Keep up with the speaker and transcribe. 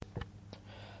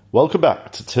Welcome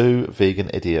back to Two Vegan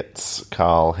Idiots.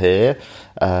 Carl here.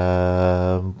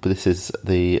 This is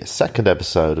the second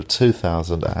episode of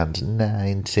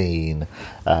 2019. Me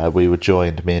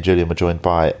and Julian were joined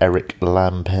by Eric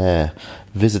Lampaert,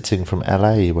 visiting from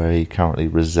LA, where he currently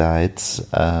resides.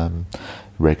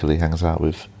 Regularly hangs out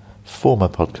with former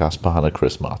podcast partner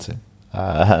Chris Martin.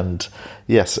 And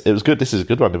yes, it was good. This is a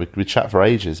good one. We chat for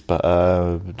ages, but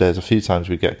there's a few times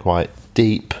we get quite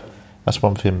deep. That's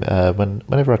one thing.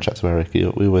 Whenever I chat to Eric, we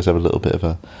always have a little bit of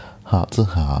a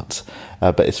heart-to-heart.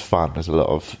 But it's fun. There's a lot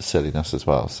of silliness as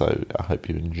well, so I hope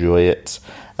you enjoy it.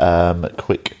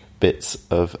 Quick bits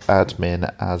of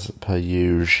admin as per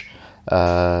usual.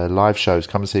 Live shows.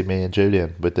 Come and see me and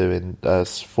Julian. We're doing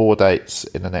 4 dates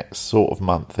in the next sort of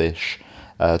month-ish.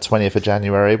 20th of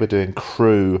January, we're doing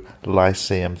Crew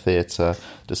Lyceum Theatre,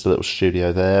 just a little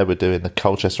studio there. We're doing the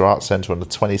Colchester Arts Centre on the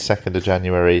 22nd of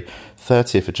January.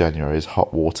 30th of January is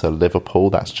Hot Water Liverpool.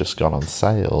 That's just gone on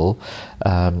sale.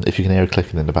 If you can hear a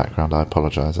clicking in the background, I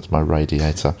apologise. That's my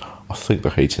radiator. I think the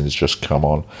heating's just come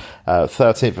on.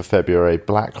 13th of February,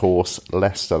 Black Horse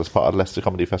Leicester. As part of Leicester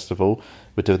Comedy Festival,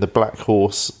 we're doing the Black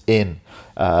Horse Inn,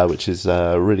 which is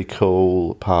a really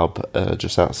cool pub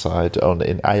just outside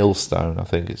in Aylestone. I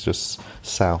think it's just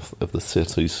south of the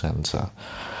city centre.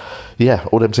 Yeah,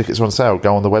 all them tickets are on sale.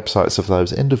 Go on the websites of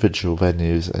those individual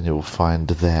venues and you'll find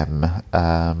them.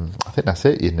 I think that's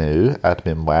it,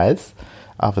 admin-wise.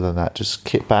 Other than that, just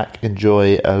kick back,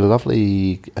 enjoy a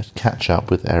lovely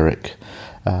catch-up with Eric,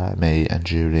 me and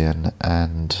Julian,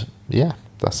 and yeah,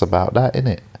 that's about that,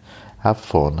 innit? Have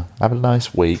fun, have a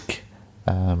nice week,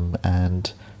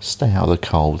 and stay out of the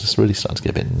cold. It's really starting to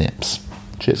get a bit nips.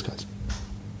 Cheers, guys.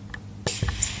 Two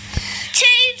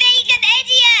Vegan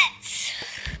Idiots!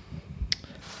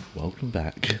 Welcome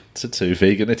back to Two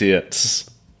Vegan Idiots.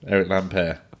 Eric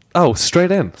Lampaert. Oh,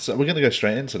 straight in. So we're going to go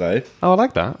straight in today. Oh, I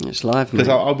like that. It's live, Because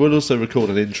mate. I will also record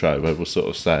an intro where we'll sort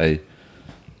of say,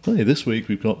 hey, this week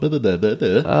we've got...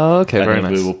 Oh, okay, and very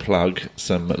then nice. we will plug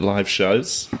some live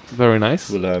shows. Very nice.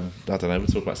 We'll, I don't know, we'll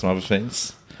talk about some other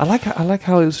things. I like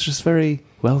how it was just very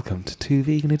welcome to Two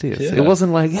Vegan Idiots. Yeah. It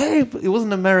wasn't like, hey, it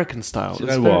wasn't American style. Do you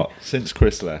It was know very- what? Since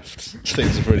Chris left,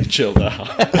 things have really chilled out.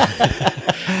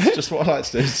 It's just what I like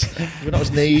to do. We're not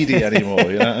as needy anymore,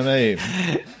 you know what I mean?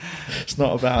 It's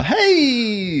not about,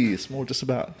 hey! It's more just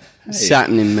about, hey. It's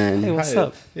happening, man. Hey, what's Hey.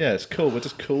 up? Yeah, it's cool. We're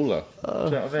just cooler. Do you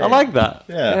know what I mean? I like that.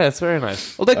 Yeah. it's very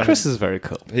nice. Although Chris is very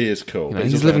cool. He is cool. You know, But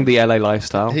he's also- living the LA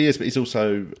lifestyle. He is, but he's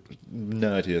also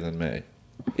nerdier than me.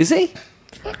 Is he?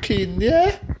 Fucking,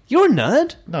 yeah. You're a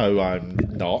nerd. No, I'm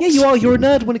not. Yeah, you are. You're a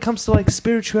nerd when it comes to like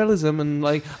spiritualism and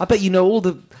like. I bet you know all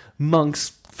the monks'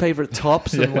 favorite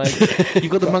tops and like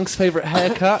you've got the monk's favorite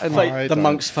haircut and like. I The don't-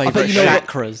 monk's I bet favourite you know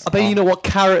chakras. I bet you know what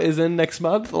carrot is in next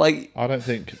month. Like, I don't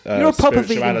think You're a proper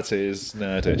spirituality is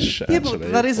nerdish, Yeah, actually.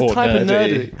 but that is a Or type of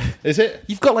nerdy. Is it?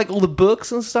 you've got like all the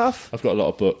books and stuff. I've got a lot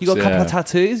of books. You got a couple yeah. of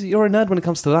tattoos. You're a nerd when it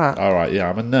comes to that. All right, yeah,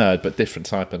 I'm a nerd, but different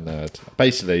type of nerd.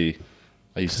 Basically,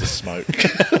 I used to smoke,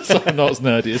 so I'm not as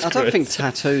nerdy as I Chris. don't think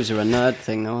tattoos are a nerd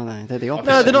thing, though, are they? They're the opposite.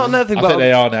 No, they're not another thing. I think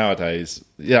they are nowadays.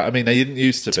 Yeah, I mean, they didn't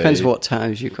used to Depends be. what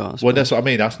tattoos you got. Well, that's what I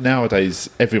mean. Nowadays,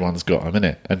 everyone's got them,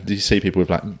 innit? And you see people with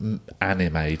like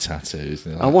anime tattoos.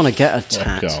 And you're I like, want to get a fuck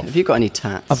tat. off. Have you got any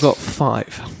tats? I've got five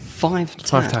five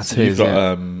tattoos. You've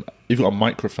got yeah. you've got a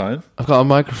microphone. I've got a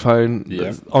microphone Yeah.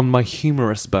 that's on my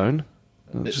humerus bone.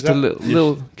 Is Just that- a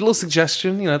little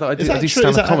suggestion, you know, that I do, Is I that do true?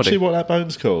 Is stand-up that comedy. actually what that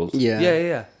bone's called? Yeah.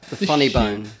 Yeah. The funny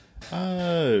bone.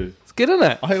 Oh. It's good, isn't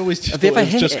it? I always just Have you thought it ever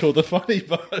was hit just it? called the funny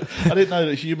bone. I didn't know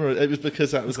that humour. It was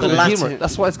because that was It's called the the Latin- humerus.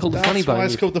 That's why it's called the That's funny bone. why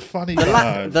it's called the funny The,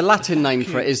 bone. the Latin name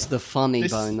for it is the funny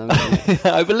This- bone, though, isn't it?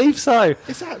 I believe so.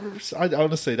 Is that?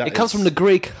 Honestly, that It comes from the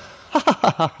Greek. So,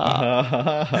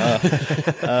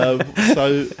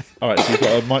 all right. So you've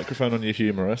got a microphone on your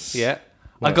humerus. Yeah.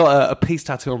 I Right. got a peace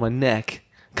tattoo on my neck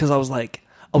because I was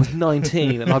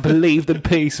 19 and I believed in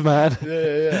peace, man.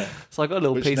 Yeah. So I got a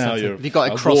little Which peace now tattoo. you're Have you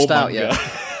got it a crossed out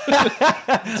warmonger.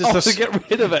 yet? Just to get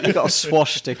rid of it. You've got a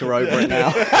swastika over it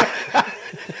now.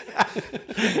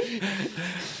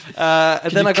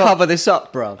 And then I got cover this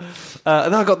up, bruv.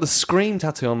 and then I got the Scream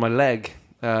tattoo on my leg.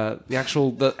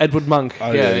 The Edward Monk.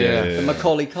 Oh, yeah. The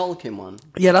Macaulay Culkin one.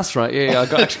 Yeah, that's right. Yeah. I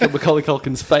got actually got Macaulay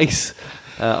Culkin's face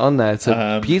on there. It's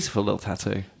a beautiful little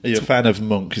tattoo. Are you a fan of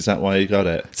Monk? Is that why you got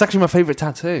it? It's actually my favourite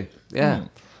tattoo. Yeah,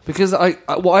 because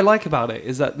what I like about it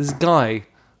is that this guy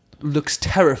looks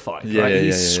terrified. Yeah, right? yeah,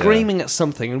 He's yeah, yeah. screaming at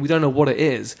something, and we don't know what it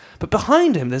is. But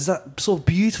behind him, there's that sort of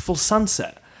beautiful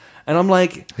sunset. And I'm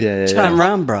like, Turn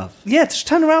round, bruv. yeah, just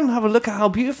turn around and have a look at how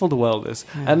beautiful the world is.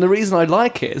 And the reason I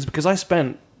like it is because I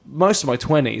spent most of my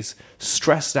 20s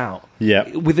stressed out Yeah.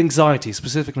 with anxiety,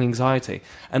 specifically anxiety.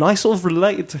 And I sort of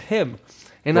related to him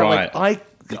in that, Right. like,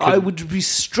 I would be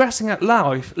stressing out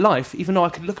life, even though I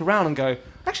could look around and go,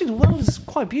 actually, the world is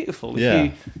quite beautiful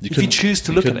if you couldn't- choose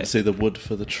to look at couldn't it. see the wood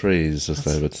for the trees, as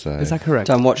they would say. Is that correct?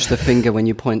 Don't watch the finger when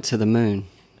you point to the moon,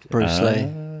 Bruce Lee.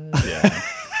 Yeah.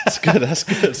 That's good. That's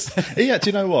good. Yeah. Do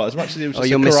you know what? As much as he was just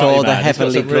you'll a miss karate all the man, he's got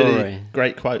heavenly some really glory.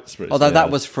 great quotes for it. Although that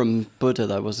was from Buddha,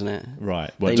 though, wasn't it? right.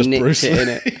 Well, They just nicked Bruce it, Lee.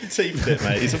 innit? He teethed it,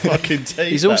 mate. He's a fucking teeth.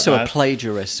 He's also that a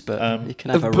plagiarist, but you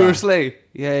can have a Of Bruce run. Lee.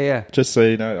 Yeah. Just so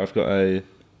you know, I've got a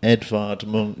Edvard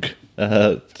Munch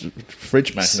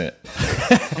fridge magnet.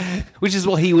 Which is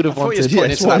what he would have thought you wanted. was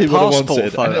pointing It's to what that he would have passport wanted.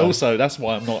 And photo. also, that's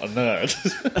why I'm not a nerd.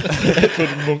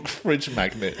 Edvard Munch fridge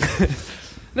magnet.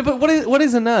 No, but what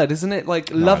is a nerd? Isn't it like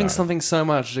loving no. something so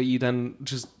much that you then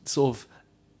just sort of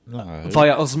No.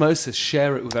 via osmosis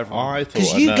share it with everyone? I thought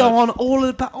Because a you nerd- go on all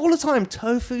the time,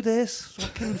 tofu this,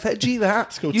 fucking veggie that.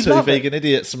 It's called You Two love it. Vegan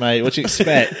Idiots, mate. What do you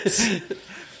expect?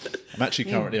 I'm actually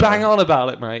currently Bang on about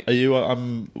it, mate.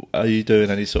 Are you doing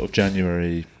any sort of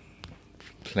January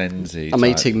cleansey? I'm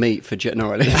type? eating meat for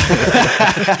generally.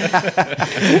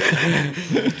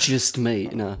 Just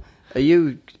meat, no. Are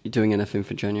you doing anything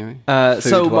for January? So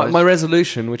Food-wise? my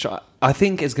resolution, which I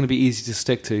think is going to be easy to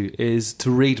stick to, is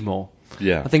to read more.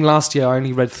 Yeah. I think last year I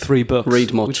only read 3 books.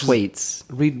 Read more which was-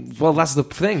 tweets. Well, that's the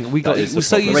thing. We got is the we're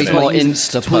so problem. used to Read more using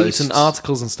Insta tweets posts. and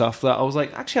articles and stuff that I was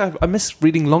like, actually, I miss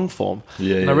reading long form.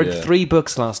 Yeah, and I read yeah. 3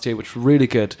 books last year, which were really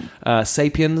good: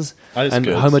 Sapiens That is and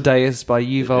good. Homo Deus by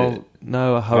Yuval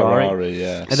Noah Harari. Harari,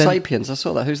 yeah. And then- Sapiens, I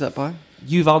saw that. Who's that by?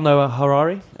 Yuval Noah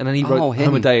Harari, and then he wrote Oh, him.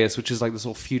 Homo Deus, which is like the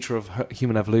sort of future of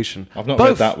human evolution. I've not Both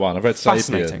read that one. I've read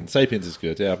fascinating. Sapiens. Sapiens is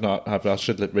good. Yeah, I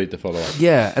should read the follow-up.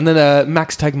 Yeah, and then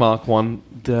Max Tegmark one,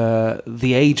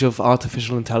 the Age of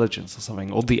Artificial Intelligence or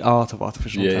something, or the Art of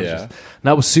Artificial Yeah, Intelligence. yeah. And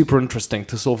that was super interesting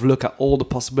to sort of look at all the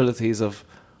possibilities of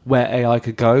where AI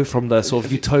could go from the sort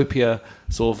of utopia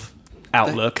sort of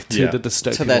outlook to Yeah. the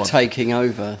dystopian So they're one. taking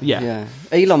over. Yeah.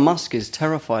 Elon Musk is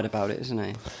terrified about it, isn't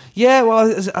he? Yeah,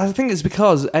 well, I think it's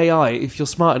because AI, if you're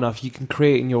smart enough, you can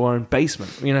create in your own basement.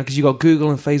 You know, because you got Google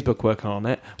and Facebook working on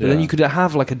it, but then Yeah. you could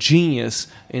have like a genius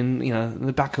in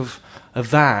the back of a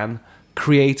van,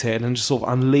 create it and just sort of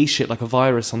unleash it like a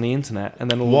virus on the internet, and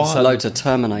then all of Why? a sudden, Loads of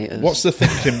Terminators. What's the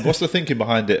thinking? What's the thinking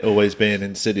behind it always being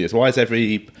insidious? Why is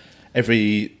every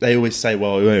they always say,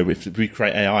 well, if we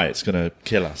create AI, it's going to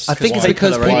kill us. I think it's Why?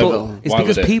 because Why people. would- It's why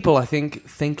because would it? people, I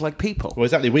think like people. Well,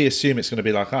 exactly. We assume it's going to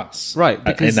be like us, Right, In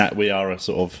because- that we are a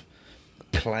sort of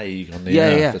plague on the Yeah,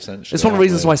 earth. yeah. Essentially, It's one of the aren't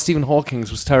reasons we? why Stephen Hawking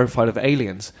was terrified of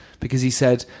aliens, because he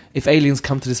said if aliens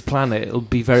come to this planet, it'll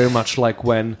be very much like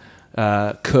when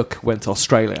Cook went to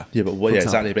Australia. Yeah, but for yeah, example.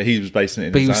 exactly. But he was basing it.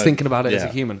 In But he his was own- thinking about it as a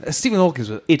yeah. human. Stephen Hawking was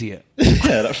an idiot.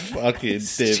 Yeah, that fucking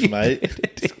div,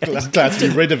 mate. Glad to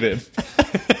be rid of him.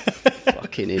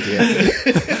 Fucking idiot.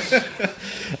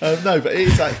 No, but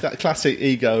he's like that classic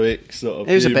egoic sort of.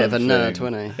 He was a bit human of a nerd, thing.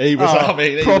 wasn't He was. Oh, I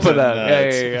mean, he proper was a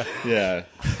nerd. nerd. Yeah.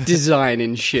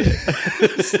 Designing shit.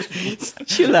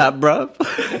 Chill out, bro.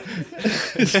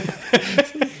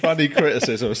 Funny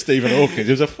criticism of Stephen Hawking.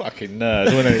 He was a fucking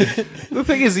nerd, wasn't he? The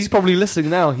thing is, he's probably listening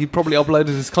now. He probably uploaded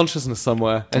his consciousness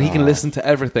somewhere, and he can listen to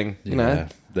everything. You know, Yeah,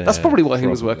 that's yeah, probably what he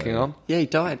was probably. working on. Yeah, he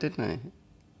died, didn't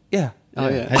he? Yeah. Oh,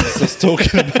 yeah. Hence us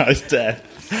talking about his death.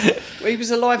 Well, he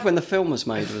was alive when the film was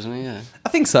made, wasn't he? Yeah. I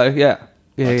think so. Yeah.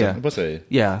 Yeah. Was he?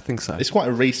 Yeah, I think so. It's quite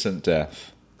a recent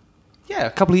death. Yeah,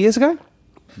 a couple of years ago.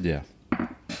 Yeah.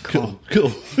 Cool.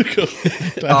 Glad you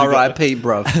got R.I.P.,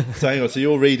 bruv. that. So hang on, so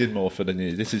you're reading more for the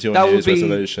news. This is your That New would Year's be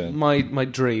resolution. my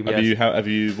dream. Have yes.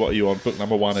 you? What are you on? Book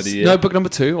number 1 of the year. No, book number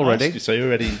 2 already. So you're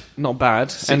already Not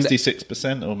bad. And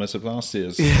 66% almost of last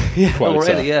year's. yeah, quota.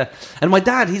 already, yeah. And my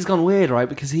dad, he's gone weird, right?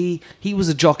 Because he was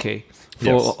a jockey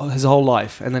for his whole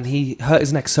life, and then he hurt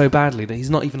his neck so badly that he's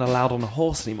not even allowed on a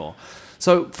horse anymore.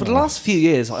 So for the last few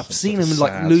years, I've seen him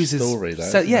like sad lose his story, though,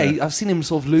 se- yeah. isn't it? I've seen him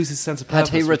sort of lose his sense of Had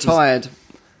purpose. he which is- retired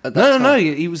at that No, time? no,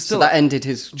 he was So still. that ended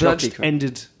his but that jockey just career.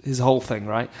 ended his whole thing,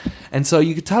 right? And so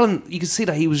you could tell him, you could see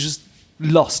that he was just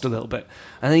lost a little bit,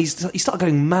 and then he started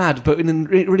going mad, but in a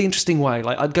really interesting way.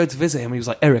 Like I'd go to visit him, and he was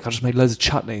like, "Eric, I just made loads of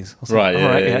chutneys." I was Right,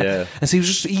 like, yeah, "All yeah. And so he was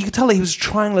just, you could tell that he was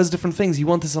trying loads of different things. He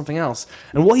wanted something else,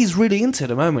 and what he's really into at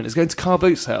the moment is going to car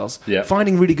boot sales, Yeah.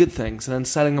 finding really good things, and then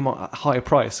selling them at a higher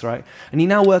price, right? And he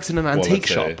now works in an antique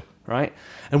Quality. shop, right?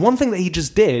 And one thing that he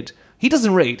just did. He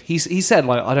doesn't read. He said,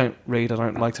 like, I don't read, I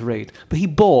don't like to read. But he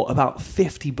bought about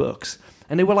 50 books.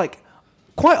 And they were, like,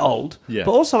 quite old, Yeah.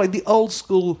 but also, like, the old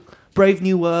school Brave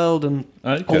New World and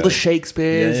Okay. all the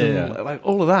Shakespeares Yeah, and, yeah. like,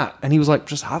 all of that. And he was like,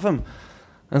 just have them.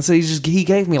 And so he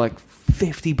gave me, like,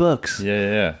 50 books.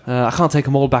 Yeah. I can't take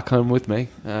them all back home with me.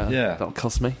 Yeah. That'll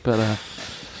cost me. But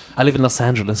I live in Los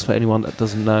Angeles, for anyone that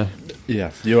doesn't know.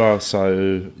 Yeah, you are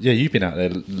so... Yeah, you've been out there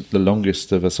the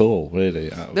longest of us all, really.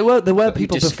 There were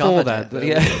people before discovered that.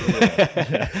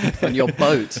 Yeah. On your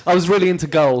boat. I was really into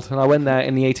gold, and I went there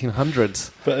in the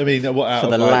 1800s. But I mean, what out For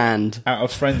of the land. out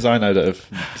of friends I know that have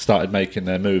started making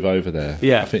their move over there,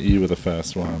 Yeah. I think you were the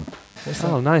first one.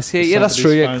 Oh, nice. Yeah, that's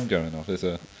true. Somebody's Yeah. phone going off.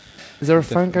 Is there a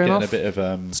phone going getting off? a bit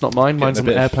of It's not mine. Mine's on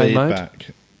getting a bit of airplane mode. feedback.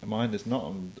 Mine is not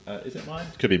on. Is it mine?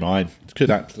 Could be mine.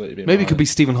 Could absolutely be. Maybe mine. it could be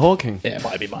Stephen Hawking. Yeah, it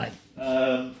might be mine.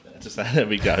 Just there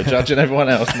we go. Judging everyone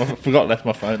else. I forgot left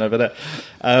my phone over there.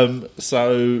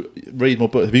 So read more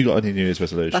books. Have you got any New Year's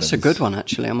resolutions? That's a good one,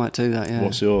 actually. I might do that, yeah.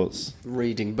 What's yours?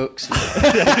 Reading books.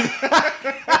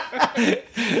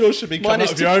 Yours should be Mine coming is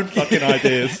up with your own fucking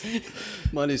ideas.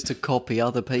 Mine is to copy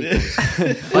other people's.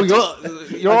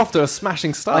 You're off to a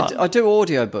smashing start. I do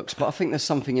audiobooks, but I think there's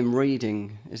something in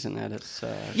reading, isn't there? That's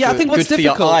Yeah, I good, think what's good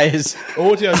difficult- for your eyes.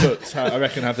 Audiobooks, I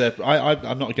reckon, have their.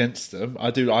 I'm not against them.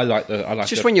 I do. I like the. I like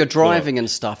Just the when you're driving book. and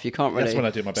stuff, you can't really. That's when I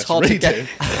do my best it's hard to reading.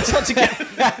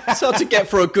 it's hard to get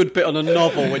for a good bit on a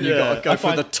novel when you've got to go I through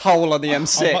find- the toll on the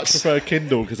M6. I much prefer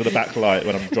Kindle because of the backlight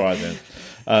when I'm driving.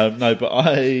 No, but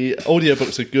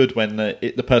audiobooks are good when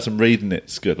the person reading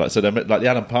it's good. Like like the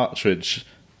Alan Partridge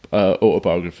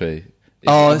autobiography.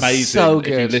 It's Oh, it's amazing so if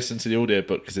you good. listen to the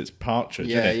audiobook because it's Partridge.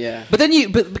 Yeah, isn't it? yeah. But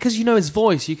then but because you know his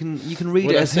voice, you can read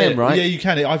Well, it as that's him, right? Yeah, you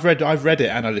can. I've read it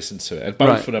and I listened to it, and both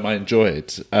Right. of them I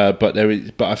enjoyed. But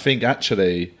I think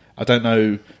actually, I don't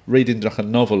know, reading like a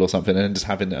novel or something and then just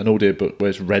having an audiobook where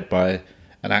it's read by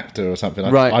an actor or something.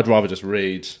 Right. I'd rather just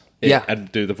read it Yeah.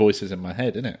 and do the voices in my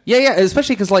head, innit? Yeah,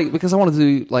 especially because I want to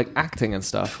do like acting and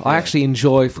stuff. I actually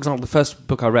enjoy. For example, the first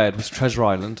book I read was Treasure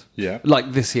Island. Yeah.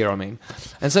 Like this year, I mean,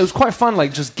 and so it was quite fun,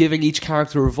 like just giving each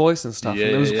character a voice and stuff. Yeah,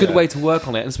 and it was a yeah, good yeah. way to work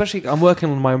on it. And especially, I'm working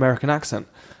on my American accent,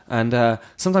 and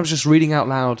sometimes just reading out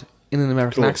loud in an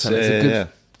American course, accent is yeah, a good yeah.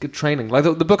 good training. Like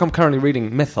the book I'm currently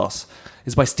reading, Mythos,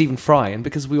 is by Stephen Fry, and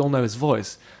because we all know his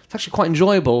voice, it's actually quite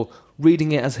enjoyable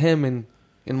reading it as him in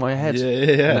my head. Yeah.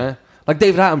 You know? Like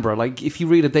David Attenborough, like if you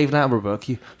read a David Attenborough book,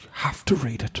 you have to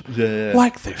read it Yeah.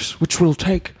 like this, which will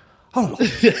take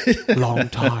a long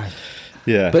time.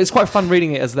 Yeah. But it's quite fun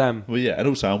reading it as them. Well, yeah, and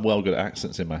also I'm well good at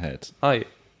accents in my head. Oh,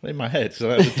 In my head, because I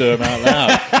don't have to do them out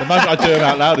loud. The moment I do them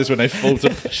out loud is when they fall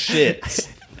to shit.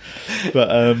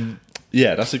 But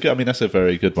yeah, that's a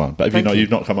very good one. But you've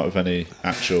not come up with any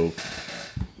actual.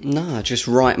 No, just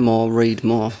write more, read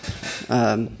more.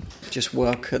 Just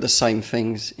work at the same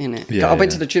things in it. Yeah, I've been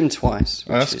yeah. to the gym twice.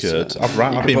 Oh, that's which is, good. you I've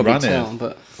could been probably running. tell,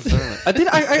 but I did.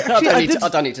 I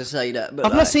don't need to say that. But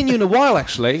I've not seen you in a while,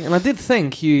 actually, and I did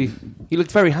think you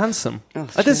looked very handsome. Oh, I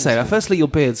did thanks. say that. Firstly, your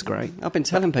beard's great. I've been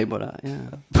telling people that. Yeah.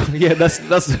 Yeah,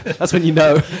 that's when you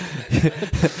know.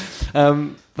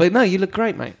 But no, you look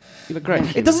great, mate. You look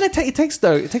great. It doesn't. It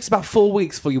takes about 4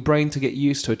 weeks for your brain to get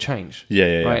used to a change.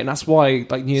 Yeah. Right, and that's why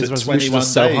like New Year's Is it resolutions 21 are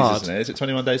so days, hard. isn't it? Is it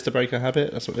 21 days to break a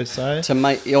habit? That's what they say. To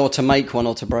make one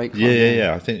or to break one.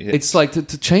 Yeah. I think It's like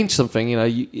to change something. You know,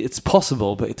 it's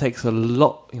possible, but it takes a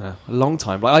long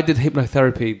time. Like I did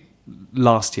hypnotherapy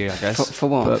last year, I guess. For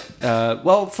what?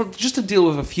 But, for just to deal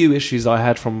with a few issues I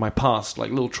had from my past,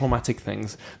 like little traumatic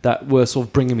things that were sort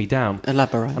of bringing me down.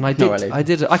 Elaborate. And I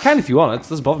did. I can if you want. It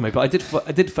doesn't bother me. But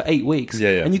I did for 8 weeks.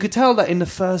 Yeah. And you could tell that in the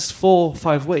first 4 or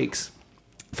 5 weeks.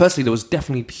 Firstly, there was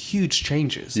definitely huge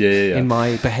changes Yeah. in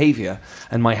my behaviour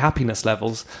and my happiness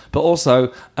levels. But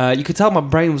also, you could tell my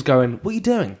brain was going, "What are you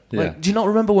doing? Yeah. Like, do you not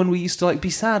remember when we used to like be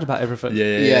sad about everything?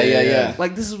 Yeah.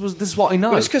 Like this is what I know."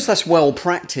 Well, it's because that's well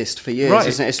practiced for years, Right.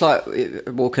 isn't it? It's like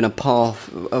walking a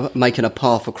path, making a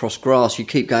path across grass. You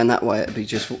keep going that way, it'd be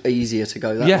just easier to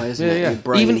go that way, isn't it? Your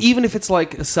brain- Even if it's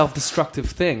like a self-destructive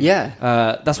thing,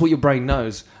 Yeah. that's what your brain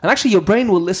knows. And actually, your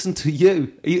brain will listen to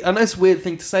you. I know it's a weird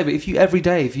thing to say, but if you every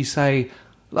day, if you say,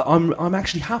 "Look, I'm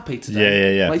actually happy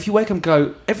today," Yeah. Like if you wake up and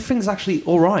go, "Everything's actually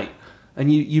all right,"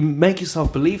 and you make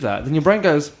yourself believe that, then your brain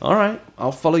goes, "All right,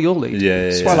 I'll follow your lead." Yeah.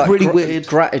 It's Well, like really weird.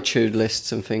 Gratitude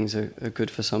lists and things are good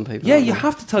for some people. Yeah, aren't you they?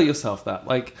 have to tell yourself that.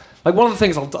 Like one of the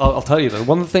things I'll tell you though.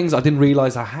 One of the things I didn't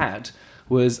realize I had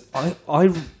was I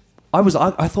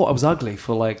thought I was ugly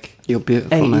for like You're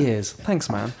beautiful, 8 man. years. Thanks,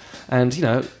 man. And you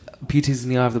know, beauty's in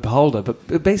the eye of the beholder.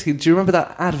 But basically, do you remember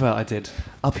that advert I did,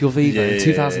 Up Your Viva, in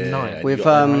 2009? yeah. With You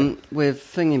got it right.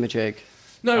 with Thingamajig.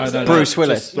 No, it was no, Bruce just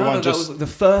Willis. the No, one that just- was the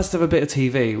first ever bit of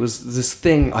TV. Was this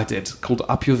thing I did called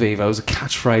Up Your Viva. It was a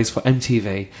catchphrase for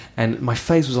MTV, and my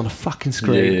face was on a fucking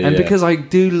screen. Yeah, and yeah. because I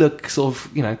do look sort of,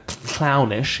 you know,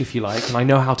 clownish, if you like, and I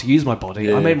know how to use my body,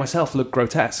 Yeah, I made yeah. myself look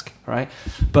grotesque, right?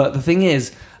 But the thing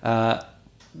is,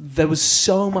 there was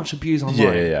so much abuse online.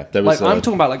 Yeah. There was, I'm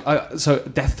talking about so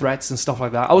death threats and stuff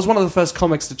like that. I was one of the first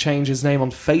comics to change his name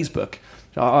on Facebook,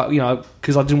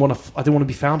 because I didn't want to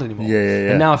be found anymore.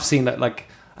 Yeah. And now I've seen that, like,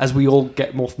 as we all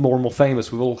get more and more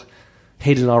famous, we've all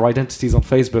hidden our identities on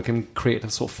Facebook and created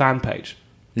a sort of fan page.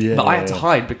 Yeah, but I had to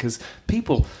hide because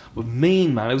people were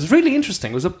mean, man. It was really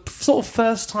interesting. It was a sort of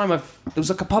first time it was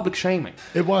like a public shaming.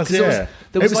 It was, yeah.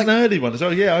 It was like, an early one as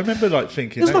well. Yeah, I remember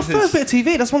thinking... It was my first bit of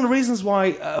TV. That's one of the reasons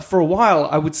why, for a while,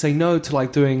 I would say no to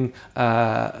doing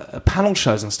panel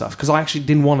shows and stuff, because I actually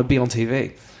didn't want to be on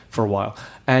TV for a while.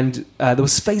 And there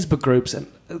was Facebook groups,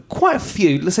 and quite a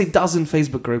few, let's say a dozen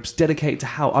Facebook groups dedicated to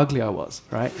how ugly I was,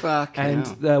 right? Fucking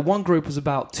and one group was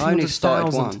about 200,000. I only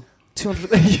started one.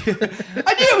 200. I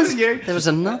knew it was you. There was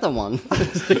another one.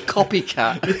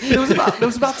 Copycat. There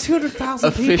was about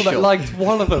 200,000 people that liked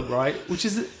one of them, right? Which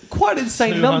is quite an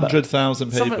insane number.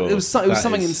 200,000 people. It was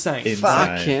something insane.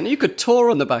 Fucking, you could tour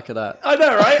on the back of that. I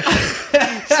know, right?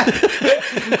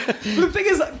 The thing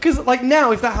is, because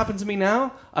now, if that happened to me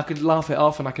now, I could laugh it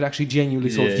off and I could actually genuinely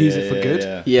sort of use it for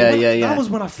good. Yeah. That was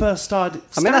when I first started.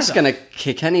 I mean, that's going to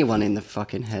kick anyone in the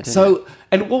fucking head. So,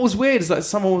 and what was weird is that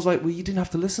someone was like, "Well, you didn't have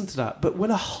to listen to that," but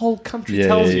when a whole country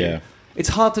tells you, it's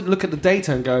hard to look at the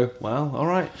data and go, "Well, all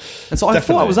right." And so I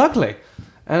thought I was ugly,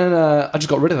 and I just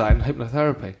got rid of that in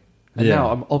hypnotherapy. And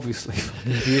now I'm obviously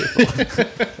beautiful.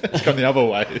 It's gone the other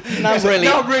way. Now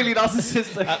I'm really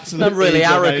narcissistic. Absolutely. I'm really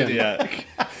arrogant.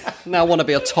 Now I want to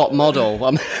be a top model.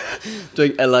 I'm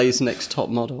doing LA's Next Top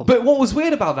Model. But what was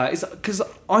weird about that is because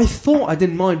I thought I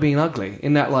didn't mind being ugly.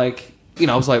 In that, I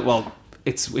was like, well,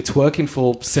 it's working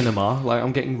for cinema. Like,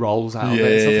 I'm getting roles out of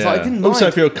it. So I didn't mind. Also,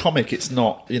 if you're a comic, it's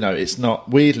not. It's not.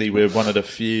 Weirdly, we're one of the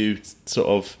few sort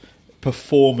of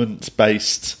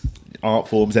performance-based art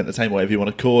forms, entertainment, whatever you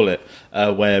want to call it,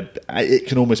 where it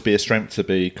can almost be a strength to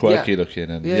be quirky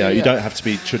looking, and you don't have to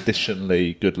be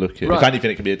traditionally good looking. Right. If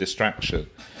anything, it can be a distraction.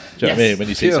 Do you know what I mean? When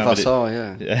you see somebody,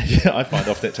 I find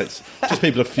often it takes just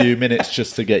people a few minutes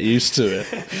just to get used to it.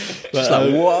 But, just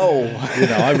like, whoa,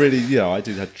 I really, I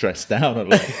do have dressed down a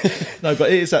lot. No,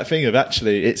 but it is that thing of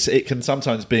actually, it can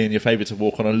sometimes be in your favour to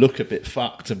walk on and look a bit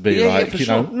fucked and be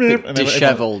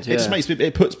dishevelled. It just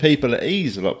it puts people at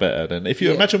ease a lot better than if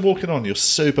you imagine walking on, you're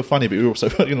super funny, but you're also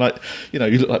fucking like, you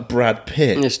look like Brad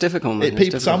Pitt. It's difficult,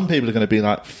 man. Some people are going to be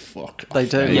like, fuck. They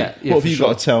do. What have you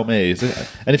got to tell me?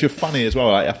 And if you're funny as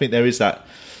well, I think there is that,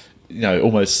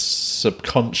 almost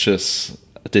subconscious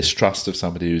distrust of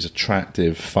somebody who's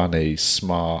attractive, funny,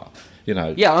 smart.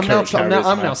 I'm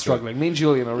now struggling. Me and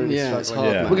Julian are really struggling. It's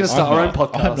hard, We're going to start our own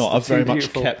podcast. I'm not. I've very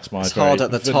much kept my hard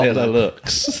at the vanilla top,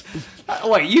 looks.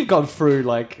 Wait, you've gone through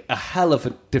a hell of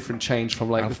a different change from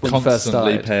when you first started. I've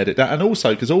constantly paired it down, and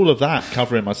also because all of that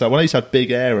covering myself. When I used to have big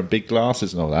hair and big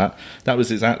glasses and all that, that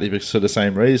was exactly for the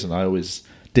same reason. I always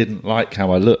didn't like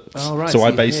how I looked. Oh, right, so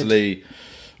I basically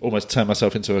almost turned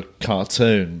myself into a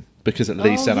cartoon. Because at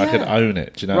least then I could own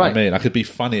it. Do you know what I mean? I could be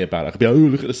funny about it. I could be,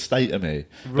 look at the state of me.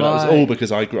 But that was all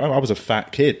because I was a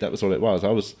fat kid. That was all it was. I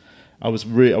was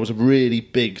a really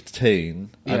big teen,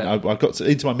 and I got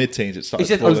into my mid-teens. It started. He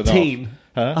said I was teen.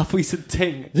 Huh? I thought you said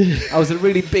ting. I was a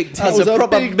really big ting. I was a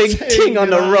proper big ting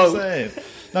on the road.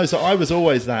 No, so I was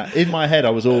always that. In my head, I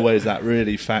was always that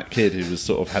really fat kid who was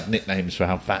sort of had nicknames for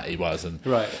how fat he was.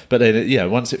 But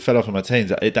then, once it fell off in my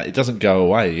teens, it doesn't go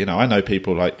away. I know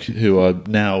people who are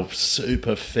now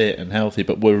super fit and healthy,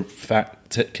 but were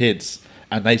fat kids.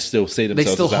 And they still see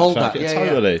themselves still as that hold fat that. kid.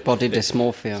 Totally. Body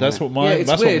dysmorphia. So that's what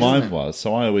mine was.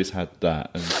 So I always had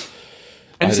that.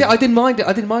 And see, I didn't mind it.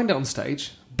 I didn't mind it on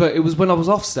stage. But it was when I was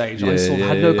off stage, I sort of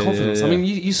had no confidence. Yeah. I mean,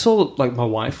 you saw my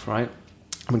wife, right?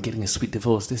 I'm getting a sweet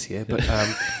divorce this year, but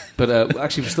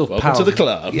actually we're still welcome pals. to the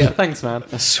club. Yeah, thanks, man.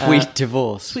 A sweet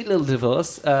divorce, sweet little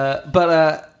divorce.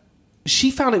 But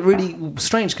she found it really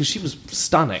strange because she was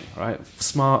stunning, right?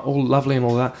 Smart, all lovely, and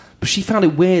all that. But she found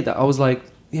it weird that I was like,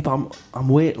 yeah, but I'm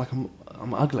weird, like I'm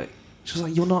ugly. She was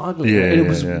like, you're not ugly. And it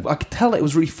was. I could tell it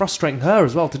was really frustrating her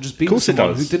as well to just be with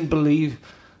someone who didn't believe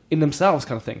in themselves,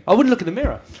 kind of thing. I wouldn't look in the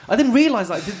mirror. I didn't realise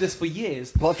that I did this for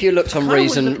years. What if you looked on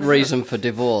reason for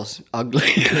divorce? Ugly.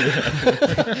 I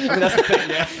mean, that's the thing,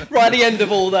 yeah. Right at the end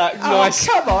of all that,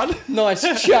 come on, nice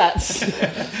chats.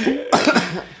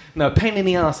 No, pain in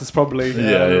the ass is probably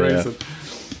the reason.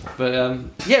 But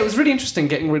it was really interesting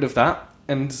getting rid of that,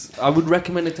 and I would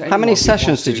recommend it to anyone. How many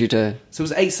sessions did you do? So it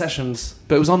was 8 sessions,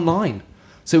 but it was online.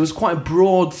 So it was quite a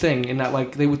broad thing in that,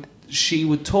 she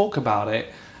would talk about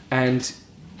it, and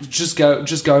just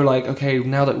go like, okay,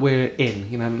 now that we're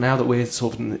in, now that we're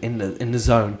sort of in the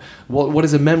zone, what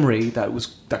is a memory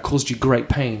that caused you great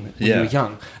pain when you were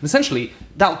young? And essentially,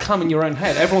 that'll come in your own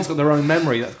head. Everyone's got their own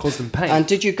memory that caused them pain. And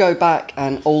did you go back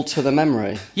and alter the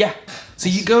memory? Yeah. So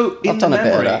you go in the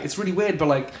memory. It's really weird, but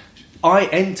like, I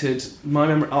entered my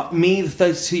memory. Me, the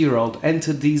 32-year-old,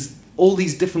 entered all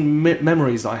these different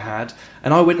memories I had,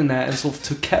 and I went in there and sort of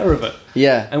took care of it.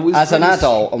 Yeah, and as an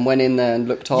adult, and went in there and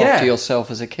looked after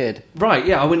yourself as a kid. Right,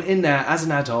 yeah, I went in there as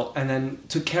an adult and then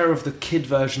took care of the kid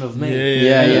version of me.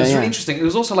 Yeah, it was really interesting. It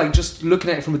was also like just looking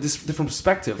at it from a different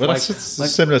perspective. Well, that's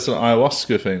similar to the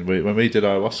ayahuasca thing. When we did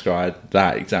ayahuasca, I had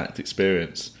that exact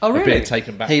experience. Oh, really? Being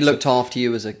taken back. He looked after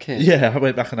you as a kid. Yeah, I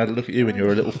went back and had a look at you when you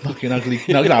were a little fucking ugly.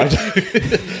 No.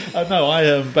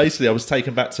 I basically I was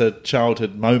taken back to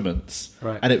childhood moments,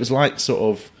 right. And it was like sort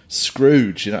of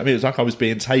Scrooge. You know what I mean? It was like I was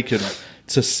being taken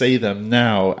to see them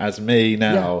now as me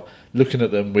now, looking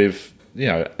at them with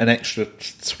an extra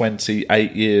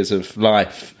 28 years of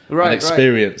life and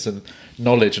experience and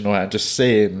knowledge and all that, and just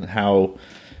seeing how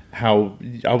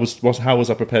was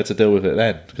I prepared to deal with it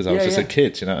then? Because I was just a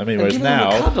kid, you know what I mean? And whereas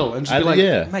now, them a cuddle and just be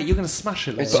like, mate, you're going to smash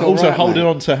it. But also holding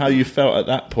on to how you felt at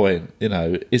that point,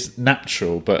 is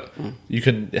natural. But you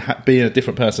can being a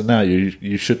different person now.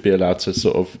 You should be allowed to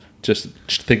sort of just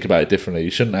think about it differently.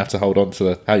 You shouldn't have to hold on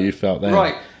to how you felt then.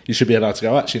 Right. You should be allowed to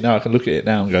go, actually, now I can look at it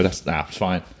now and go, it's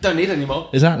fine. Don't need it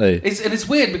anymore. Exactly. It's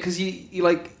weird because you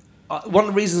like. One of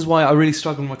the reasons why I really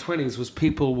struggled in my 20s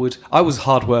was I was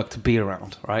hard work to be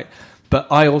around, right? But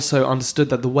I also understood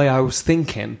that the way I was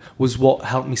thinking was what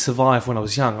helped me survive when I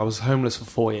was young. I was homeless for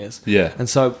 4 years. Yeah. And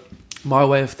so my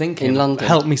way of thinking in London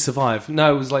helped me survive.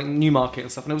 No, it was like Newmarket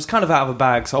and stuff. And it was kind of out of a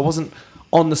bag, so I wasn't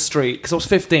on the street because I was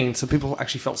 15, so people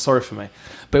actually felt sorry for me.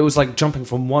 But it was like jumping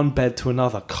from one bed to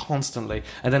another constantly.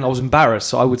 And then I was embarrassed,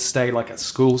 so I would stay like at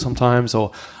school sometimes,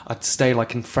 or I'd stay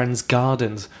like in friends'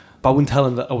 gardens. But I wouldn't tell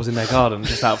them that I was in their garden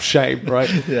just out of shame, right?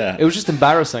 Yeah. It was just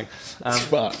embarrassing. It's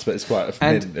fucked, but it's quite...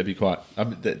 it'd be quite... I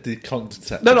mean, the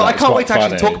concept... No, I can't wait to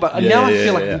actually talk about it. Now I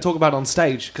feel like I can yeah. talk about it on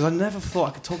stage, because I never thought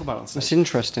I could talk about it on stage. It's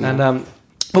interesting. And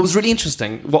what was really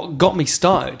interesting, what got me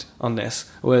started on this,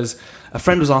 was a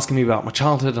friend was asking me about my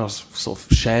childhood, and I was sort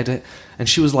of shared it, and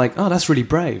she was like, oh, that's really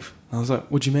brave. And I was like,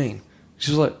 what do you mean?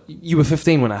 She was like, you were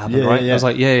 15 when that happened, right? Yeah. I was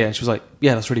like, yeah. And she was like,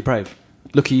 yeah, that's really brave.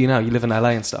 Look at you now, you live in LA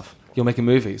and stuff. You're making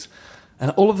movies.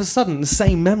 And all of a sudden, the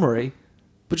same memory,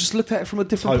 but just looked at it from a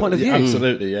different point of view.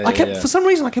 Absolutely, yeah. For some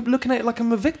reason, I kept looking at it like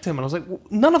I'm a victim. And I was like, well,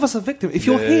 none of us are victims. If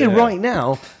you're here right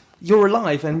now, you're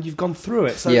alive and you've gone through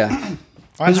it. So it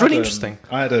was really interesting.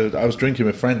 I was drinking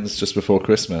with friends just before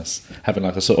Christmas, having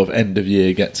like a sort of end of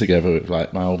year get together with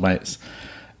like my old mates.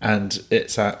 And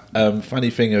it's that funny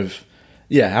thing of,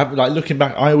 like looking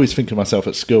back, I always think of myself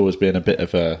at school as being a bit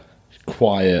of a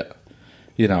quiet...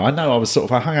 I know I was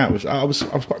I hung out with, I was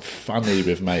quite funny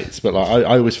with mates, but like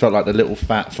I always felt like the little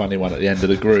fat funny one at the end of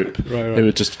the group who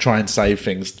would just try and say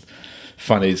things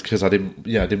funny because I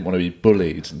didn't want to be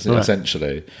bullied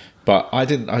essentially. But I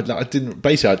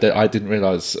didn't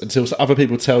realise until other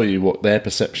people tell you what their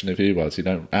perception of you was, you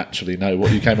don't actually know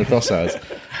what you came across as.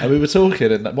 And we were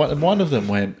talking, and one of them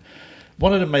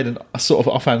made a sort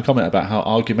of offhand comment about how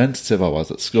argumentative I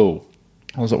was at school.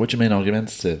 I was like, what do you mean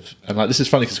argumentative? And like, this is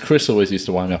funny because Chris always used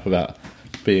to wind me up about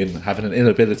having an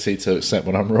inability to accept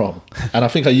when I'm wrong. And I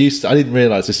think I didn't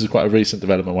realise this is quite a recent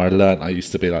development where I learned I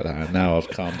used to be like that, and now I've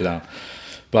calmed down.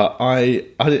 But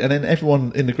and then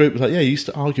everyone in the group was like, yeah, you used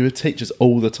to argue with teachers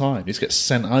all the time. You used to get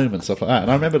sent home and stuff like that.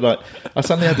 And I remember like, I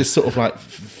suddenly had this sort of like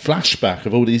flashback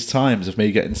of all these times of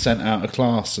me getting sent out of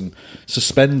class and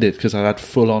suspended because I had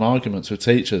full on arguments with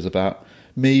teachers about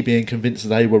me being convinced that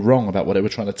they were wrong about what they were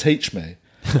trying to teach me.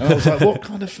 And I was like, what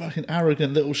kind of fucking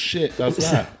arrogant little shit does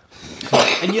that?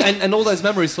 And all those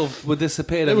memories sort of would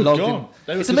disappear. They were gone.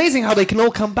 It's amazing how they can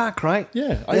all come back, right?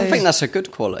 Yeah. I think that's a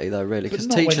good quality, though, really, because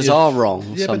teachers are wrong.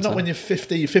 Yeah, sometimes. But not when you're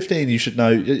 15. 15, you should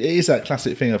know. It is that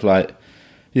classic thing of like,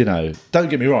 don't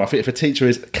get me wrong. I think if a teacher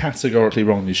is categorically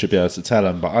wrong, you should be able to tell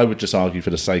them. But I would just argue for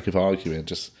the sake of arguing.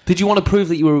 Did you want to prove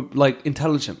that you were like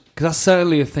intelligent? Because that's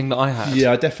certainly a thing that I had.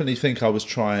 Yeah, I definitely think I was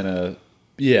trying to.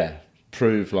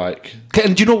 Prove like. Okay,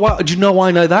 and do you know why? Do you know why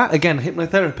I know that? Again,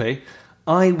 hypnotherapy.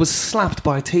 I was slapped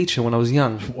by a teacher when I was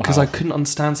young because I couldn't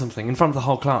understand something in front of the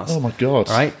whole class. Oh my god!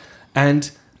 Right, and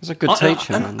it was a good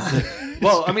teacher.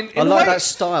 Well, I mean, I like that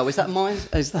style. Is that mine?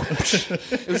 Is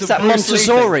that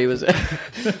Montessori? Was it?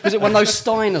 Was it one of those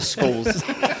Steiner schools?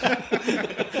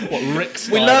 What Rick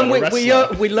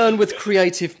we learn with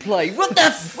creative play. What the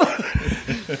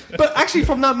fuck? But actually,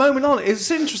 from that moment on,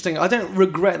 it's interesting. I don't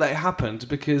regret that it happened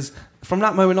because from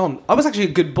that moment on, I was actually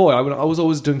a good boy. I was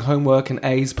always doing homework and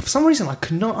A's, but for some reason, I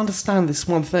could not understand this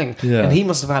one thing. Yeah. And he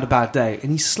must have had a bad day,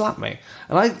 and he slapped me.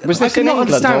 And I Was this could in not England?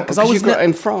 understand because I was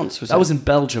in France. I was in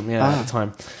Belgium, at the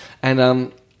time,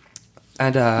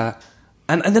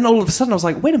 and then all of a sudden I was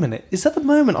like, wait a minute, is that the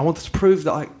moment I wanted to prove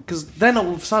that because then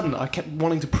all of a sudden I kept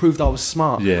wanting to prove that I was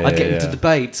smart. I'd get into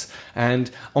debates,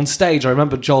 and on stage I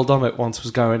remember Joel Dommett once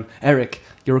was going, Eric,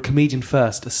 you're a comedian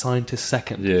first, a scientist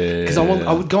second. Because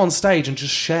I would go on stage and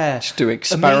just share, just do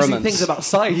experiments, amazing things about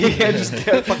science. Just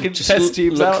get fucking test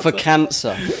tubes look out for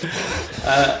cancer.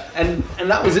 and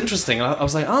that was interesting. I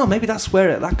was like, maybe that's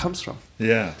where that comes from.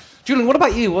 Yeah. Julian, what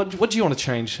about you? What do you want to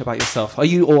change about yourself? Are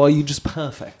you just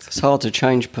perfect? It's hard to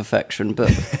change perfection,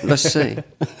 but let's see.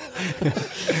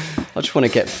 I just want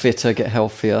to get fitter, get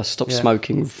healthier, stop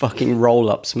smoking fucking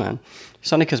roll-ups, man.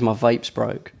 It's only because my vape's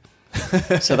broke.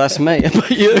 So that's me.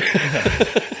 But you?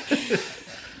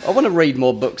 I want to read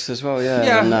more books as well,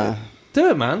 Yeah, do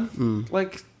it, man.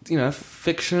 Like,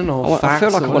 fiction or facts. I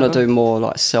feel like I want whatever. to do more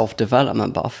like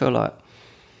self-development, but I feel like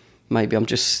maybe I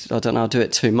don't know, I do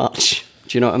it too much.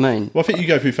 Do you know what I mean? Well, I think you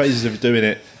go through phases of doing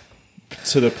it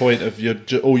to the point of you're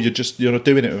not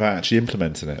doing it without actually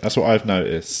implementing it. That's what I've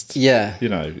noticed. Yeah.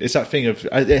 It's that thing of,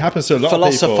 it happens to a lot of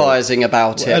people. Philosophizing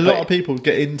about it. A lot of people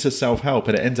get into self-help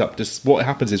and it ends up just, what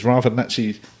happens is rather than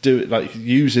actually do it, like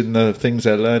using the things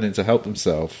they're learning to help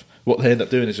themselves, what they end up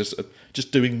doing is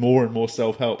just doing more and more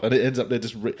self-help, and it ends up they're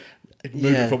just moving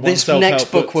from one this self-help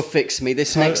next book will fix me.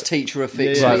 This next teacher will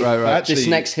fix me. Right. Actually, this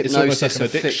next hypnosis it's almost like an will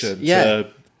fix. addiction Yeah. to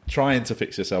trying to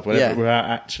fix yourself without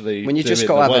actually when you doing just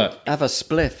got the to work. have a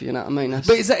spliff, you know what I mean?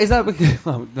 But is that because,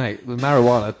 mate, the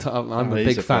marijuana, I'm a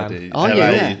big fan. Oh, LA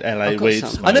I've got weed some.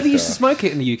 smoker. I never used to smoke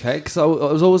it in the UK because I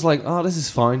was always like, this is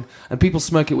fine. And people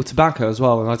smoke it with tobacco as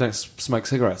well, and I don't smoke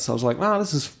cigarettes. So I was like,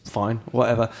 this is fine,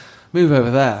 whatever. Move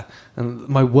over there. And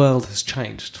my world has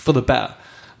changed for the better.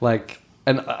 Like,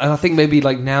 and I think maybe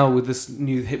like now with this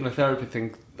new hypnotherapy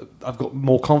thing, I've got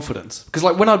more confidence. Because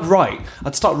like when I'd write,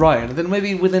 I'd start writing, and then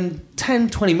maybe within 10,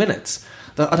 20 minutes,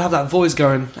 I'd have that voice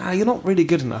going, you're not really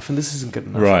good enough, and this isn't good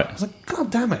enough. Right. I was like, God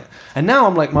damn it. And now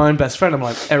I'm like my own best friend. I'm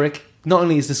like, Eric, not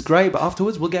only is this great, but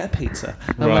afterwards we'll get a pizza.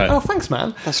 And I'm like, oh, thanks,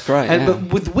 man. That's great.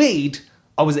 But with weed,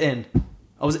 I was in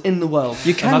the world.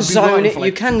 You can zone it.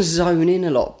 You can zone in a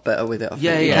lot better with it. I think.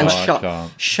 Yeah. You can No,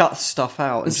 shut stuff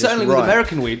out. And certainly with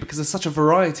American weed, because there's such a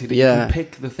variety that you can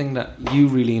pick the thing that you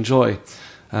really enjoy,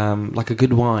 like a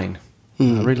good wine.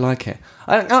 I really like it.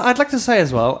 I'd like to say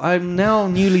as well, I'm now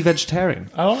newly vegetarian.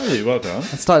 Oh, are you? Well done.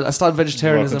 I started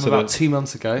vegetarianism about 2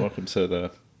 months ago. Welcome to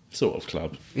the sort of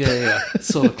club. Yeah.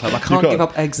 Sort of club. I can't give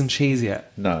up eggs and cheese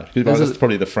yet. No, that's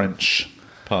probably the French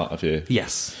part of you.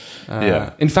 Yes.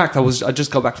 Yeah. In fact, I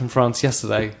just got back from France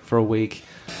yesterday for a week,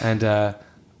 and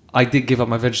I did give up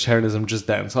my vegetarianism just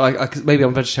then. So maybe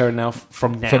I'm vegetarian now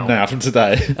from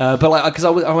today. But because I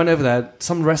went over there,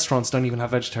 some restaurants don't even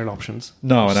have vegetarian options.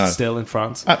 No, I know. Still in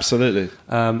France. Absolutely.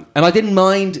 And I didn't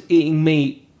mind eating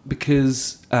meat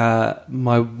because my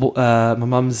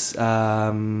mum's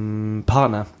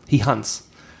partner, he hunts.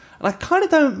 And I kind of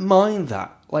don't mind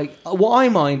that. Like, what I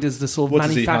mind is the sort of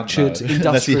manufactured industrial...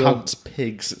 Unless he hunts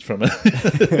pigs from it.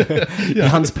 He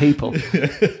hunts people.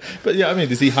 But yeah, I mean,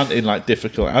 is he hunting like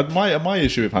difficult? My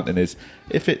issue with hunting is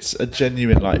if it's a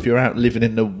genuine, like if you're out living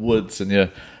in the woods and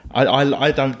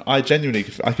I genuinely,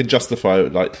 I can justify,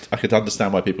 like, I could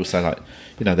understand why people say, like,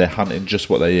 they're hunting just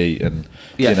what they eat, and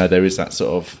there is that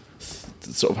sort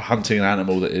of hunting an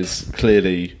animal that is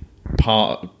clearly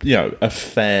part, a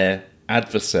fair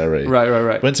adversary.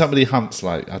 Right. When somebody hunts,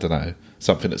 like, I don't know,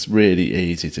 something that's really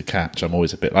easy to catch, I'm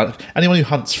always a bit like, anyone who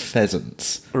hunts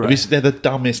pheasants, they're the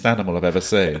dumbest animal I've ever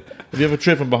seen. Have you ever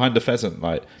driven behind a pheasant?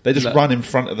 Like, they just run in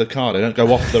front of the car, they don't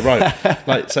go off the road.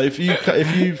 Like, so if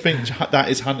you think that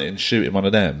is hunting, shooting one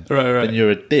of them, then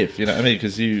you're a div, you know what I mean?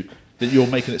 Because you're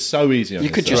making it so easy on you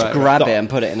could yourself. just grab it and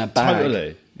put it in a bag.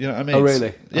 Totally. You know what I mean? Oh,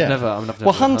 really? Yeah. I've never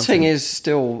Well, hunting is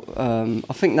still...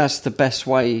 I think that's the best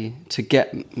way to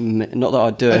get... Not that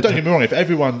I do it. Don't get me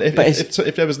wrong.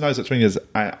 If there was no such thing as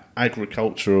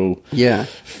agricultural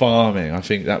farming, I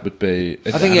think that would be...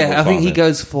 I think he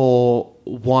goes for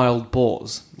wild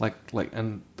boars,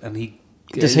 and he...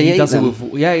 Does he eat does them? it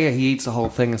with, he eats the whole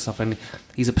thing and stuff, and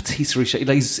he's a patisserie chef.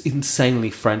 He's insanely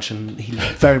French, and he's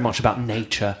very much about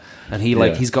nature, and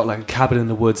he's got like a cabin in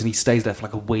the woods, and he stays there for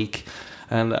like a week.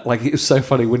 And like, it was so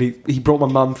funny when he brought my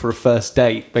mum for a first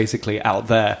date, basically out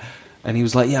there, and he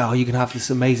was like, "Yeah, you can have this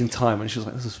amazing time," and she was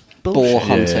like, "This is bullshit. Boar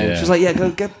hunting. Yeah, yeah. She was like, yeah,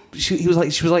 go get. She was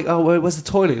like, oh, where's the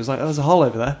toilet? He was like, oh, there's a hole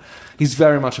over there. He's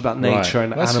very much about nature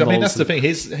and That's, animals. I mean, that's the and- thing.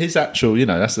 His actual,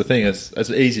 that's the thing. As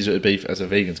easy as it would be as a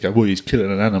vegan to go, well, he's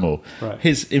killing an animal. Right.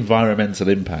 His environmental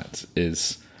impact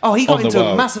is. Oh, he got on the into a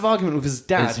world. massive argument with his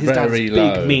dad. It's His dad's a very big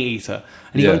low. meat eater.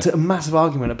 And he Yeah. got into a massive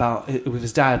argument about it with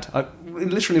his dad,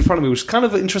 literally in front of me, which is kind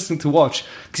of interesting to watch,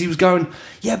 because he was going,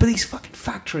 yeah, but these fucking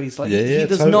factories, like, Yeah, he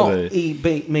does totally. not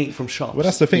eat meat from shops. Well,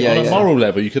 that's the thing. Yeah, On a yeah. moral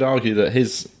level, you could argue that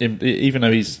even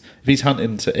though if he's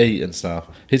hunting to eat and stuff,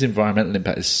 his environmental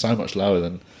impact is so much lower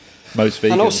than most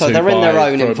vegans. And also, who they're in their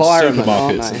buy own from environment,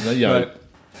 aren't supermarkets they? and, Right.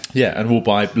 yeah, and will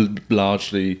buy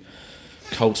largely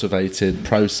cultivated,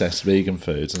 processed vegan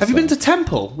foods. And Have you been to stuff.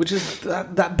 Temple, which is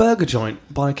that burger joint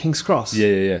by King's Cross? Yeah,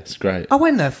 it's great. I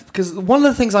went there because one of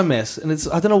the things I miss, and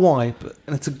I don't know why, but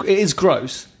it is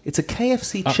gross. It's a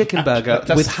KFC chicken burger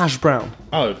that's- with hash brown.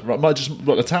 Oh, right,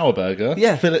 the Tower Burger?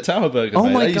 Yeah. Fillet Tower Burger, Oh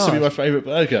mate. my That used to be God. my favourite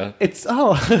burger. It's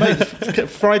Mate,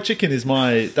 fried chicken is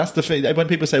that's the thing. When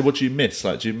people say, what do you miss?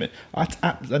 Like, do you miss?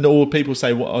 And all people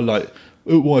say, what are like,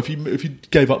 oh, well, if you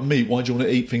gave up meat, why do you want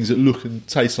to eat things that look and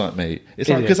taste like meat? It's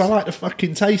like, because I like the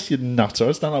fucking taste, you nutter. I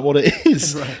just don't like what it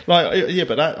is. Right. Like, yeah,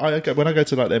 but when I go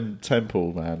to like them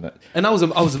Temple, man, and I was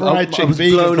fried chicken,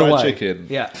 vegan vegan blown fried away. chicken.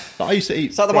 Yeah. Like, I used to eat.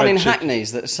 Is that the one fried in chicken.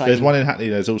 Hackney's that's saying? There's one in Hackney.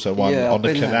 There's also one Yeah, on I've the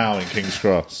been there. canal in King's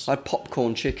Cross. I had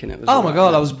popcorn chicken. It was. Oh all my right.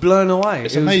 god, I was blown away.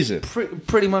 It's It was amazing.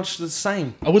 pretty much the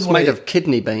same. I wouldn't It's want made to of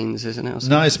kidney beans, isn't it? or something?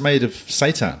 No, it's made of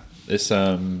seitan. It's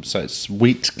so it's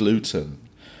wheat gluten,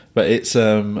 but it's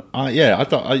I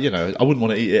thought I wouldn't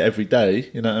want to eat it every day.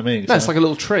 You know what I mean? No, it's like a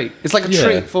little treat. It's like a Yeah.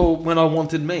 treat for when I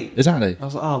wanted meat. exactly. I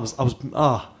was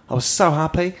I was so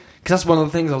happy because that's one of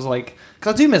the things I was like,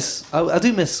 because I do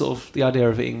miss sort of the idea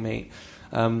of eating meat.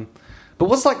 But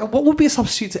what would be a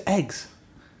substitute to eggs?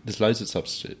 There's loads of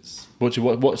substitutes. What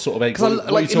sort of egg? 'Cause I-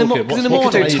 What like, are you in the talking? mo- 'cause in the What You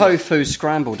could do morning- flavour- tofu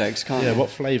scrambled eggs, can't Yeah, you? what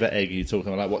flavour egg are you talking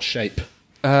about? Like what shape?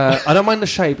 I don't mind the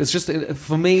shape. It's just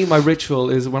for me, my ritual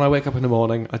is when I wake up in the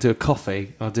morning, I do a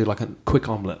coffee. I do like a quick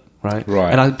omelette, right?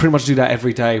 Right. And I pretty much do that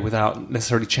every day without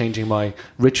necessarily changing my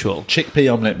ritual.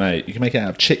 Chickpea omelette, mate. You can make it out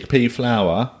of chickpea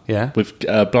flour. Yeah. With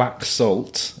black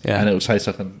salt. Yeah. And it will taste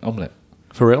like an omelette.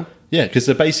 For real? Yeah, because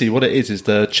basically what it is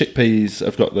the chickpeas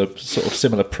have got the sort of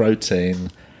similar protein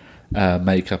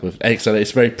makeup of eggs, so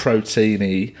it's very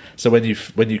proteiny. So when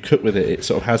you cook with it, it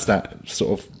sort of has that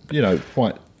sort of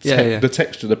quite Yeah. the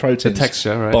texture, the protein,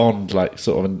 texture, right. bond like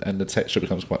sort of, and the texture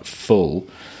becomes quite full.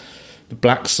 The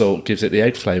black salt gives it the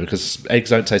egg flavour because eggs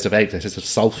don't taste of egg; they taste of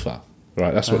sulphur.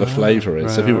 Right, that's what the flavour is.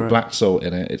 right, so if you put right. black salt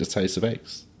in it, it just tastes of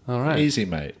eggs. All right. Easy,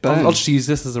 mate. I'll just use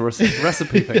this as a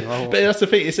recipe thing. But that's the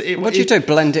thing. What do you do?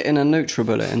 Blend it in a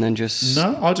NutriBullet and then just...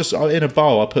 No, in a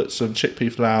bowl. I put some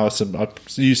chickpea flour. I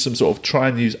use some sort of try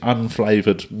and use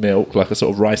unflavoured milk, like a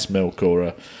sort of rice milk or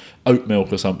a oat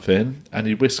milk or something, and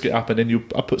you whisk it up, and then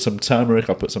I put some turmeric.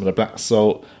 I put some of the black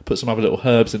salt. Put some other little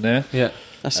herbs in there. Yeah.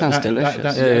 That sounds delicious.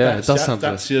 It does sound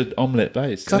That's your omelette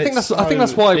base. 'Cause I think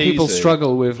that's why people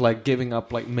struggle with like giving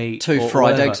up like meat. Two or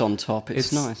fried whatever. eggs on top.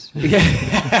 It's nice. Yeah,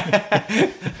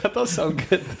 that does sound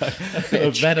good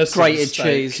though. Grated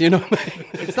cheese, you know what I mean?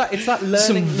 It's that Some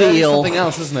learning veal. something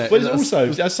else, isn't it? Well, That's-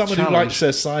 also as someone who challenge. likes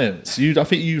their science, I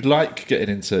think you'd like getting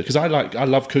into because I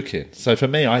love cooking. So for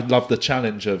me, I love the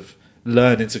challenge of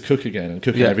learning to cook again and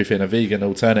cooking Yeah. everything a vegan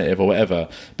alternative or whatever.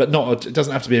 But it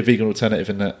doesn't have to be a vegan alternative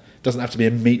in that it doesn't have to be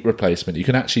a meat replacement. You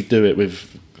can actually do it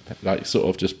with like sort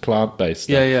of just plant based.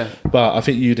 Yeah. But I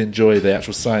think you'd enjoy the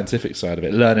actual scientific side of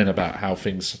it, learning about how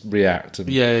things react and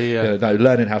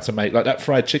learning how to make like that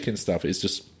fried chicken stuff is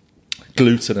just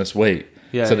glutinous wheat.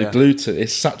 Yeah, so the yeah. gluten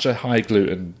is such a high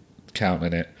gluten count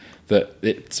in it that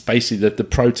it's basically the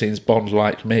proteins bond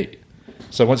like meat.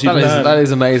 So once you that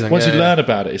is amazing. Once Yeah, you yeah. learn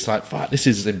about it, it's like, fuck, this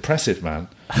is impressive, man.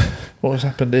 What has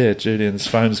happened here? Julian's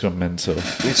phone's gone mental.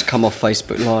 It's come off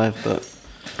Facebook Live, but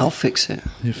I'll fix it.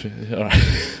 All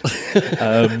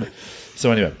right.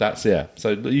 So anyway, that's So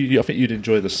I think you'd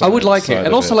enjoy the science I would like side it, and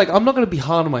of also like I'm not going to be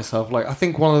hard on myself. Like I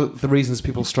think one of the reasons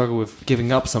people struggle with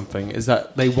giving up something is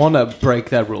that they want to break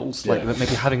their rules, like Yeah.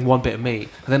 maybe having one bit of meat,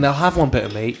 and then they'll have one bit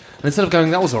of meat, and instead of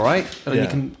going that was all right, and then Yeah. you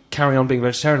can carry on being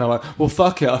vegetarian. They're like, well,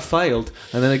 fuck it, I failed,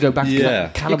 and then they go back to Yeah.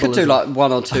 You cannibalism. could do like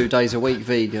 1 or 2 days a week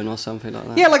vegan or something like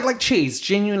that. yeah, like cheese,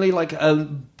 genuinely like a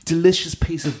delicious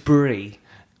piece of brie.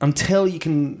 Until you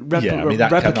can Yeah, I mean,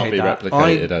 that replicate cannot be that,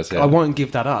 replicated as, yeah. I won't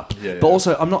give that up. Yeah, but yeah.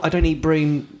 also, I don't eat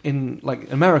brie in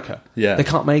like America. Yeah. They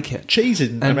can't make it. Cheese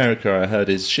in And- America, I heard,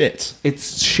 is shit.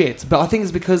 It's shit. But I think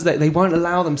it's because they won't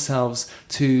allow themselves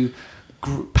to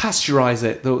pasteurize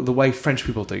it the way French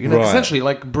people do. You know, Right. essentially,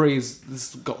 like brie is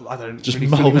got, I don't Just really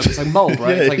fully know, mold. it's like mold,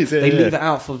 right? Yeah, It's like it is, yeah, they yeah. leave it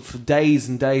out for days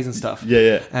and days and stuff.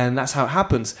 Yeah. And that's how it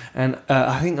happens. And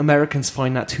I think Americans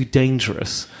find that too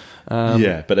dangerous.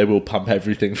 Yeah, but they will pump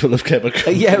everything full of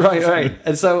chemicals. Yeah, right.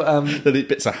 And so, They'll eat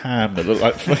bits of ham that look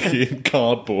like fucking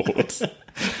cardboard.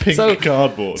 Pink So-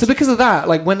 cardboard. so because of that,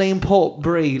 like when they import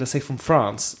brie, let's say from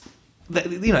France,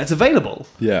 you know, it's available.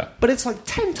 Yeah. But it's like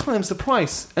 10 times the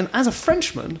price. And as a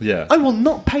Frenchman, Yeah. I will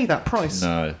not pay that price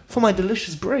No. for my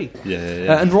delicious brie.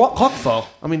 Yeah. And Roquefort,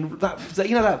 I mean, that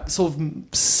you know, that sort of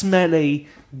smelly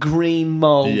green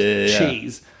mold Yeah.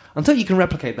 cheese. Until you can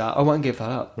replicate that, I won't give that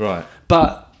up. Right.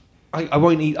 But I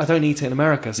won't eat. I don't eat it in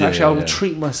America. So Yeah, actually, I will yeah.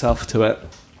 treat myself to it.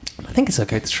 I think it's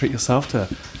okay to treat yourself to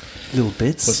little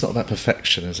bits. Well, it's not about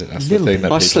perfection, is it? That's Little the thing bit.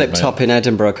 that I people slipped make. up in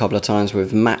Edinburgh a couple of times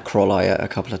with mackerel. I ate a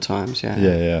couple of times. Yeah.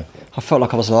 Yeah. I felt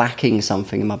like I was lacking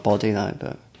something in my body though,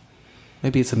 but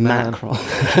Maybe it's a man. mackerel.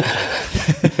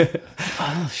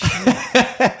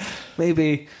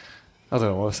 Maybe I don't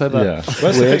know what I said. That. Yeah,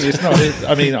 well, that's the thing. It's not.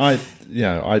 I mean,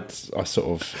 I sort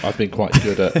of. I've been quite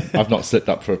good at. I've not slipped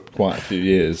up for quite a few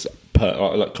years,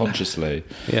 like consciously.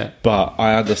 Yeah. But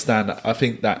I understand. I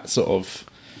think that sort of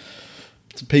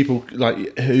people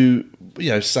like who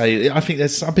say. I think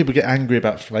there's some people get angry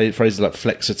about phrases like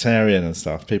flexitarian and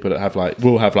stuff. People that have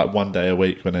will have 1 day a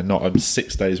week when they're not, and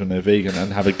 6 days when they're vegan,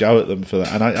 and have a go at them for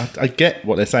that. And I get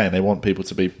what they're saying. They want people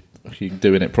to be fucking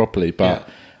doing it properly, but.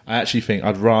 Yeah. I actually think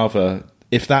I'd rather,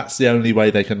 if that's the only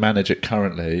way they can manage it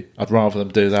currently, I'd rather them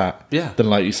do that than,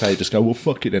 like you say, just go, well,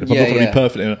 fuck it then. If I'm not going to be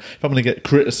perfect, if I'm going to get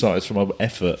criticised for my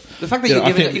effort. The fact that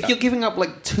if you're giving up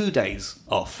like 2 days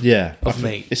off of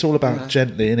meat. It's all about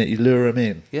gently, innit? You lure them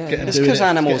in. Yeah, Get 'em It's doing because it,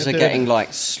 animals get are 'em doing getting it.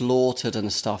 like slaughtered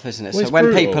and stuff, isn't it? Well, So it's when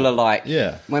brutal. people are like,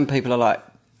 Yeah. when people are like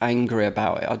angry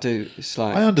about it, I do. It's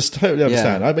like I totally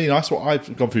understand. I mean, that's what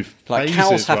I've gone through. like phases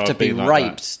cows have where to I've be been like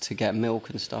raped to get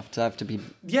milk and stuff. To have to be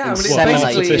Yeah, I mean, it's Well,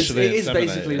 basically, artificially it is inseminated.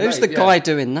 basically Who's rape, the guy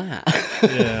doing that?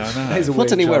 That. Yeah, I know. He's a Why weird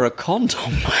didn't he wear a job.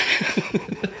 condom?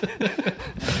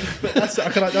 That's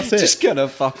it. Just gonna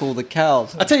fuck all the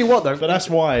cows. I tell you what, though. But that's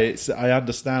why I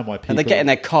understand why people. And they're getting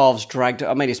their calves dragged.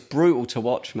 I mean, it's brutal to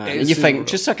watch, man. It And is you super think,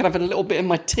 brutal. just so I can have a little bit in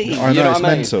my teeth. I know, you know it's what I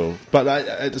mean? mental, but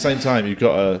at the same time, you've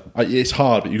got to. It's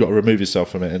hard, but you've got to remove yourself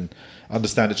from it and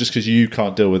understand it. Just because you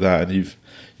can't deal with that, and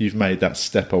you've made that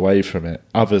step away from it,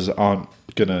 others aren't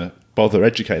gonna bother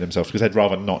educating themselves because they'd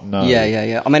rather not know.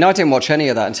 Yeah. I mean, I didn't watch any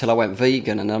of that until I went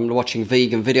vegan, and I'm watching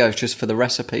vegan videos just for the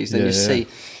recipes. Then Yeah, you yeah. see,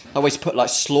 I always put like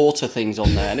slaughter things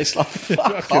on there, and it's like, fuck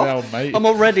Fucking off. hell, mate. I'm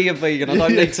already a vegan. I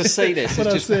don't need to see this. Well,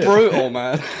 It's just that's it. brutal,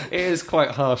 man. It is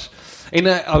quite harsh. In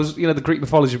I was, the Greek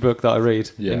mythology book that I read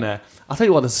Yeah. in there. I'll tell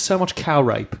you what, there's so much cow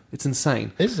rape. It's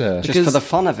insane. Is there? Just for the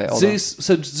fun of it. or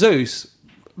Zeus,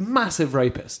 massive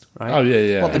rapist, right? Oh,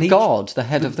 yeah. the god, the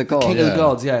head of the god. King of the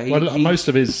gods, yeah. Well, most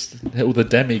of all the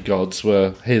demigods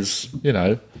were his,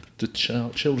 the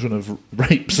children of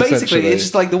rapes. basically, essentially. it's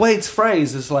just like the way it's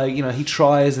phrased is like, he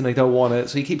tries and they don't want it,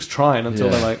 so he keeps trying until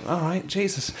Yeah. they're like, all right,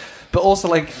 Jesus. But also,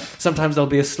 like, sometimes they'll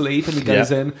be asleep and he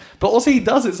goes Yeah. in. But also, he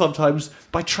does it sometimes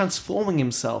by transforming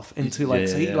himself into, like,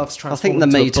 so he Yeah. loves I transforming think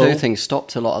the Me into a Too bull. thing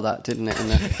stopped a lot of that, didn't it? In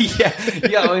the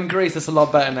yeah, in Greece, it's a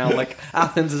lot better now. Like,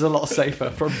 Athens is a lot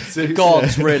safer from Zeus.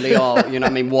 gods really are, you know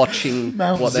what I mean, watching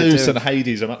Mount what they're Zeus doing. and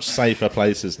Hades are much safer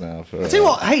places now. For, Tell you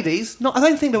what, Hades, I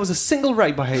don't think there was a single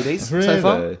rape by Hades so Really?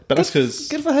 far. But that's 'cause-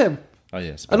 Good for him. Oh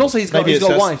yes, And also he's got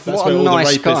a wife. That's What where a all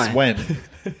nice the rapists guy. went.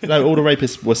 No, all the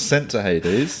rapists were sent to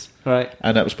Hades, Right.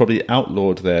 and that was probably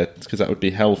outlawed there because that would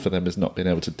be hell for them as not being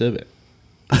able to do it.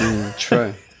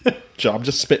 True. I'm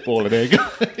just spitballing here,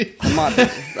 guys.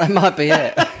 That might be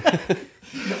it.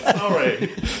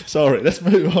 Sorry. Let's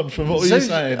move on from what were you Zeus,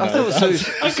 saying? I though? thought Zeus,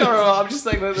 I can't remember. I'm just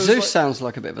saying that. Zeus sounds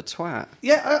like a bit of a twat.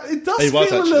 It does He feel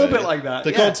was a actually. little bit like that.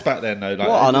 The yeah. gods back then, though, like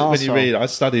What an when you arsehole. read, I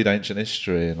studied ancient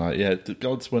history, and the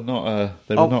gods were not.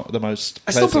 They were not the most.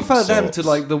 I still pleasant prefer them sorts. to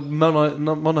like the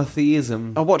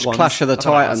monotheism. I watched ones. Clash of the I don't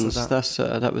know how to Titans. say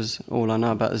that. That was all I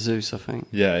know about Zeus, I think.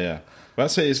 Yeah.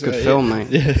 That's it. It's Good film, mate.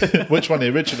 Yeah. Which one, the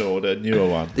original or the newer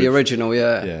one? The original,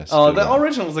 yeah. Yes. Oh, the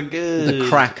originals are good. The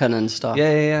Kraken and stuff.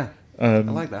 Yeah. I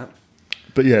like that.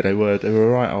 But yeah, they were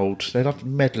right old. They loved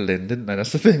meddling, didn't they?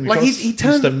 That's the thing. Like Gods he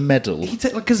turned used to meddle.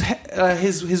 because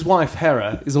his wife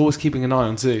Hera is always keeping an eye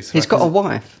on Zeus. He's right? got a 'Cause-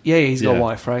 wife. Yeah, he's got Yeah. a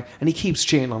wife, right? And he keeps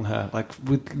cheating on her, like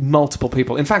with multiple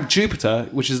people. In fact, Jupiter,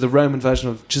 which is the Roman version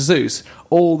of Zeus,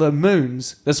 all the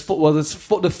moons, the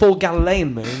 4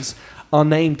 Galilean moons, are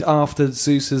named after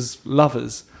Zeus's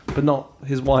lovers, but not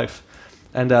his wife.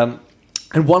 And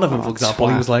one of them, for example,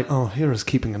 he twat. was like, "Oh, Hera's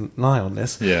keeping an eye on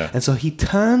this." Yeah. And so he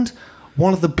turned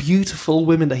one of the beautiful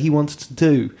women that he wanted to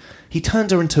do, he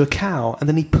turned her into a cow, and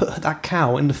then he put that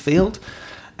cow in the field,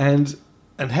 and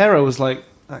Hera was like,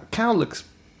 that cow looks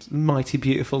mighty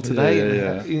beautiful today.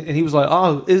 Yeah. And he was like,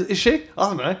 oh, is she? I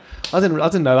don't know. I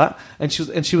didn't know that. And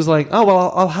she was like, oh,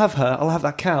 well, I'll have her. I'll have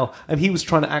that cow. And he was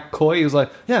trying to act coy. He was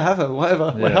like, yeah, have her,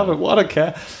 whatever. Yeah. Have her, I don't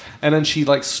care. And then she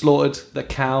like slaughtered the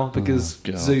cow because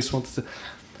God. Zeus wanted to.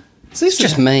 Zeus It's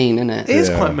just mean, isn't it? It is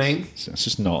quite mean. It's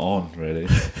just not on, really.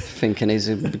 Thinking he's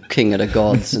a king of the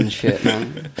gods and shit,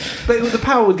 man. But the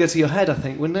power would go to your head, I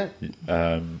think, wouldn't it?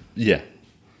 Yeah.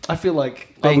 I feel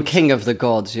like I Being would, king of the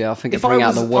gods, yeah, I think if it'd bring I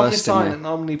out was the worst in omniscient me. and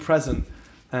omnipresent,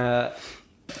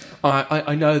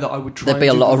 I know that I would try. There'd be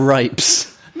a and do lot of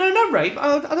rapes. No, not rape.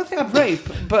 I don't think I'd rape,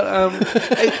 but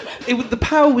the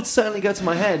power would certainly go to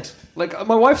my head. Like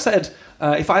my wife said,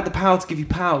 if I had the power to give you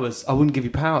powers, I wouldn't give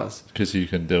you powers Because you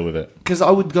can deal with it. because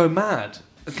I would go mad.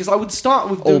 Because I would start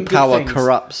with All doing good power things.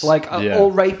 corrupts. Like Yeah.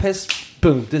 all rapists,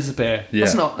 boom, disappear. Yeah.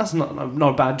 That's not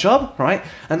a bad job, right?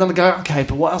 And then I go, okay,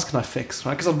 but what else can I fix,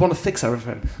 right? Because I want to fix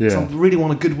everything. Yeah. So I really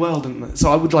want a good world, and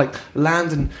so I would like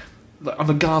land on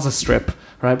the Gaza Strip,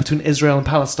 right, between Israel and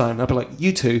Palestine. I'd be like,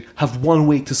 you two have 1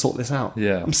 week to sort this out.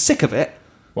 Yeah. I'm sick of it.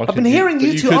 Why I've been couldn't hearing but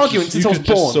you two could arguing just- since you I was could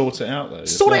just born. Sort it out, though.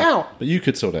 Sort it yourself. out. But you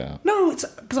could sort it out. No, it's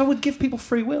because I would give people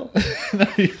free will. Not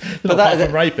apart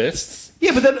from rapists.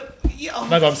 Yeah, but then... Yeah,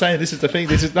 No, but I'm saying this is the thing.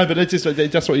 This is no, but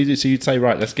that's what you do. So you'd say,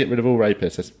 right, let's get rid of all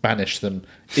rapists. Let's banish them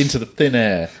into the thin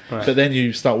air. Right. But then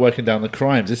you start working down the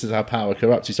crimes. This is how power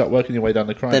corrupts. You start working your way down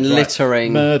the crimes. Then right?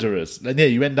 littering. Murderers. And yeah,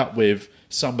 you end up with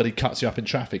somebody cuts you up in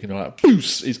traffic and you're like,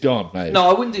 boos, he's gone, mate. No,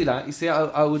 I wouldn't do that. You see,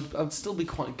 I would still be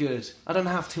quite good. I don't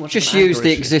have too much. Just of an use anger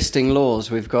the issue. existing laws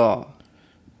we've got.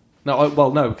 No,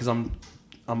 no, because I'm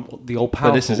the all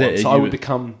powerful this is it, one, so you I would would-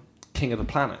 become king of the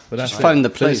planet. But that's Just it. phone the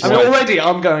So police. this I is mean, why- already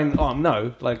I'm going. Oh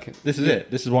no, like This is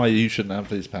it. This is why you shouldn't have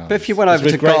these powers. But if you went Because over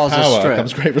with to great Gaza power Strip-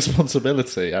 comes great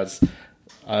responsibility, as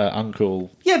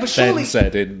Uncle yeah, but surely Ben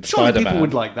said in surely Spider-Man. people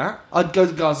would like that. I'd go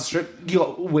to Gaza Strip. You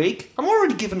got a week. I'm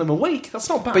already giving them a week. That's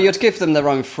not bad. But you'd give them their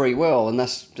own free will, and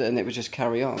it would just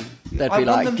carry on. They'd I be want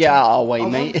like, them "Get to- out of our way, I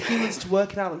mate." want humans to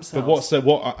work it out themselves. But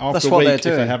after That's a what week they're if they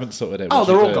doing. haven't sorted it? Oh, what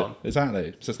they're you all do? gone.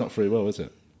 Exactly. So it's not free will, is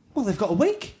it? Well, they've got a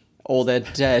week. Or they're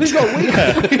dead. They've got a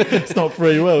week. It's not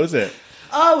free will, is it?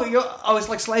 It's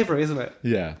like slavery, isn't it?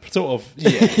 Yeah, sort of. Yeah,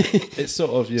 it's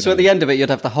sort of. You So know, at the end of it, you'd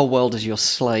have the whole world as your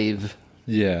slave.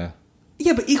 yeah,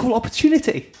 Yeah, but equal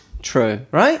opportunity, True.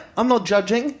 right? I'm not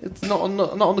judging. It's not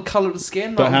on the colour of the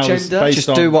skin, But not on how's gender. based Just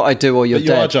on- do what I do, or you're but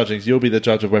you are dead. judging. So you'll be the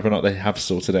judge of whether or not they have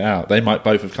sorted it out. They might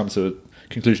both have come to a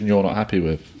conclusion you're not happy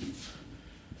with.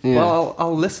 Yeah. Well,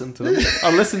 I'll listen to them.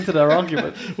 I'll listen to their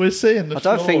argument. We're seeing the I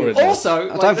don't flaw think- in this.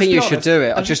 Also, I don't think you should do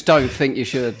it. I just don't think you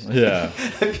should. Yeah,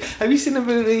 Have you seen the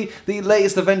movie, the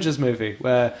latest Avengers movie,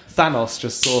 where Thanos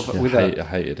just sort of with I a?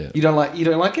 hated it. You don't like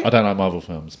it? I don't like Marvel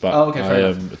films, but Oh, okay,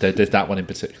 fair there's that one in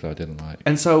particular I didn't like.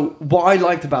 And so, what I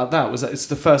liked about that was that it's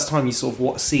the first time you sort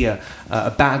of see a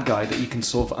bad guy that you can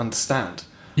sort of understand.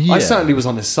 Yeah. I certainly was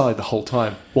on his side the whole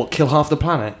time. What, kill half the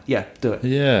planet? Yeah, do it.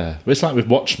 Yeah, but it's like with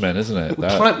Watchmen, isn't it?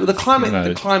 That, The you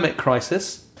know, climate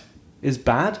crisis is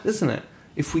bad, isn't it?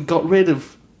 If we got rid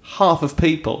of half of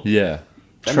people, yeah.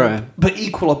 True. but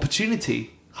equal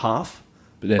opportunity, half.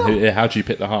 But then, how do you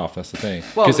pick the half? That's the thing.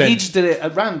 Well, 'Cause then- he just did it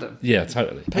at random. yeah,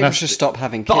 totally. And People that's- should stop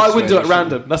having kids. But I wouldn't do it really, at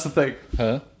random. That's the thing.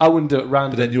 Huh? I wouldn't do it at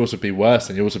random. But then yours would be worse,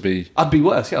 and yours would be I'd be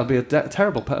worse. Yeah, I'd be a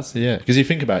terrible person. yeah. Because you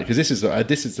think about it, because this is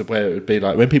where it would be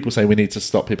like when people say we need to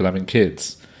stop people having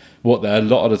kids. A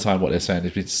lot of the time, what they're saying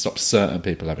is we need to stop certain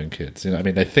people having kids. You know, what I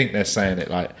mean, they think they're saying it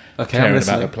like Okay, I'm caring about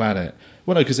listening. the planet.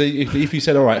 Well, no, because if you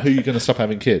said, all right, who are you going to stop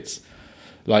having kids?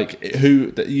 Like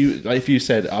if you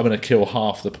said I'm going to kill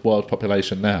half the world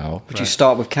population now. Would you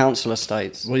start with council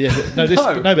estates? Well, yeah, no,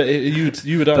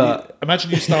 you would only, But- imagine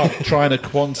you start trying to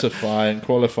quantify and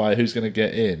qualify who's going to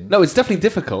get in. No, it's definitely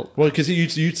difficult. Well, because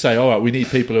you'd say, all right, we need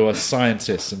people who are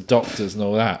scientists and doctors and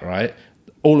all that, right?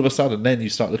 All of a sudden, then you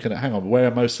start looking at, hang on, where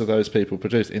are most of those people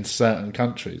produced? In certain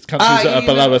countries that are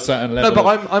below a certain level. No,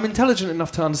 but I'm intelligent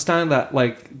enough to understand that,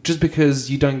 like, just because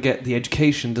you don't get the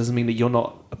education doesn't mean that you're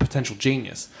not a potential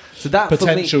genius. So that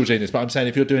potential for me, genius. But I'm saying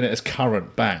if you're doing it as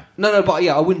current, bang. No, but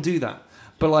yeah, I wouldn't do that.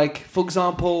 But like, for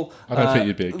example, I don't think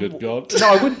you'd be a good god. No,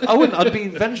 I wouldn't. I'd be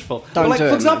vengeful. But Don't like, do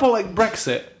for it, example, like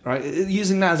Brexit, right?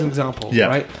 Using that as an example, Yeah.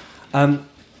 right?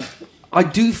 I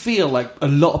do feel like a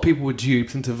lot of people were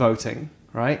duped into voting,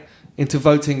 right? Into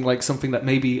voting like something that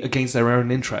may be against their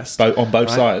own interest. On both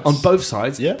right? sides. On both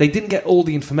sides. Yeah. They didn't get all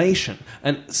the information.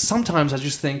 And sometimes I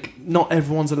just think not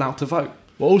everyone's allowed to vote.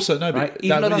 Well, also no, Right? but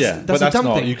Even though that's but a that's dumb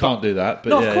not. thing, You can't do that. But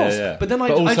no, of yeah, course. yeah. But then I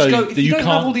also, just go, if you don't have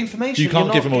can't- all the information, you can't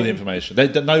you're give not them all the getting- information. They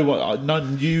don't know what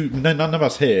none of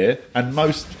us here, and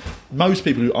most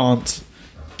people who aren't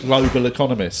global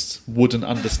economists wouldn't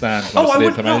understand most of the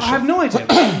information. I have no idea.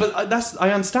 But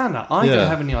I understand that. I Yeah. don't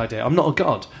have any idea. I'm not a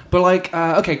god. But like,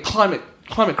 okay, climate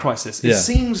crisis. It Yeah.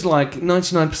 seems like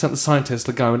 99% of the scientists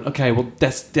are going, okay, well,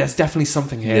 there's definitely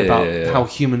something here Yeah, about yeah, yeah. how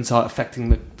humans are affecting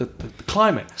the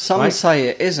climate. Some right? say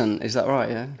it isn't. Is that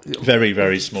right? Yeah. Very,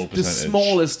 very small The percentage.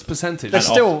 smallest percentage.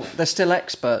 They're still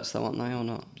experts, though, aren't they, or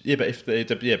not? Yeah, but if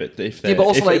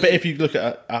you look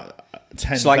at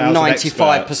 10,000 It's like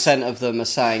 95% of them are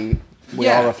saying we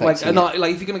are affecting it.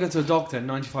 Like if you're going to go to a doctor,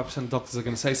 95% of doctors are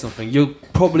going to say something. You're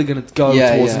probably going to go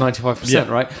Yeah, towards yeah. the 95%,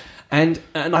 right? And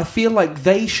I feel like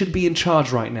they should be in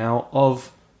charge right now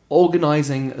of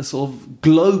organising a sort of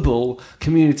global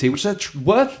community, which they're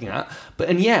working at.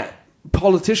 And yet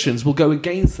politicians will go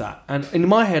against that. And in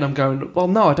my head, I'm going, well,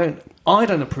 no, I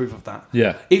don't approve of that.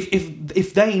 Yeah.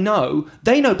 If they know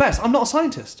best. I'm not a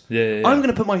scientist. Yeah. I'm going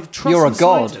to put my trust. You're in a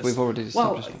god. scientists. We've already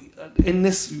established. Well, in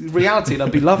this reality,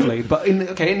 that'd be lovely. But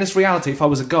in this reality, if I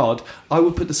was a god, I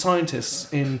would put the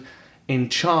scientists in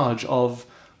charge of.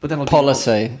 But then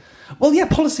Policy.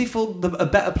 Policy for a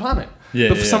better planet. Yeah,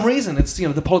 but for yeah, some yeah. reason, it's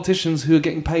the politicians who are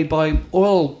getting paid by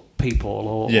oil people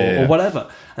or whatever.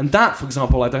 And that, for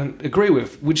example, I don't agree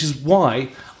with. Which is why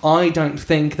I don't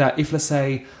think that if, let's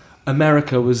say,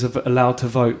 America was allowed to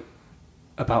vote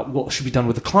about what should be done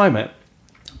with the climate,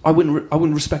 I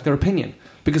wouldn't respect their opinion,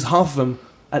 because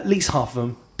at least half of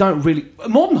them don't really.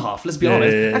 More than half, let's be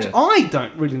honest. Yeah. Actually, I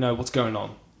don't really know what's going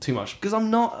on too much because I'm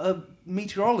not a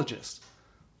meteorologist.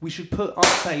 We should put our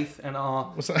faith and our.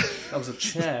 What's that? That was a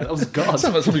chair. That was God.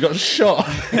 Sounds like somebody got shot.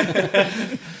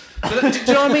 But do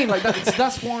you know what I mean? Like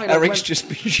that's why. Like, Eric's just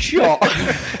been shot.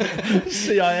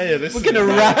 CIA. We're going to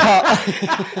wrap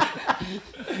up.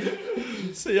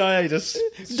 CIA just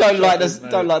don't like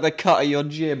the cut of your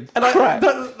jib. And Crap.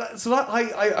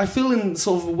 I feel in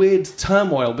sort of a weird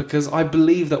turmoil because I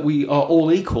believe that we are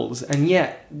all equals, and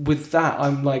yet with that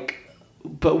I'm like,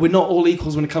 but we're not all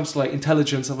equals when it comes to like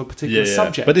intelligence of a particular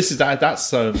subject. But this is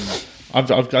that's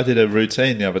I did a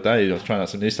routine the other day. I was trying out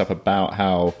some new stuff about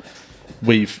how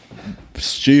we've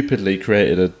stupidly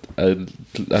created a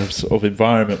sort of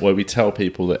environment where we tell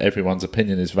people that everyone's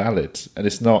opinion is valid, and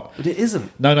it's not. But it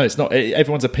isn't. No, it's not.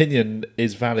 Everyone's opinion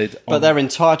is valid. But they're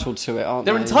entitled to it, aren't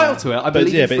they? They're entitled to it. I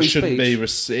believe in but free it shouldn't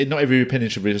speech. be. Not every opinion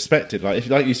should be respected.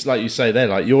 Like you say there,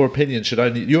 like your opinions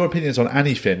on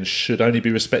anything should only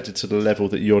be respected to the level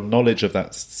that your knowledge of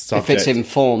that subject. If it's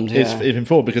informed, is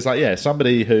informed, because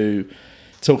somebody who.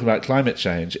 Talking about climate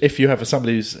change, if you have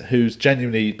somebody who's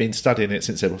genuinely been studying it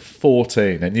since they were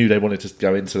 14, they knew they wanted to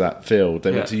go into that field,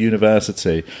 they went to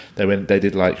university, they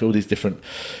did like all these different,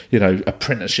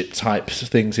 apprenticeship type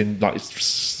things in like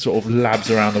sort of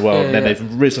labs around the world, and then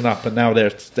they've risen up, and now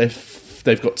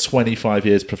they've got 25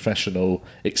 years professional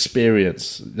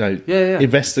experience,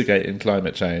 investigating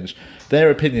climate change. Their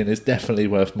opinion is definitely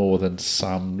worth more than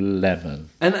some lemon.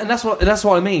 And that's what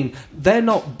I mean. They're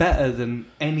not better than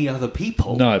any other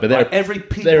people. No, but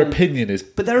their opinion is.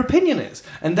 But their opinion is.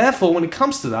 And therefore, when it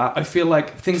comes to that, I feel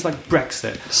like things like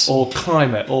Brexit or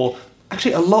climate or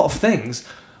actually a lot of things,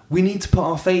 we need to put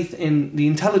our faith in the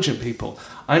intelligent people.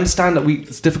 I understand that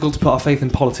it's difficult to put our faith in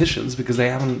politicians because they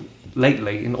haven't,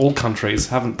 lately, in all countries,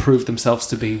 haven't proved themselves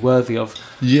to be worthy of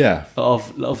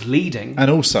leading.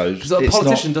 And also, because a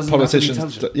politician doesn't have to be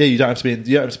intelligent. Yeah, you don't have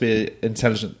to be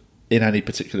intelligent in any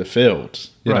particular field.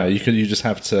 You just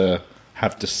have to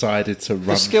have decided to run.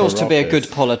 The skills for to be a office.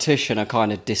 good politician are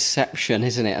kind of deception,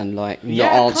 isn't it? And like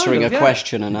not answering a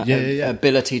question and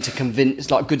ability to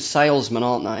convince, like good salesmen,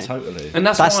 aren't they? Totally. And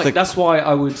that's why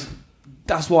I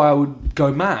would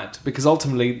go mad, because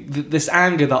ultimately this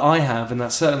anger that I have, and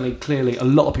that certainly clearly a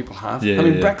lot of people have.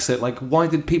 Brexit, like why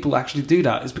did people actually do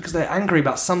that? It's because they're angry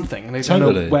about something and they don't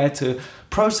know where to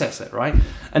process it, right?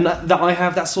 And that I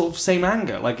have that sort of same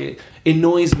anger. Like it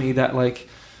annoys me that like,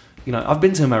 I've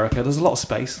been to America. There's a lot of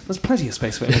space. There's plenty of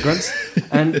space for immigrants,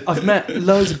 and I've met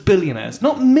loads of billionaires.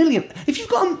 Not million. If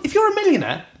you're a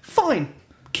millionaire, fine.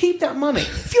 Keep that money.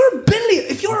 If you're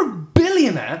a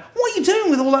billionaire, what are you doing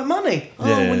with all that money?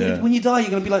 When you die, you're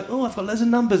going to be like, I've got loads of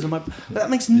numbers in my. That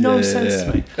makes no sense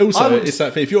to me. Also, it's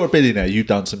that if you're a billionaire, you've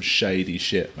done some shady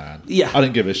shit, man. Yeah, I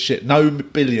don't give a shit. No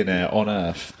billionaire on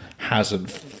earth hasn't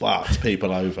fucked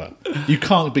people over. You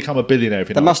can't become a billionaire if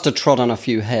you're They must have trod on a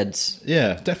few heads.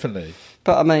 Yeah, definitely.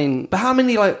 But I mean, how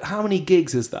many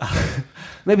gigs is that?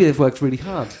 Maybe they've worked really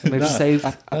hard and they've saved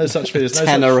no such thing.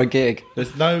 tenner a gig.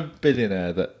 There's no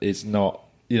billionaire that is not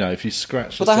you know, if you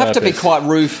scratch, But the they have to be surface- quite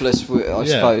ruthless, I Yeah.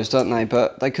 suppose, don't they?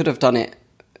 But they could have done it.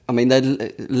 I mean, they're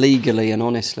legally and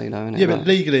honestly, though, isn't it? Yeah, but Like-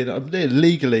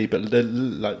 legally, but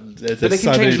like, there's But they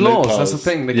so can many change laws, loopholes. that's the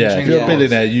thing, they can yeah, change if you're laws. a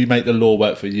billionaire, you make the law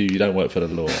work for you. You don't work for the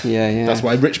law. Yeah, yeah. That's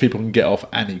why rich people can get off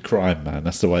any crime, man.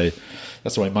 That's the way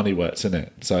money works, isn't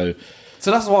it? So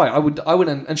that's why I would,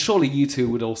 and surely you two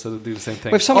would also do the same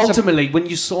thing. Well, if someone's Ultimately, when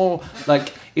you saw,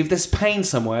 like, if there's pain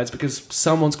somewhere, it's because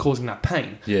someone's causing that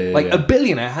pain. Yeah, like, yeah. a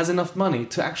billionaire has enough money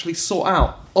to actually sort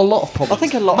out a lot of problems. I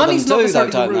think a lot Money's of not them do, though,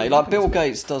 necessarily the don't root they? of Like Bill happiness.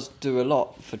 Gates does do a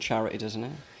lot for charity, doesn't he?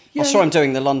 Yeah, I saw yeah. him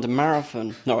doing the London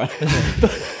Marathon. No,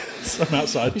 I'm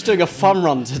outside he's doing a fun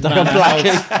run today on Black.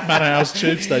 Manor House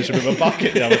tube station with a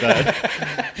bucket the other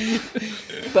day.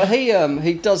 But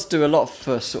he does do a lot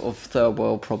for sort of third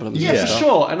world problems. Yeah, and for stuff.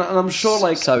 sure. And I'm sure,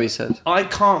 like, So he said.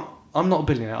 I'm not a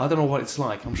billionaire. I don't know what it's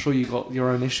like. I'm sure you've got your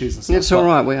own issues and stuff. It's all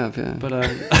right, we have, yeah. But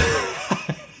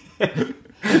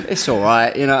It's all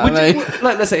right, you know what I mean?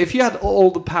 like, let's say, if you had all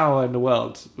the power in the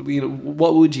world, you know,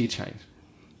 what would you change?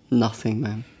 Nothing,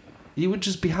 man. You would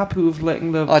just be happy with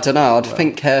letting the. I don't know. I'd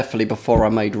think carefully before I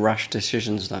made rash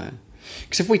decisions, though.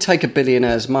 Because if we take a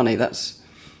billionaire's money, that's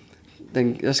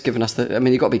giving us the. I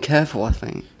mean, you've got to be careful, I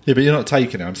think. Yeah, but you're not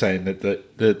taking it. I'm saying that the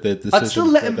decision. I'd still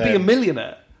let for him be them- a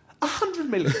millionaire. 100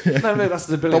 million. No, that's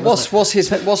the billion. But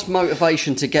what's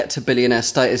motivation to get to billionaire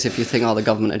status if you think, the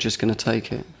government are just going to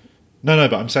take it? No,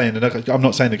 but I'm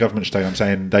not saying the government should take it. I'm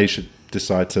saying they should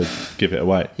decide to give it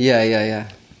away. Yeah.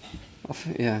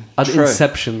 Yeah. I'd True.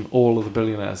 inception all of the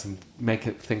billionaires and make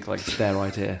it think like it's their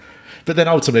idea. But then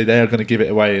ultimately they are going to give it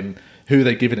away, and who are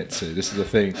they giving it to? This is the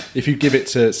thing. If you give it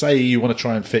to, say you want to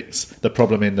try and fix the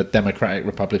problem in the Democratic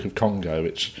Republic of Congo,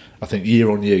 which I think year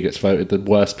on year gets voted the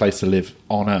worst place to live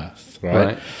on earth,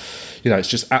 right? You know, it's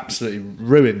just absolutely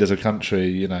ruined as a country,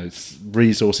 you know, it's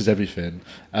resources, everything.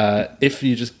 If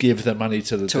you just give the money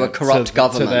to a corrupt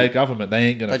government. to their government, they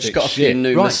ain't going to They just fix got a few shit.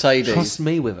 new Mercedes. Trust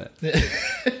me with it.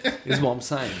 Is what I'm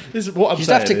saying. This is what I'm You'd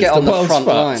saying. have to is get on the world's front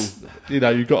fucked. You know,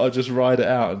 you've got to just ride it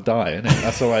out and die, innit?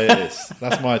 That's the way it is.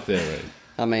 That's my theory.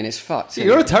 I mean, it's fucked. See, isn't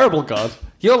you're a it? terrible god.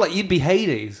 You'd be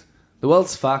Hades. The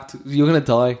world's fucked. You're gonna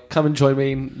die. Come and join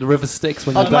me in the river Styx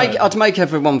when you die. I'd make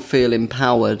everyone feel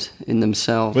empowered in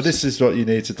themselves. But this is what you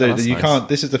need to do. Oh, that's You nice. can't.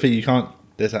 This is the thing. You can't.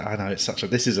 I know it's such a.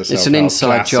 This is a. It's an self-help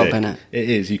inside job, classic. innit? It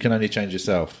is. You can only change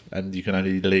yourself, and you can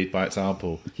only lead by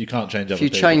example. You can't change other if you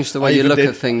people. change the I way you even look did-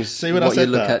 at things, See, when I what you said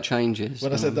look that- at changes.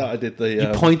 When I said that, I did the. You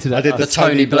pointed at I did the us. Tony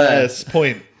Tony Blair. Blair's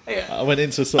point. I went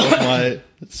into sort of my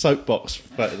soapbox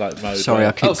like mode. Sorry, where-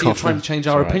 I keep Oh, so you're coughing. trying to change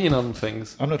our It's all right. opinion on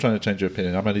things. I'm not trying to change your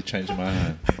opinion. I'm only changing my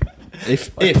own.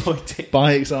 By pointing. If,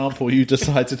 by example, you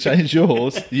decide to change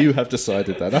yours, you have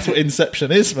decided that. That's what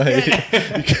Inception is, mate.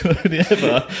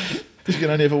 You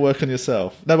can only ever work on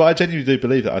yourself. No, but I genuinely do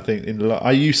believe that. I think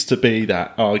I used to be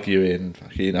that arguing.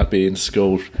 I'd be in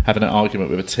school having an argument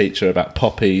with a teacher about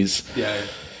poppies. Yeah.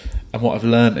 And what I've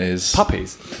learned is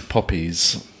Puppies.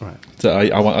 poppies. Right. So I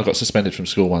got suspended from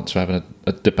school once for having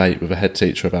a debate with a head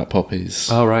teacher about poppies.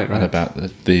 Oh, right. And about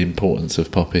the importance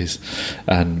of poppies.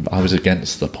 And I was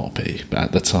against the poppy, but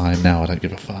at the time, now I don't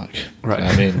give a fuck. Right.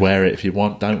 I mean, wear it if you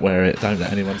want, don't wear it, don't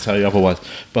let anyone tell you otherwise.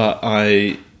 But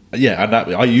I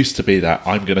used to be that,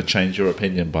 I'm going to change your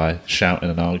opinion by shouting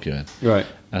and arguing. Right.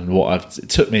 And it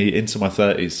took me into my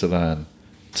 30s to learn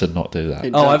to not do that.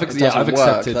 It Oh, I've it doesn't I've work,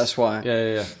 accepted. That's why.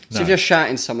 Yeah. So No. if you're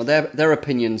shouting someone, their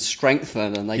opinions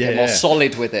strengthen and they get more Yeah.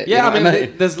 solid with it. Yeah, you know I mean, what I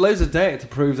mean? there's loads of data to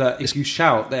prove that if you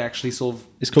shout, they actually sort of.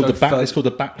 It's called go it's called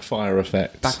the backfire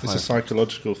effect. Backfire. It's a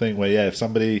psychological thing where if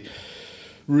somebody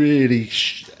really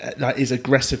is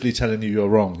aggressively telling you you're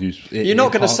wrong, You're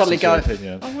not going to suddenly go,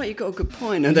 Opinion. "Oh, right, you got a good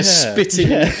point," and they're Yeah. spitting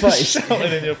in your face.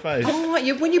 shouting in your face. Oh,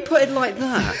 right, when you put it like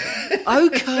that,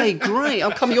 okay, great.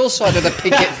 I'll come your side of the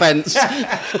picket fence.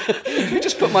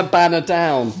 Just put my banner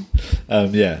down.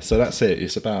 So that's it.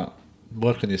 It's about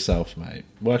work on yourself, mate.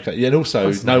 And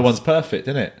also, no one's perfect,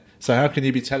 isn't it? So how can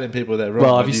you be telling people they're wrong?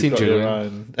 Well, when have you you've seen got your Julian?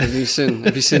 own?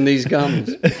 Have you seen these gums?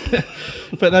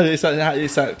 But no, it's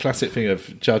that classic thing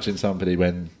of judging somebody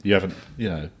when you haven't,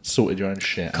 sorted your own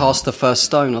shit. out. Cast the first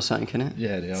stone or something, innit?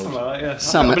 Yeah, the old Something like that, yeah.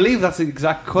 Something. I believe that's the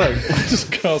exact quote.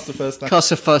 just cast the first time. Cast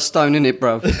the first stone, innit,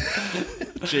 bro?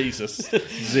 Jesus,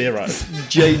 0.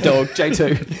 J-Dog.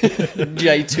 J2.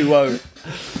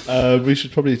 J2O. We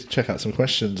should probably check out some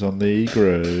questions on the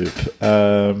group.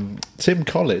 Tim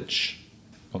College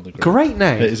on the group. Great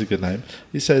name. It is a good name.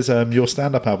 He says your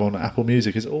stand-up album on Apple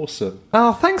Music is awesome,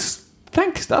 Oh, thanks.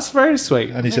 That's very sweet.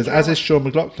 and he says, as is Sean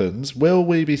McLaughlin's, will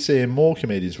we be seeing more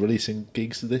comedians releasing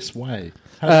gigs this way?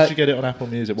 How did you get it on Apple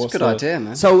Music? It's a good idea,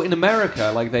 man. So in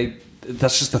America, like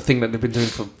that's just the thing that they've been doing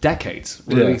for decades,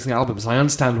 releasing albums. I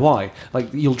understand why.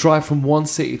 Like, you'll drive from one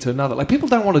city to another. Like, people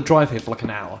don't want to drive here for like an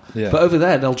hour, but over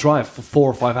there they'll drive for 4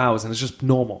 or 5 hours, and it's just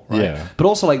normal, right? Yeah. But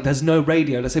also, like, there's no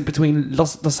radio. Let's say between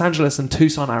Los Angeles and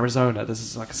Tucson, Arizona, this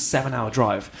is like a 7-hour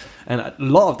drive, and a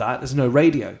lot of that there's no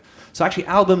radio. So actually,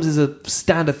 albums is a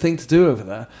standard thing to do over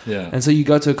there. Yeah. And so you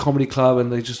go to a comedy club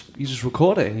and you just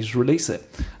record it and you just release it.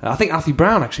 I think Alfie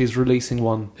Brown actually is releasing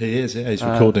one. He is, yeah. He's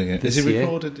recording it. This Is he year.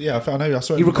 recorded? Yeah, I know. I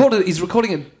saw him. He's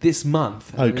recording it this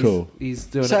month. Oh, And cool. He's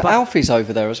doing So it. But, Alfie's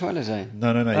over there as well, is he?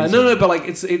 No. no, but like I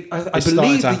It's believe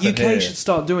starting to the happen UK here. should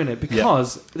start doing it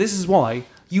because this is why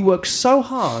you work so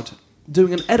hard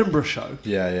doing an Edinburgh show.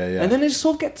 Yeah. And then it just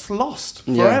sort of gets lost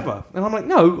Yeah. forever. And I'm like,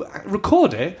 no,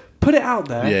 record it, put it out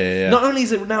there. Yeah. Not only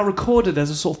is it now recorded as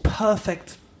a sort of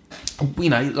perfect,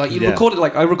 like you Yeah. recorded,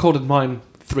 like I recorded mine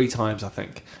 3 times, I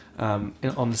think, on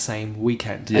the same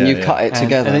weekend. Yeah, And you cut it And-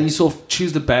 together. and then you sort of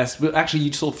choose the best. But actually,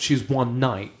 you sort of choose one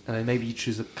night, and then maybe you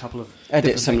choose a couple of edit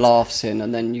different some things. laughs in,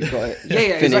 and then you got it. Yeah,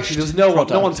 finished exactly. There was no one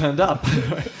product. turned up.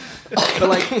 But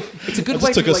like, it's a good I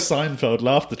way just took to a like. Seinfeld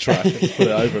laughter track and just put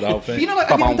it over the whole thing. You know, like,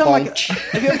 have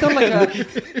you ever done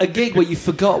like a gig where you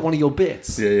forgot one of your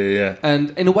bits? Yeah.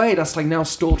 And in a way, that's like now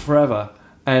stored forever.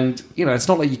 And you know, it's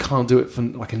not like you can't do it for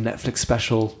like a Netflix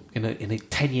special in a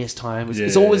 10 years time.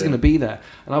 It's always going to be there.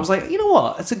 And I was like, you know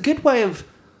what? It's a good way of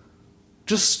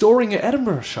just storing your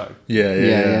Edinburgh show.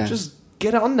 Yeah. Just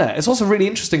get it on there. It's also really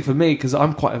interesting for me because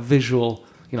I'm quite a visual.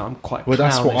 You know, I'm quite. Well,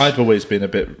 that's what clownish. I've always been a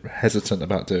bit hesitant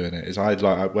about doing. It is I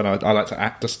like to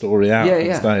act a story out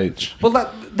on stage.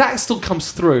 Well, that still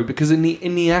comes through because in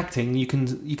the acting you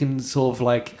can sort of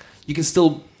like you can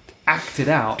still act it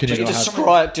out. Can you but not it's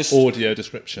have Just audio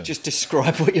description? Just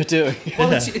describe what you're doing.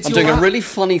 well, it's I'm your doing a really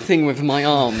funny thing with my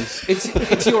arms.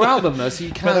 It's your album though, so you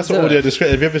But can't. that's do what audio it.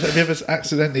 description. Have you ever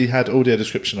accidentally had audio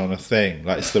description on a thing?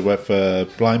 Like it's the web for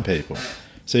blind people.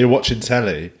 So you're watching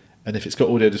telly, and if it's got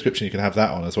audio description, you can have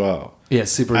that on as well. Yeah,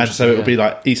 super. And so interesting, it'll be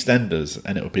like EastEnders,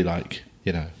 and it'll be like,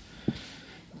 you know,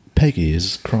 Peggy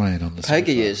is crying on the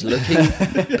Peggy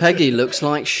sofa. Peggy looks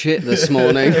like shit this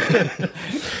morning.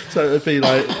 So it'd be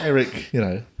like Eric, you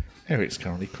know, Eric's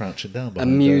currently crouching down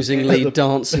behind Amusingly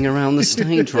dancing around the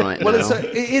stage right Well, now.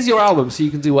 it is your album, so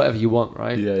you can do whatever you want,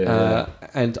 right? Yeah.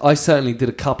 And I certainly did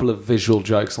a couple of visual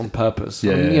jokes on purpose.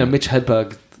 Yeah, I mean, yeah. You know, Mitch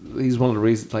Hedberg, he's one of the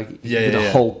reasons. Like, he did a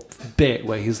yeah. whole bit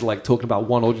where he's like talking about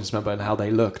one audience member and how they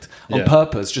looked on Yeah.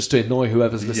 purpose, just to annoy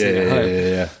whoever's listening at home.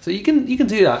 Yeah. So you can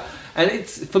do that, and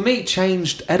it's for me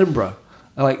changed Edinburgh.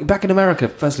 Like back in America,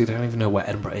 firstly they don't even know where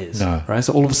Edinburgh is, No. right?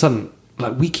 So all of a sudden,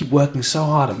 like we keep working so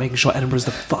hard at making sure Edinburgh's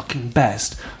the fucking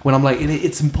best. When I'm like,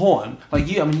 it's important. Like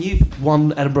you, I mean, you've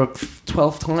won Edinburgh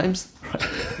 12 times. Right?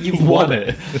 You've won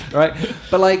it, right?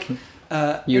 But like.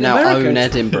 You in now America, own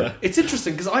Edinburgh. It's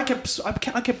interesting because I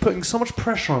kept putting so much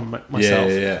pressure on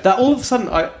myself Yeah. that all of a sudden,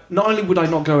 not only would I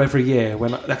not go every year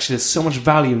when actually there's so much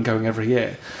value in going every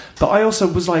year, but I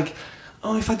also was like,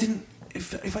 oh, if I didn't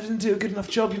do a good enough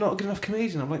job, you're not a good enough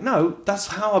comedian. I'm like, no, that's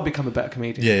how I become a better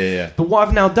comedian. Yeah. But what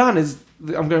I've now done is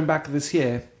I'm going back this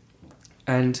year,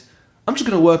 and I'm just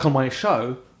going to work on my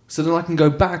show so then I can go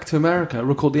back to America,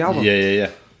 record the album. Yeah.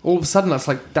 All of a sudden,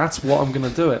 that's what I'm going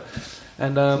to do it.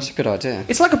 And That's a good idea.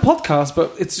 it's like a podcast,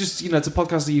 but it's just, it's a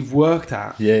podcast that you've worked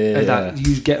at. And that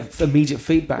you get immediate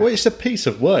feedback. Well, it's a piece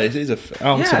of work. Ultimately,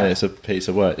 Yeah. it's a piece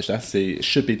of work. It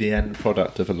should be the end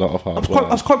product of a lot of hard I work.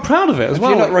 was quite proud of it as Have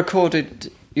well. you not Like,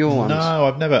 recorded your ones? No,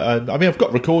 I've never. I mean, I've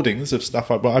got recordings of stuff,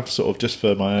 but I've sort of just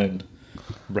for my own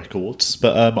records.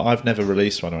 But I've never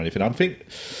released one or anything.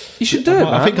 you should do it,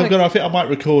 man. I think I might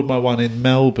record my one in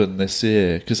Melbourne this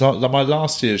year because my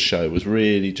last year's show was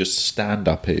really just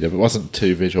stand-up-y. It wasn't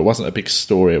too visual. It wasn't a big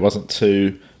story. It wasn't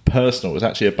too personal. It was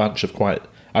actually a bunch of quite.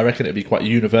 I reckon it'd be quite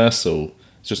universal.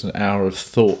 It's just an hour of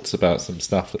thoughts about some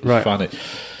stuff that was funny.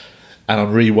 And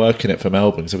I'm reworking it for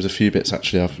Melbourne because there was a few bits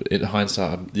actually. In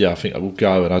hindsight, I think I will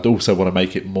go, and I'd also want to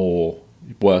make it more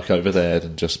work over there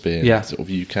than just being sort of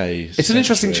UK. It's an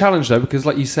interesting challenge though, because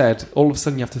like you said, all of a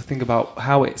sudden you have to think about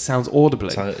how it sounds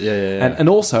audibly. And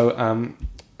also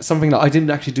something that I didn't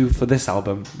actually do for this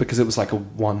album because it was like a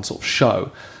one sort of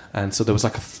show, and so there was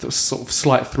like a sort of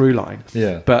slight through line.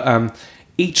 Yeah. But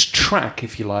each track,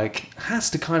 if you like, has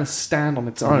to kind of stand on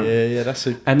its own. Yeah, that's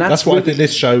why I really- think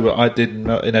this show that I did in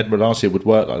Edinburgh last year would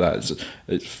work like that.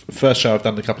 It's first show I've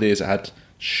done in a couple of years that had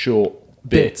short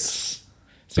bits.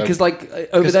 So, Because like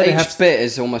over there they each have bit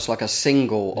is almost like a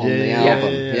single on the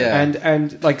album. Yeah.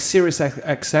 and like Sirius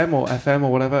XM or FM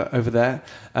or whatever over there,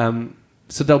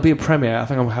 so there'll be a premiere. I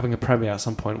think I'm having a premiere at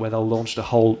some point where they'll launch the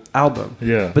whole album.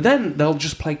 Yeah. But then they'll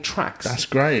just play tracks. That's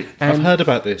great. And- I've heard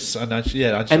about this, and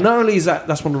And not only is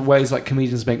that's one of the ways like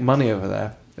comedians make money over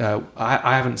there.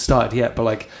 I haven't started yet, but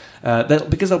like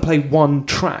because they'll play one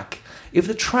track. If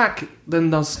the track then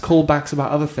does callbacks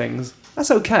about other things,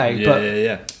 that's okay.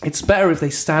 yeah. It's better if they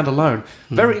stand alone.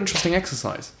 Very interesting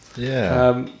exercise.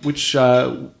 Yeah. Which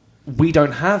we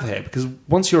don't have here, because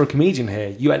once you're a comedian here,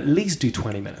 you at least do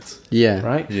 20 minutes. Yeah.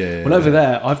 Right? Yeah, Well, over yeah.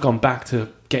 there, I've gone back to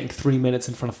getting 3 minutes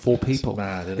in front of 4 people.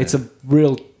 mad, isn't It's it? a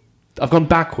real... I've gone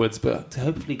backwards, but to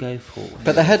hopefully go forward.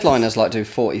 But the headliners like do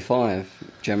 45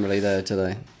 generally there, do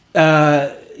they?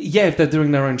 Yeah, if they're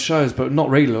doing their own shows, but not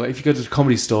really. Like, if you go to the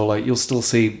Comedy Store, like you'll still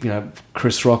see,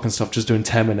 Chris Rock and stuff just doing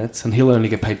 10 minutes, and he'll only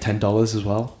get paid $10 as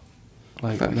well.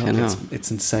 Like, Fucking no, hell.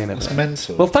 it's insane. That's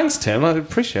mental. Well, thanks, Tim. I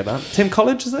appreciate that. Tim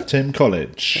College, is it? Tim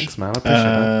College. Thanks, man. I appreciate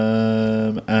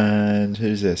that. And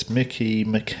who's this? Mickey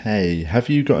McKay. Have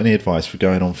you got any advice for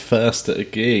going on first at a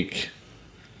gig?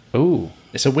 Ooh.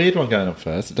 It's a weird one going on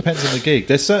first. It depends on the gig.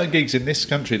 There's certain gigs in this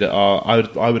country that are,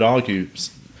 I would argue,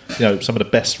 some of the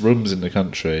best rooms in the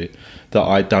country that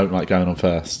I don't like going on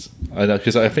first. I know,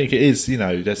 because I think it is,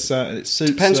 there's certain... It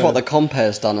suits... Depends what the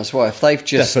compare's done as well. If they've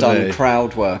just Definitely. done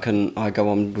crowd work and I go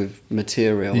on with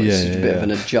material, it's just a bit of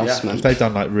an adjustment. If they've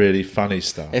done like really funny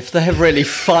stuff. If they're really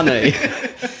funny,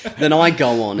 then I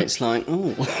go on. It's like,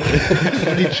 oh,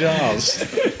 Funny jars.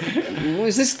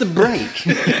 is this the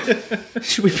break?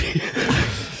 Should we be...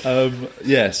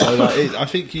 So like, I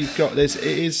think you've got this. It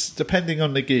is depending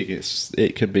on the gig.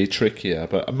 It can be trickier,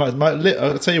 but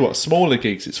I'll tell you what. Smaller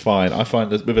gigs, it's fine. I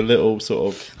find that with a little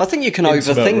sort of. I think you can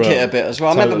intimate overthink it room. a bit as well.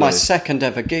 I remember my Totally. second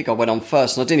ever gig, I went on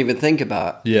first and I didn't even think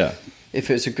about Yeah. if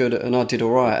it was a good, and I did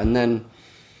all right. And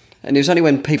it was only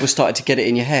when people started to get it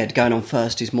in your head, going on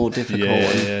first is more difficult.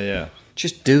 and Yeah.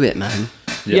 Just do it, man.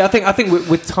 Yeah, I think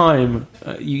with time,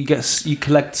 you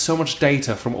collect so much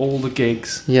data from all the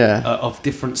gigs Yeah. of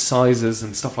different sizes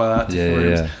and stuff like that. different Yeah,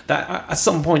 rooms, yeah. that at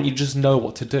some point you just know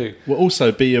what to do. Well,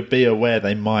 also be aware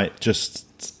they might just.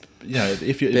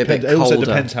 If you Be a bit it also colder.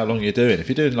 depends how long you're doing. If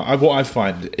you're doing what I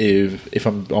find if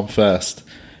I'm on first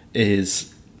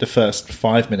is the first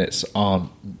 5 minutes aren't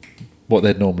what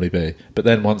they'd normally be, but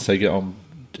then once they get on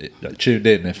tuned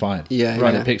in, they're fine. Yeah,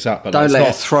 right. yeah. It picks up. But Don't it's let not,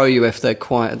 it throw you if they're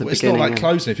quiet at the It's beginning. not like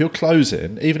closing. If you're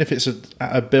closing, even if it's at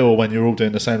a bill when you're all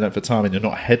doing the same length of time and you're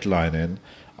not headlining,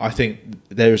 I think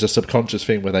there is a subconscious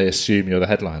thing where they assume you're the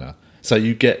headliner. So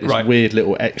you get this weird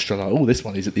little extra, like, oh, this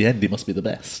one is at the end, he must be the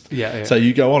best. Yeah. So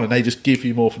you go on and they just give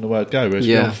you more from the word go. Whereas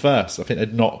if you're on first, I think they're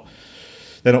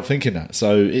not thinking that.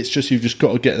 So it's just, you've just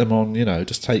got to get them on,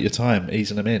 just take your time,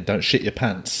 easing them in. Don't shit your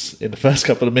pants in the first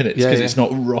couple of minutes because it's not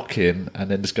rocking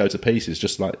and then just go to pieces.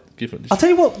 Just like, give it. I'll tell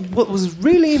you what was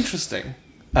really interesting.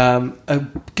 A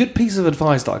good piece of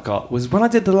advice that I got was when I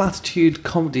did the Latitude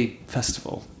Comedy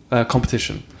Festival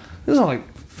competition. It was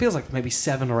feels like maybe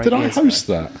 7 or 8 Did I years host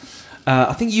ago. that?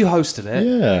 I think you hosted it.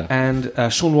 Yeah. And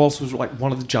Sean Walsh was like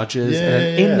one of the judges. Yeah,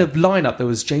 and yeah, in yeah. the lineup there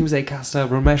was James Acaster,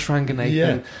 Ramesh Ranganathan.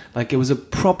 Yeah. Like it was a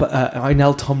proper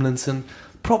Einel Tomlinson,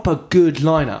 proper good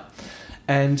lineup.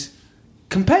 And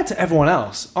compared to everyone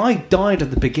else, I died at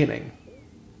the beginning.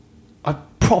 I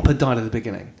proper died at the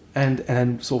beginning.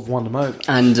 And sort of won them over.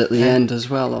 And at the end as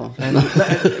well. Or...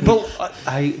 Well,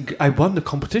 I won the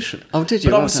competition. Oh, did you?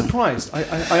 But I Well was done. surprised.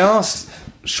 I asked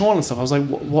Sean and stuff. I was like,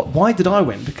 why did I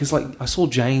win? Because like I saw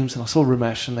James and I saw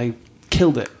Ramesh and they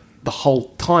killed it the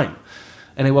whole time.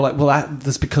 And they were like, well,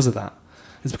 that's because of that.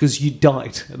 It's because you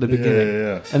died at the beginning.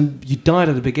 Yeah. And you died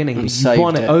at the beginning, And but you saved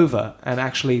won it it. over. And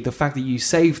actually, the fact that you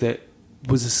saved it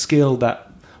was a skill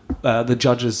that the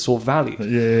judges saw valued.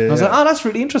 Yeah. And I was like, oh, that's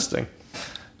really interesting.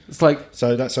 It's like,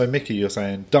 So Mickey, you're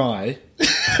saying die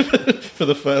for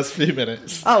the first few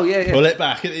minutes. oh yeah. Pull it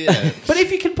back at the end. But if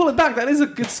you can pull it back, that is a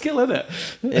good skill, isn't it?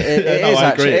 It No, is I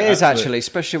actually, agree, it is absolutely. actually,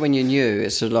 especially when you're new.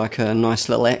 It's like a nice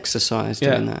little exercise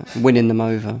doing that, winning them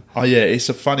over. Oh yeah, it's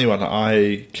a funny one that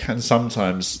I can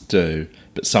sometimes do,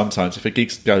 but sometimes if a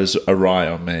gig goes awry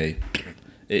on me,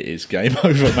 it is game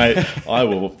over, mate. I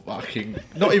will fucking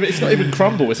it's not even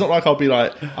crumble. It's not like I'll be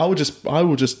like I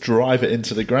will just drive it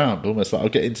into the ground, almost like I'll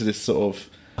get into this sort of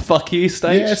Fuck you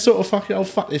stage. sort of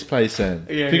fuck this place then.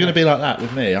 Yeah, if you're gonna be like that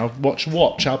with me, I'll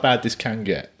watch how bad this can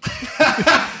get.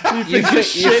 You think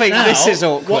this is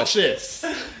awkward? Watch this.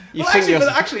 You Well, think you're...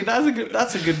 actually,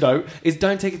 that's a good note. Is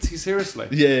don't take it too seriously.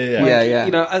 Yeah. Yeah.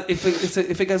 You know,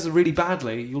 if it goes really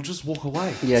badly, you'll just walk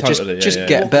away. Yeah, Totally, just yeah.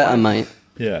 get better, mate.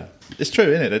 Yeah. It's true,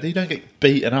 isn't it? You don't get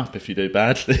beaten up if you do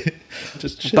badly.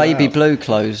 Just chill Baby out. Blue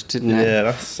closed, didn't it? Yeah,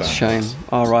 that's sad. Shame.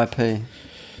 R.I.P.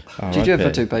 Did you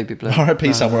ever do Baby Blue?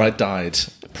 R.I.P. Somewhere I Died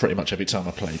pretty much every time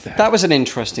I played there. That was an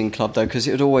interesting club though, because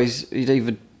you'd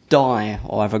either die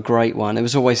or have a great one. It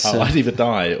was always. I'd either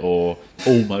die or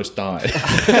almost die.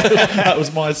 That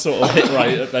was my sort of hit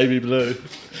rate at Baby Blue.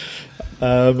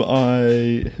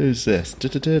 Who's this?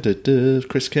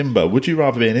 Chris Kimber. Would you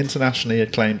rather be an internationally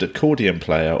acclaimed accordion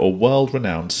player or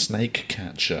world-renowned snake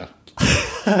catcher?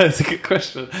 That's a good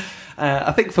question.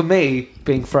 I think for me,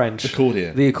 being French, the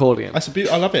accordion.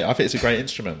 I love it. I think it's a great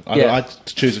instrument. Yeah. I'd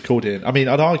choose accordion. I mean,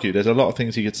 I'd argue there's a lot of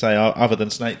things you could say other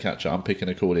than snake catcher. I'm picking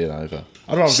accordion over.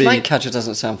 I'd rather Snake catcher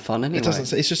doesn't sound fun anyway. It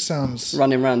doesn't. It just sounds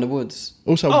running around the woods.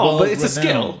 Also, but it's a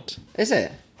skill. Is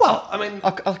it? Well, I mean,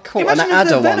 I caught an imagine if adder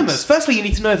they're venomous. once. Firstly, you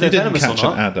need to know if they're You didn't venomous or catch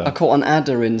not. an adder. I caught an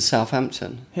adder in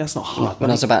Southampton Yeah, that's not hard. when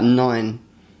I was about 9.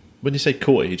 When you say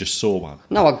caught it, you just saw one.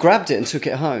 No, I grabbed it and took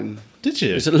it home. Did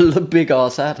you? It was a little big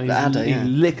ass adder. He Yeah.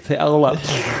 licked it all up.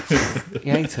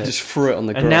 He ate it. Just threw it on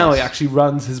the grass. And now it actually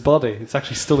runs his body. It's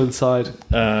actually still inside.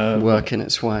 working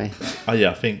its way. Oh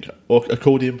yeah, I think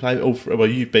accordion player. Well,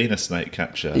 you've been a snake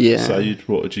catcher. Yeah. So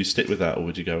would you stick with that, or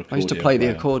would you go accordion? I used to play the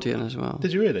player? accordion as well.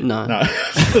 Did you really? No.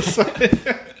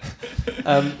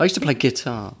 I used to play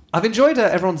guitar. I've enjoyed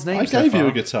everyone's names. I so gave you far.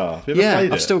 a guitar. Have you ever Yeah,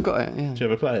 played I've it? still got it. Yeah. Did you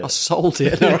ever play it? I sold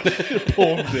it.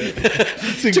 Pawned it.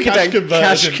 It's in Took it cash down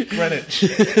conversion cash- in Greenwich.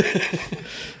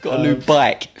 Got a new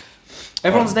bike.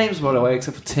 Everyone's names, by the way,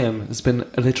 except for Tim, has been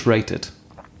alliterated.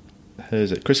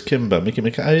 Who's it? Chris Kimber, Mickey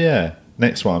McC. Oh yeah.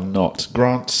 Next one, not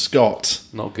Grant Scott.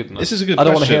 Not good enough. This is a good I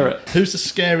question. don't want to hear it. Who's the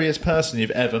scariest person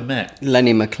you've ever met?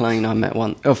 Lenny McLean, I met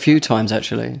a few times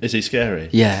actually. Is he scary?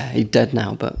 Yeah, he's dead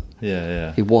now, but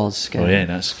Yeah. he was Oh, scary. he ain't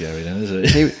that scary then,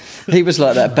 is he? He was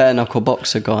like that bare knuckle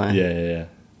boxer guy. Yeah.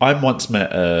 I once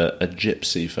met a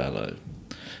gypsy fellow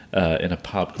in a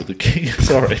pub called the King.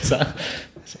 Sorry,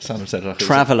 Sam said like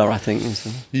Traveller, I think.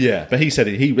 Yeah, but he said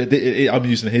I'm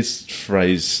using his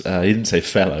phrase. He didn't say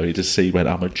fellow. He went,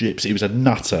 "I'm a gypsy." He was a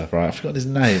nutter, right? I forgot his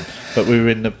name, but we were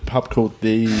in a pub called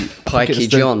the Pikey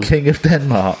John. King of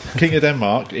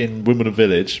Denmark in Wimbledon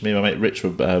Village. Me and my mate Rich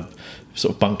were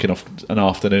sort of bunking off an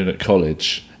afternoon at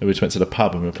college, and we just went to the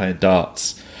pub and we were playing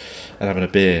darts and having a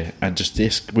beer, and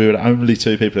we were the only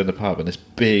two people in the pub, and this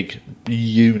big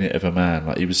unit of a man,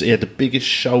 like he had the biggest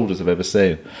shoulders I've ever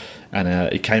seen,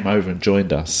 and he came over and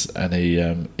joined us, and he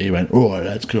went, "Oh,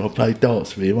 that's cool, I'll play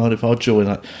darts with you, mind if I join?"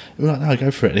 We were like, "No,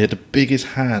 go for it." And he had the biggest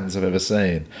hands I've ever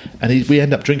seen, and we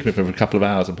ended up drinking with him for a couple of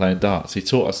hours and playing darts. He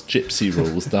taught us gypsy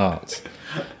rules darts.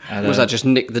 And, Was that just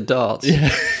Nick the Darts? Yeah.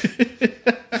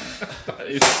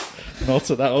 Not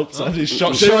at that upside. He's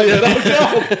shot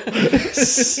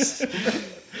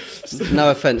No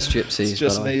offence, gypsies. It's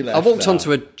just by the way. me left I walked now.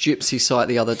 onto a gypsy site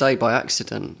the other day by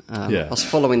accident. Yeah. I was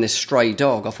following this stray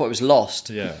dog. I thought it was lost.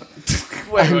 Yeah.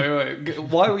 Wait.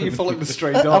 Why were you following the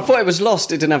stray I dog? thought it was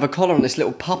lost. It didn't have a collar on, this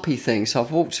little puppy thing. So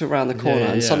I've walked around the corner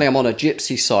and suddenly I'm on a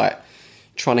gypsy site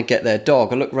trying to get their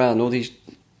dog. I look around, all these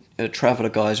traveller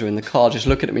guys are in the car just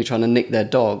looking at me trying to nick their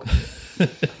dog.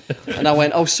 And I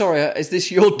went, "Oh, sorry, is this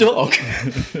your dog?"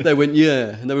 They went,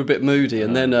 "Yeah." And they were a bit moody.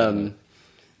 And then, and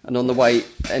on the way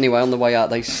out,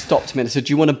 they stopped me and said,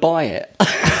 "Do you want to buy it?"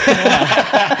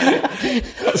 I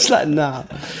was like, "Nah."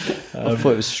 I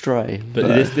thought it was stray.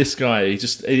 But this guy, he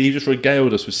just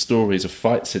regaled us with stories of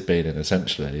fights he'd been in,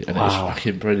 essentially, and it was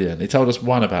fucking brilliant. He told us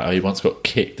one about how he once got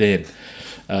kicked in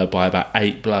by about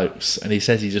 8 blokes, and he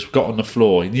said he just got on the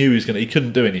floor. He knew he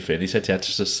couldn't do anything. He said he had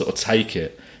to just sort of take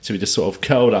it. So he just sort of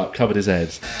curled up, covered his head,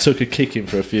 took a kicking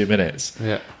for a few minutes.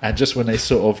 Yeah. And just when they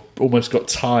sort of almost got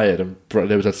tired and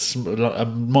there was a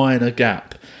minor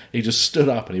gap, he just stood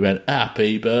up and he went,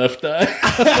 "Happy birthday."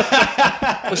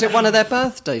 Was it one of their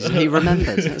birthdays and he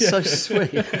remembered? That's so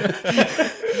sweet.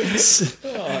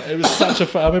 It was such a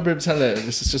fun. I remember him telling it.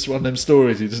 This is just one of them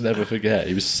stories you just never forget.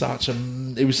 It was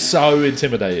so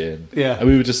intimidating. Yeah. And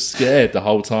we were just scared the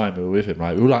whole time we were with him.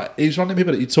 Right, we were like, he was one of the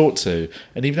people that you talk to,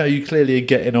 and even though you clearly are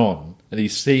getting on, and he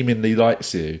seemingly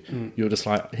likes you, you're just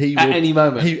like, At any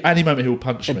moment. Any moment he will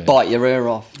punch me. Bite your ear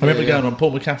off. I remember going on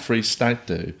Paul McCaffrey's stag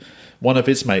do. One of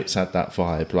his mates had that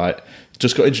vibe, like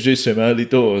just got introduced to him early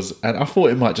doors, and I thought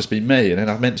it might just be me, and then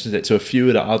I mentioned it to a few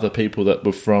of the other people that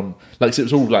were from, like, so it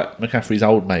was all like McCaffrey's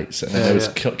old mates, and then there was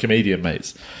comedian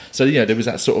mates. So yeah, there was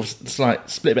that sort of slight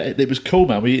split, but it was cool,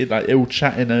 man. We like all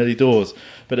chatting early doors,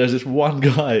 but there was this one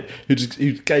guy who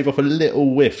gave off a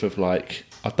little whiff of like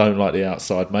I don't like the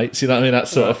outside mates. You know what I mean? That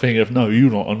sort of thing of, no,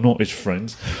 I'm not his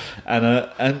friends.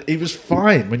 And he was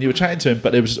fine when you were chatting to him,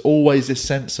 but there was always this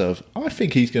sense of, I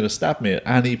think he's going to stab me at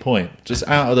any point, just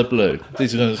out of the blue.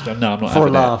 He's going to go, no, I'm not For a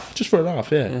having laugh. it. Just for a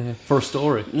laugh, yeah. For a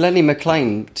story. Lenny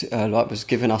McLean was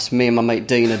giving me and my mate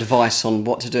Dean advice on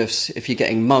what to do if you're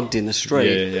getting mugged in the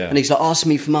street. Yeah. And he's like, ask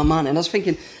me for my money. And I was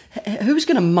thinking, who's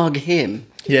going to mug him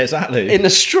Yeah, exactly. in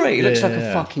the street? He looks like Yeah.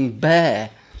 a fucking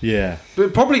bear. Yeah.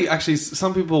 But probably, actually,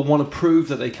 some people want to prove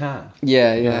that they can.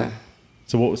 Yeah.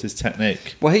 So what was his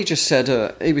technique? Well, he just said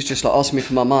he was just like, ask me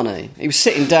for my money. He was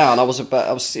sitting down. He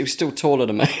was still taller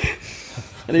than me.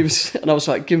 And I was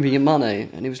like, give me your money.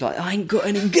 And he was like, I ain't got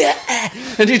any.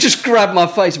 And he just grabbed my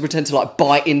face and pretended to like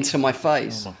bite into my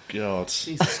face. Oh my God.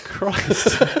 Jesus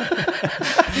Christ.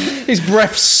 His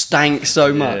breath stank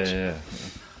so much. Yeah.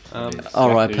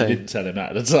 R.I.P. You didn't tell him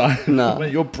that at the time. No.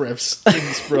 Mate, your breath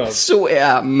stinks, bruv. Sort it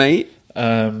out, mate.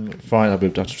 Fine,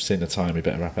 I've seen the time. We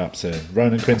better wrap up soon.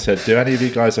 Ronan Quinn said, do any of you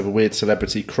guys have a weird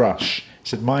celebrity crush? He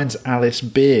said, mine's Alice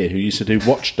Beer, who used to do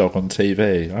Watchdog on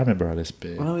TV. I remember Alice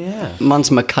Beer. Oh, yeah.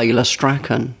 Mine's Michaela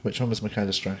Strachan, Which one was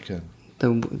Michaela Strachan?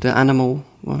 the animal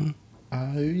one.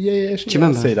 Oh, yeah. Do you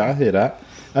remember? I see that. I hear that.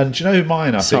 And do you know who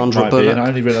mine I Sandra think might be? Bullock. And I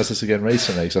only realised this again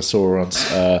recently because I saw her on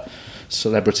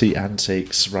Celebrity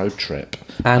Antiques Road Trip.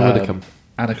 Anne Widdecombe.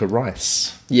 Annika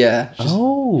Rice. Yeah.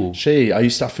 Oh. I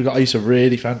used to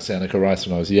really fancy Annika Rice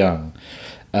when I was young.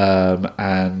 And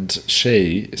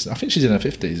I think she's in her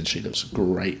 50s and she looks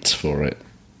great for it.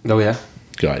 Oh, yeah.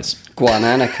 Guys. Go on,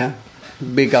 Annika.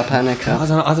 Big up Annika. I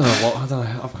don't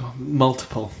know. I've got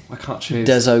multiple. I can't choose.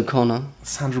 Des O'Connor.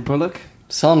 Sandra Bullock.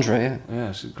 Sandra, yeah.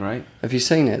 Yeah, she's great. Have you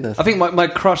seen it? I think my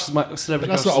crush is my But celebrity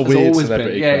that's crush. not a has weird always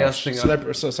celebrity been. Yeah, crush. that's the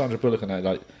thing. So Sandra Bullock and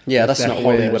that, Yeah, that's they're not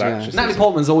Hollywood weird, yeah. actresses. Natalie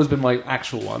Portman's always been my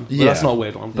actual one. But Yeah. that's not a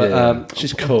weird one. But Yeah.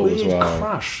 She's a cool as weird well.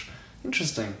 crush.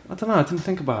 Interesting. I don't know. I didn't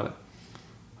think about it.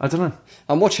 I don't know.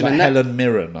 I'm watching Like a Helen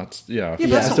Mirren. I that's still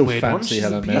not a weird one. fancy She's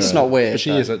Helen a Mirren. piece. That's not weird, But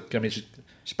she though. is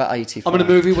She's about 85. I'm in a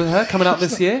movie with her coming out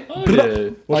this year. What's she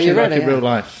you like ready? in real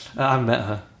life? I haven't met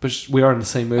her, but we are in the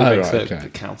same movie, Oh, right, so okay.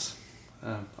 it counts.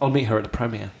 I'll meet her at the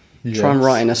premiere. Try and Yes.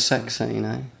 write in a sex scene,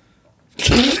 eh?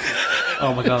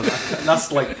 Oh my god,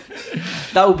 that's like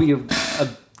that would be a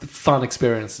fun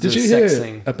experience. Did you sex hear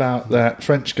scene. about that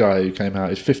French guy who came out?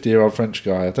 His 50-year-old French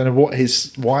guy. I don't know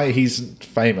why he's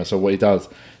famous or what he does,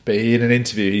 but in an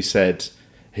interview he said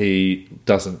he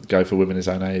doesn't go for women his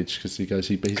own age because he goes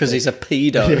Because he's a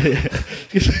pedo.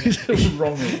 he's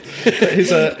wrong. He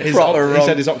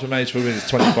said his optimum age for women is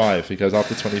 25. He goes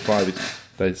after 25.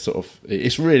 They sort of.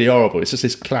 It's really horrible. It's just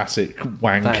this classic That is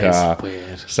wanker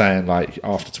weird. saying like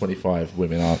after 25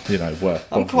 women aren't worth.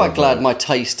 I'm quite glad my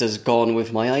taste has gone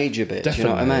with my age a bit. Definitely.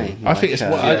 Do you know what I mean? I think it's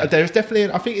yeah. there's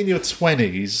definitely. I think in your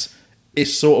 20s,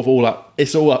 it's sort of all up.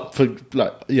 It's all up for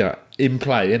in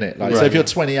play, isn't it? Like, so Right. if you're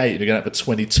 28 and you're going to have a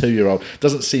 22-year-old,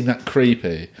 doesn't seem that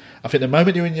creepy. I think the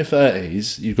moment you're in your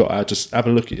 30s, you've got to just have a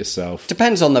look at yourself.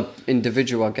 Depends on the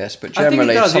individual, I guess, but I think it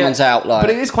generally, if does, someone's yeah. out like. But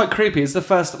it is quite creepy. It's the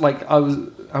first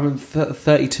I'm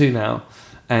 32 now,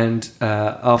 and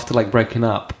after like breaking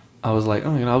up, I was like,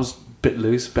 I was a bit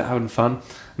loose, a bit having fun.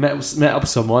 Met up with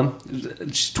someone.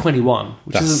 She's 21,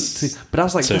 which That's isn't too. But I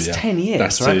was like, too that's young. 10 years,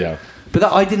 That's right? too young. But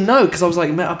I didn't know because I was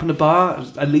like met up in a bar,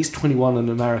 at least 21 in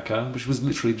America, which was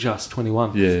literally just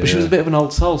 21. Yeah, but she was yeah. a bit of an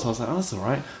old soul, so I was like, oh, that's all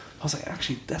right. I was like,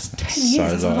 actually, that's 10 So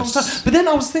years. That's a long nice. time. But then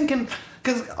I was thinking,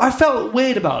 because I felt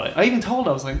weird about it. I even told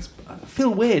her, I was like, I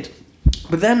feel weird.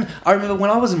 But then I remember when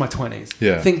I was in my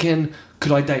 20s, thinking,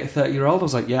 could I date a 30-year-old? I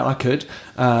was like, yeah, I could.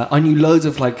 I knew loads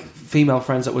of like female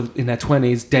friends that were in their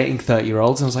 20s dating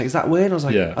 30-year-olds. And I was like, is that weird? And I was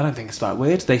like, Yeah. I don't think it's that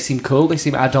weird. They seem cool. They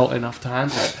seem adult enough to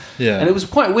handle it. Yeah. And it was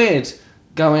quite weird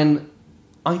going,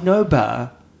 I know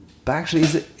better, but actually,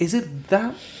 is it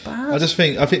that bad? I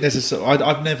think there's a sort of,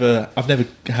 I've never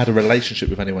had a relationship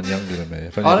with anyone younger than me.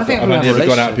 I don't think I've I've only had a ever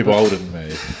gone out with people relationship,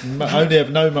 older than me. Only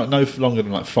have no longer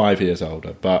than like 5 years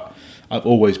older. But I've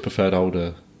always preferred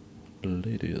older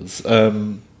ladies.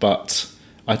 But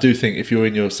I do think if you're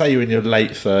in your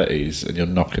late 30s and you're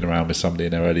knocking around with somebody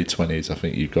in their early 20s, I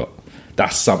think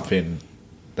that's something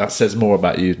that says more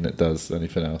about you than it does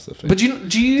anything else. I think. But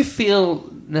do you feel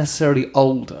necessarily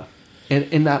older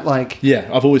in that like? Yeah,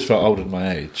 I've always felt older than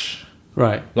my age.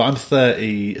 Right. Like I'm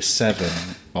 37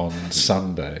 on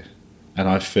Sunday, and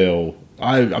I feel.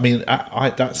 I mean,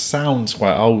 that sounds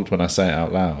quite old when I say it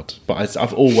out loud, but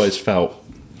I've always felt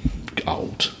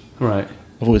old. Right.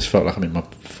 I've always felt like I'm in my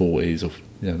 40s or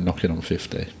knocking on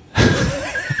 50.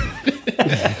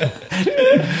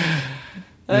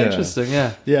 Interesting.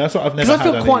 Yeah. Yeah, that's what I've never.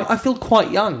 Because I feel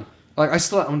quite young. Like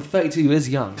I'm 32 is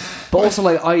young, but also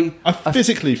like I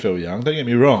physically feel young. Don't get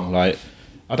me wrong. Like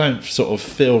I don't sort of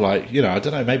feel like, I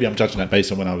don't know, maybe I'm judging that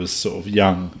based on when I was sort of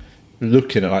young,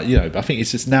 looking at but I think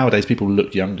it's just nowadays people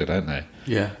look younger, don't they?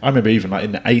 Yeah. I remember even like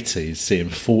in the 80s seeing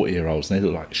 40-year-olds and they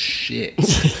look like shit.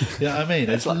 You know what I mean?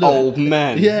 It's like old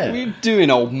man. Yeah. What are you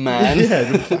doing, old man?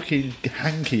 Yeah, with a fucking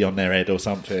hanky on their head or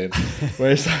something.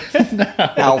 Whereas like, now...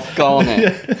 Alf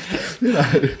Garnett.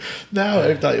 Now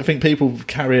I think people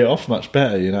carry it off much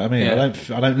better, you know what I mean? Yeah.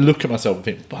 I don't look at myself and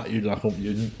think, but you're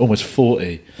almost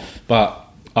 40. But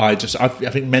I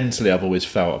think mentally I've always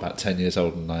felt about 10 years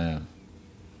older than I am.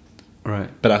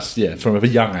 Right. But that's, from a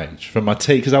young age. From my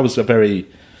because I was a very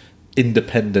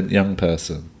independent young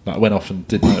person. Like, I went off and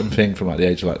did my own thing from like the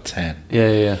age of like 10.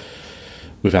 Yeah.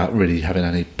 Without really having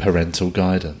any parental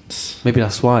guidance. Maybe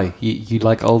that's why you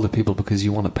like older people, because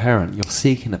you want a parent. You're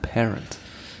seeking a parent.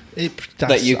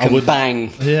 That you can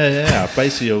bang. Yeah.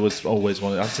 Basically, I always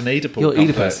wanted... That's an Oedipal You're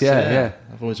complex. Oedipus, yeah.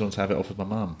 I've always wanted to have it off with my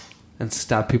mum. And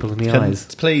stab people in the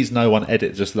eyes. Please, no one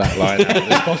edit just that line out of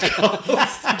this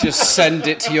podcast. Just send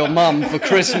it to your mum for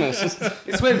Christmas.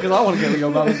 It's weird because I want to get with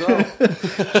your mum as well.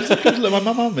 She's a good look.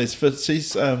 My mum is...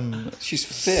 She's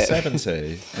fit.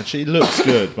 70 and she looks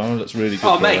good. My mum looks really good.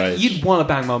 Oh, for her mate, age. you'd want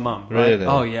to bang my mum, right? Really?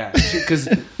 Oh, yeah. Because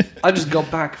I just got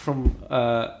back from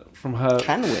her...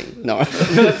 Can we? No.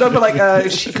 No, but like,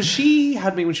 because she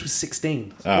had me when she was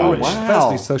 16. Oh, wow.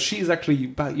 Firstly, so she's actually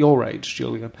about your age,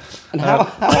 Julian. And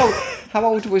how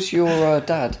old was your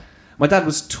dad? My dad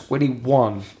was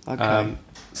 21. Okay.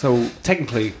 So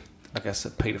technically, I guess a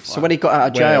paedophile. So when he got out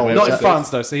of jail... Where Not was in it? France,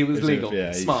 though, so he was Was it- legal.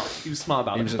 yeah, Smart. He was smart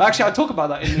about it. was a- But actually, I talk about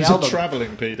that in the He's a album.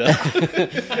 travelling Peter.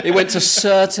 He went to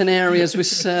certain areas with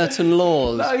certain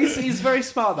laws. No, he's very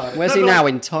smart about it. Where's he now?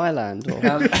 In Thailand? Or?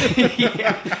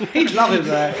 Yeah, he'd love it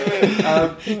there.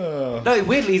 No,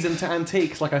 weirdly, he's into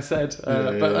antiques, like I said.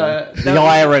 But The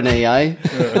irony, eh?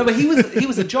 no, but he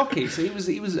was a jockey, so he was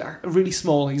really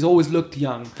small. He's always looked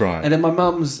young. Right. And then my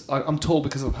mum's, I'm tall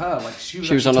because of her. Like she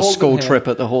She was on a taller school than him. trip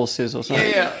at the horses or something.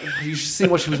 Yeah. You should see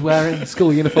what she was wearing,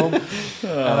 school uniform.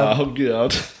 Oh,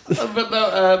 God.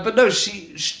 But no,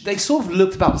 they sort of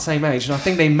looked about the same age, and I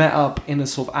think they met up in a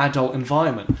sort of adult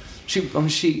environment.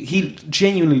 He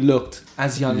genuinely looked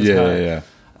as young as her.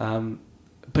 Yeah.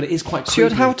 But it is quite So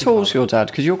creepy. how to think tall's about. your dad?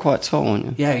 Because you're quite tall, aren't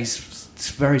you? Yeah, he's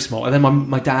very small. And then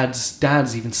my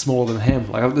dad's even smaller than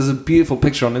him. Like, there's a beautiful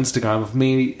picture on Instagram of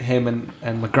me, him,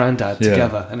 and my granddad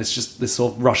together, and it's just this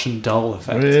sort of Russian doll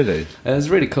effect. Really? And it's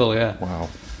really cool, yeah. Wow.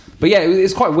 But yeah,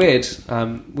 it's quite weird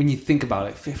when you think about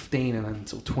it. 15 and then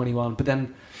sort of 21, but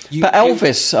then But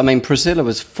Elvis, I mean, Priscilla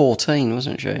was 14,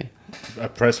 wasn't she?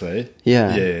 Presley?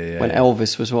 Yeah. Yeah. When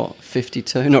Elvis was, what,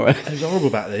 52? No, It was horrible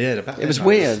back there, yeah. It was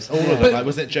weird. All of them, like,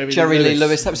 wasn't it Jerry Lee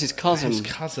Lewis, that was his cousin. His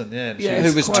cousin, yeah. Yeah, Who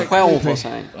it's was quite 12 or creepy.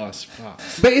 something. Oh, it's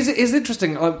fucked. But it's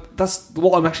interesting. That's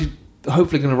what I'm actually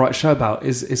hopefully going to write a show about.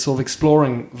 Is sort of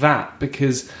exploring that,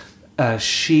 because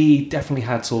she definitely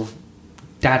had sort of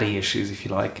daddy issues, if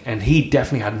you like, and he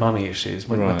definitely had mummy issues.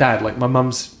 My Right. dad, like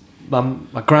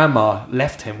my grandma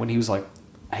left him when he was like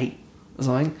 8 or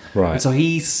something. Right. And so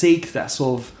he seeked that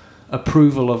sort of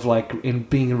approval of like in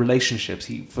being in relationships.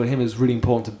 For him, it was really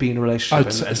important to be in a relationship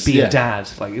and be a dad.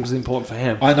 Like, it was important for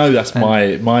him. I know that's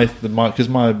my because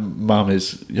my mum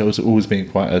has always been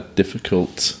quite a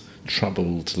difficult,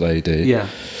 troubled lady. Yeah.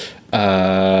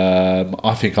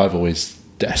 I think I've always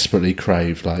desperately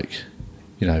craved, like,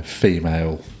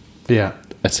 female Yeah.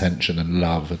 attention and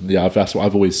love, and that's what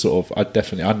I've always sort of. I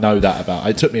know that about.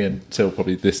 It took me until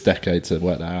probably this decade to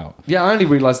work that out. Yeah, I only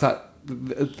realised that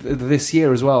this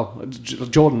year as well.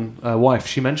 Jordan, wife,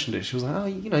 she mentioned it. She was like, "Oh,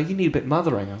 you need a bit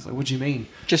mothering." I was like, "What do you mean?"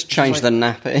 Just change She's the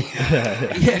nappy.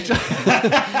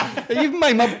 Yeah, You've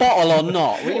made my bottle or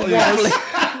not? What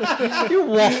are you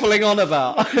waffling on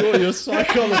about? You're a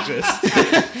psychologist.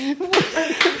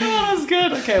 that's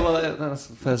good. Okay, well, that's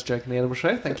the first joke in the Animal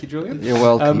Show. Thank you, Julian. You're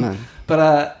welcome, man.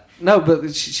 But no,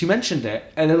 but she mentioned it,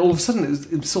 and then all of a sudden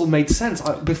it sort of made sense.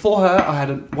 Before her, I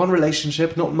had one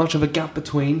relationship, not much of a gap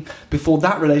between. Before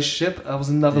that relationship, I was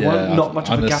another one, not much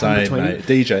of a gap in between. Mate.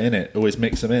 DJ, innit? Always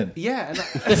mix them in. Yeah,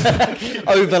 and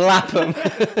Overlap them.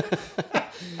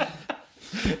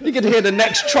 You could hear the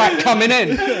next track coming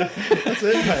in. That's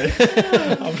it, mate.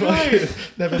 I'm fucking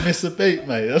never miss a beat,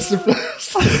 mate. That's the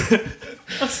first.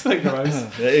 that's so gross.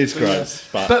 It is gross,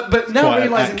 But now quite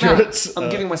realising accurate, that, I'm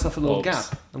giving myself a little odds. gap.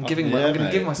 I'm going yeah, to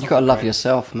mate. give myself. You've got to love a break.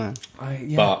 yourself, man.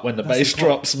 Yeah, But when the that's bass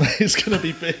important. drops, mate, it's going to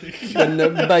be big. When the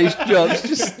bass drops,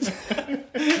 just...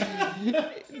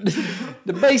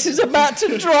 The bass is about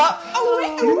to drop.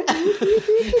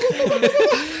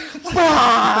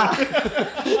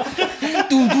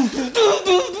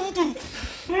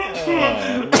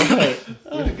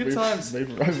 Good times.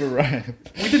 Move Rover around.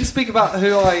 We didn't speak about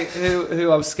who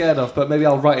I was scared of, but maybe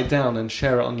I'll write it down and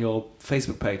share it on your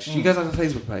Facebook page. Do you guys have a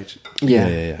Facebook page? Yeah.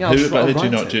 Yeah, I'll Who try- did I'll you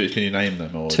write not it. do? Can you name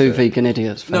them? Or Two is it vegan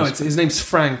idiots. No, Facebook. his name's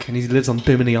Frank, and he lives on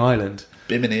Bimini Island.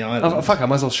 Bimini Island. Oh, fuck, I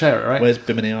might as well share it, right? Where's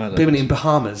Bimini Island? Bimini in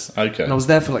Bahamas. Okay. And I was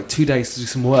there for like 2 days to do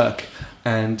some work,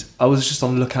 and I was just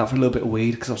on the lookout for a little bit of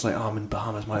weed because I was like, oh, I'm in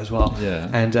Bahamas, might as well. Yeah.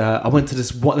 And I went to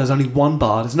this one, there's only one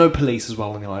bar, there's no police as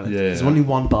well on the island. Yeah, There's yeah. only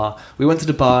one bar. We went to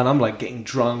the bar and I'm like getting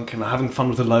drunk and having fun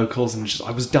with the locals, and just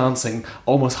I was dancing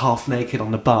almost half naked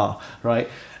on the bar, right?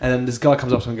 And then this guy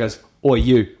comes up to me and goes, "Oi,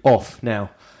 you, off now."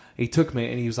 He took me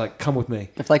and he was like, "Come with me."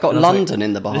 If they got And I was London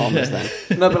in the Bahamas, then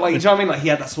No, but like, do you know what I mean? Like, he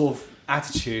had that sort of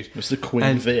attitude. It's the Queen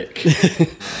And- Vic.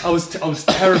 I was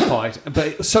terrified,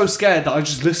 but so scared that I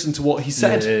just listened to what he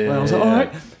said. Yeah, and I was like, yeah. all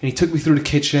right. And he took me through the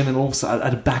kitchen and also at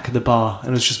the back of the bar, and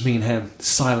it was just me and him,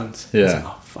 silent. I was Yeah. like,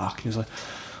 oh fuck. And he was like,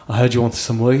 "I heard you wanted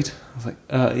some weed." I was like,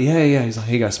 yeah. He's like,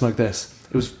 "Here you go, smoke this."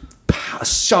 It was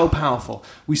so powerful.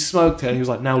 We smoked it, and he was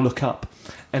like, "Now look up."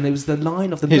 And it was the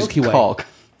line of the his Milky Way. cock.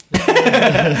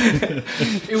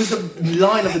 It was the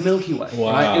line of the Milky Way.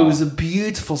 Wow. Right? It was a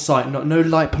beautiful sight. No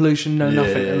light pollution, no Yeah,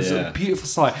 nothing. It was yeah. a beautiful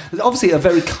sight. It was obviously a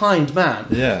very kind man.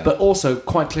 Yeah. But also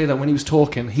quite clear that when he was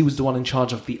talking, he was the one in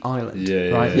charge of the island. Yeah, yeah,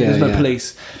 right? yeah. There was no Yeah.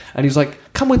 police. And he was like,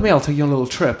 "Come with me, I'll take you on a little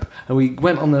trip." And we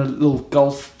went on a little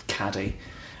golf caddy.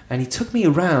 And he took me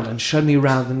around and showed me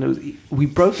around, and we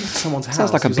broke into someone's house.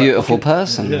 Sounds like He a was beautiful "Okay."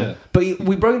 person. Yeah. But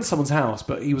we broke into someone's house,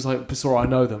 but he was like, "Basura, I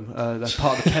know them. They're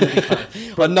part of the Kennedy family."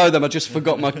 I know them. I just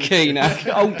forgot my key now.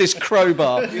 Hold this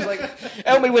crowbar. He was like,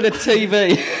 Help me with a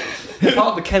TV. part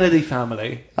of the Kennedy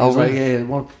family. I Oh, was like, really? yeah,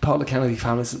 one part of the Kennedy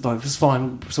family. So like, it's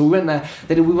fine. So we went there.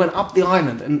 Then we went up the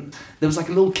island, and there was like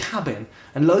a little cabin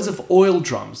and loads of oil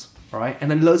drums, right?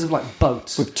 And then loads of like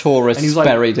boats. With tourists And he was like-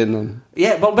 buried in them.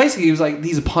 Yeah, but basically he was like,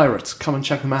 "These are pirates. Come and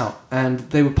check them out." And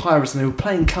they were pirates, and they were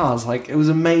playing cards. Like, it was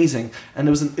amazing. And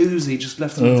there was an Uzi just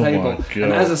left on the Oh table. my God.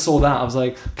 And as I saw that, I was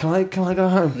like, "Can I go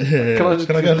home? Yeah. Can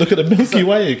I go and look at the Milky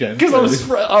Way again? Because I was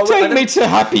Take me to a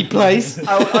happy place.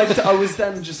 I was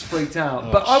then just freaked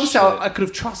out. But obviously, shit. I could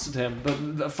have trusted him.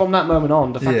 But from that moment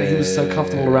on, the fact that he was so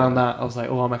comfortable around that, I was like,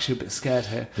 "Oh, I'm actually a bit scared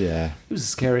here." Yeah. He was the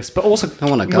scariest, but also I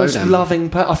wanna go most then. loving.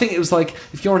 I think it was like,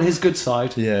 if you're on his good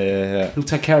side, Yeah. he'll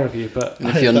take care of you. But And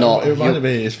if you're not, It reminded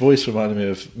me, his voice reminded me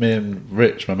of me and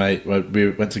Rich, my mate.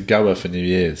 We went to Goa for New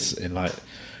Year's in like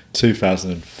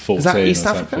 2014 Is that East or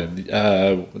Africa?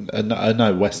 something.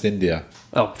 No, West India.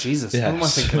 oh Jesus, Yeah. what am I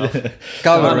thinking of?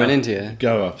 Goa in India.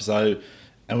 Goa. So,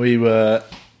 and we were.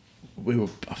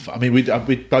 I mean,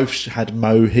 we both had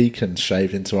Mohicans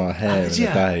shaved into our hair in you?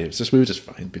 a day. It was just we were just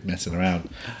fucking messing around.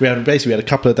 We had a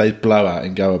couple of days blowout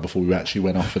in Goa before we actually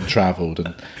went off and travelled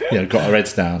and got our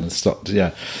heads down and stopped.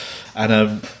 Yeah,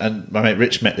 and my mate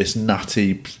Rich met this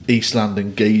nutty East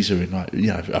London geezer in I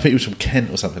think he was from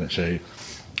Kent or something actually.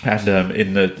 And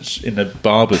in the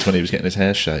barber's when he was getting his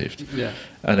hair shaved, Yeah.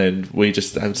 and then we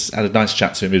just had a nice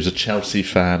chat to him. He was a Chelsea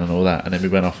fan and all that, and then we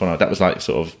went off on that was like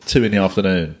sort of 2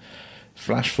 PM.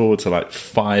 Flash forward to like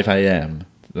 5 AM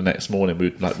the next morning.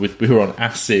 We were on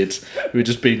acid. We'd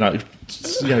just been like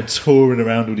touring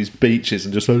around all these beaches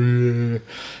and just like, and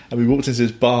we walked into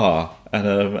this bar. And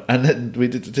then we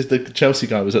did the Chelsea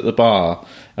guy was at the bar,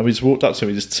 and we just walked up to him.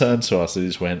 He just turned to us and he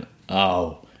just went,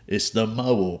 "Oh, it's the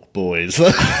Mohawk boys."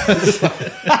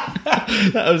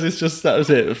 That was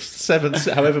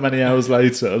it. However many hours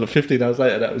later, or 15 hours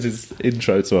later, that was his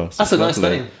intro to us. That's a nice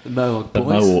Lovely. name, the Mohawk The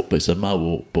Boys. It's the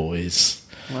Mohawk boys.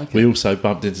 I like We it. also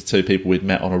bumped into two people we'd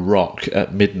met on a rock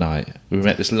at midnight. We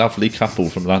met this lovely couple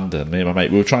from London, me and my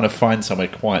mate. We were trying to find somewhere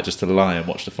quiet just to lie and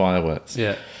watch the fireworks.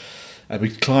 Yeah. And we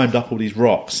climbed up all these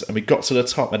rocks, and we got to the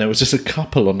top, and there was just a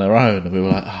couple on their own, and we were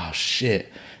like, "Oh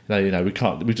shit!" We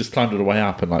can't. We just climbed all the way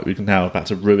up, and like we're now about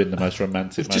to ruin the most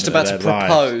romantic. Just moment about of to their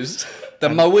lives. propose. The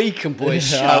Mohican boys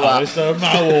show Oh, up. it's the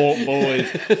Mohawk boys,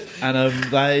 and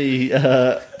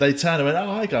they turned and went, "Oh,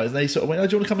 hi guys!" And they sort of went, "Oh,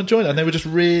 do you want to come and join?" And they were just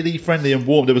really friendly and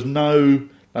warm. There was no,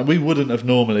 and we wouldn't have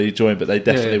normally joined, but they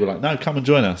definitely were like, "No, come and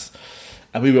join us."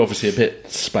 And we were obviously a bit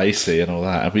spacey and all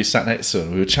that, and we sat next to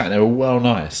them. We were chatting. They were well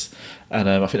nice, and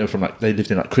I think they were from they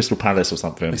lived in like Crystal Palace or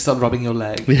something. They start rubbing your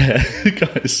leg. Yeah,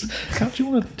 guys, do you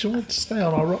want to stay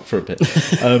on our rock for a bit?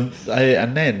 And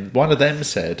then one of them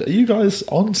said, "Are you guys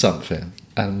on something?"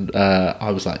 And I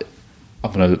was like, I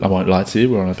won't lie to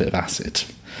you, we're on a bit of acid."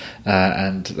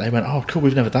 And they went, "Oh, cool,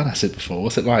 we've never done acid before.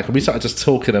 What's it like?" And we started just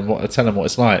talking and telling them what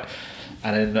it's like.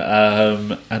 And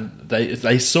then and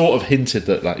they sort of hinted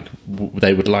that like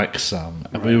they would like some,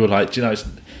 and we were like, you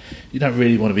don't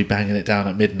really want to be banging it down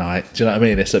at midnight. Do you know what I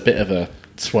mean? It's a bit of a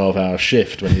 12-hour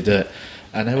shift when you do it.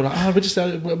 And they were like, "Oh,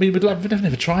 we've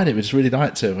never tried it. We just really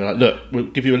like to." And we're like, "Look, we'll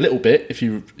give you a little bit if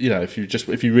you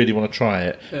really want to try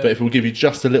it. But if we'll give you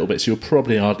just a little bit, so you'll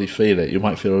probably hardly feel it. You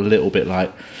might feel a little bit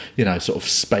like, sort of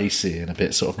spacey and a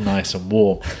bit sort of nice and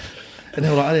warm." And they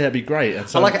were like, "Oh, yeah, that'd be great." And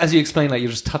so, I like it as you explain, like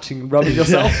you're just touching, rubbing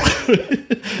yourself.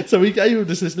 So we gave him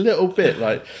just this little bit,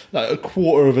 like a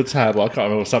quarter of a tab. I can't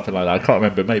remember, something like that. I can't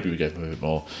remember. Maybe we gave him a bit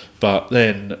more. But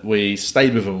then we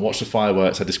stayed with them, watched the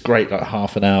fireworks, had this great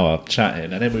half an hour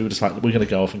chatting, and then we were just like, "We're going to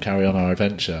go off and carry on our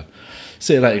adventure.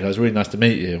 See you later, guys. Really nice to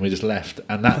meet you." And we just left.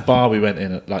 And that bar we went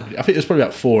in at, I think it was probably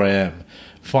about 4 a.m.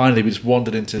 Finally, we just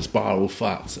wandered into this bar all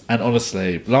fucked. And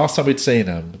honestly, last time we'd seen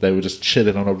them, they were just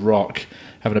chilling on a rock,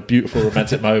 having a beautiful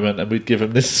romantic moment, and we'd give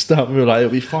them this stuff. We were like, "It'll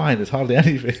be fine. There's hardly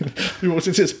anything." We walked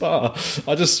into this bar.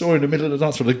 I just saw in the middle of the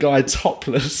dance with a guy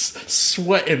topless,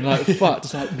 sweating like fuck,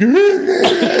 just like,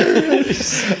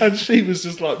 and she was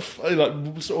just like sort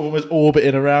of almost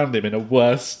orbiting around him in a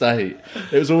worse state.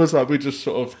 It was almost like we just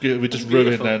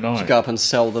ruined their night. To go up and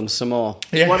sell them some more.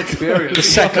 Yeah. What experience!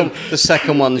 The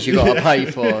second ones you got to pay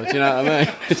for. Do you know what I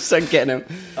mean? So getting them.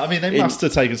 I mean, they must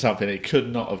have taken something. It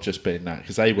could not have just been that,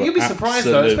 because they were. You'd be surprised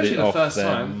though, especially the first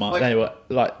time. They were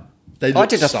like. I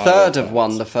did a third of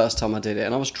one the first time I did it,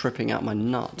 and I was tripping out my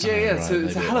nuts. Yeah. So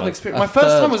it's a hell of an experience. My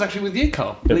first time was actually with you,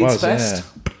 Carl. Leeds Fest.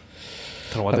 Yeah.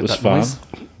 Don't know why that was fun. Noise.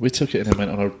 We took it and then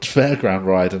went on a fairground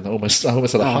ride and almost had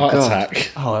a heart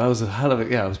attack. Oh, that was a hell of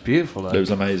it. Yeah, it was beautiful though. It was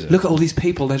amazing. Look at all these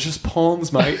people. They're just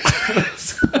pawns, mate.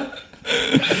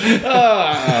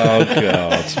 Oh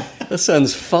God. That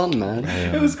sounds fun, man.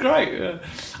 Yeah. It was great. Yeah.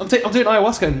 I'm doing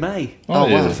ayahuasca in May.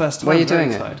 Oh, wow. The first time. Where are you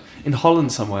doing it? In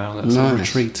Holland somewhere on a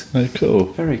retreat. Oh, cool.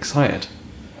 Very excited.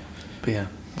 But yeah.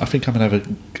 I think I'm going to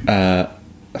have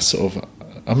a sort of...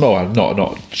 I'm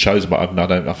not chosen, but I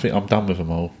think I'm done with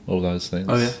them all those things.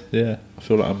 Oh, yeah? Yeah. I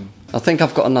feel like I think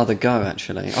I've got another go,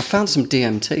 actually. I found some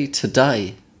DMT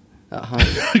today at home.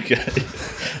 Okay.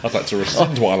 I'd like to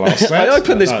respond to what I last said. I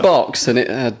opened this box and it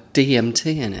had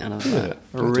DMT in it, and I was like,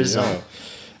 result.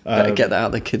 Better get that out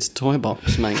of the kids' toy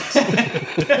box, mate.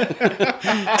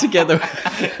 Together.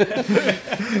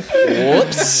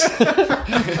 Whoops.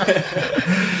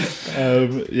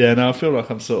 I feel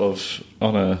like I'm sort of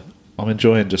I'm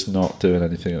enjoying just not doing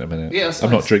anything at the minute. Yeah,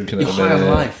 I'm not drinking at the minute. You're high on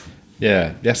life.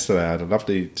 Yeah, yesterday I had a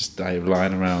lovely just day of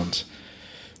lying around.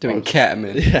 Doing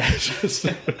ketamine. Yeah, just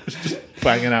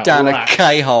banging out down rack. A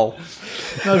K-hole.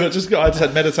 No, but I just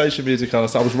had meditation music on.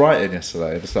 So I was writing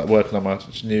yesterday. I just started working on my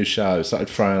new show. Started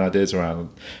throwing ideas around.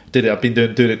 Did it. I've been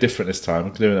doing it different this time.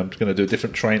 I'm going to do a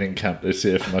different training camp this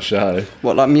year for my show.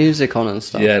 What, like music on and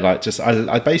stuff? Yeah, like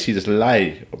I basically just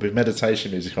lay with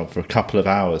meditation music on for a couple of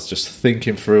hours, just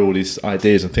thinking through all these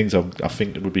ideas and things I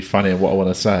think would be funny and what I want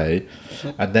to say,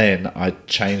 and then I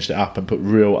changed it up and put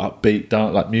real upbeat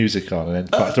like music on, and then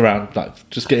fucked around, like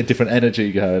just getting different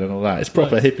energy going and all that. It's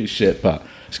proper hippie shit, but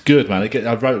it's good, man.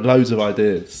 I wrote loads of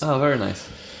ideas. Oh, very nice.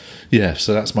 Yeah,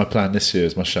 so that's my plan this year.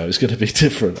 Is my show. It's going to be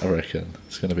different, I reckon.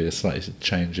 It's going to be a slightly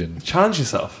change in. Challenge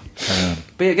yourself.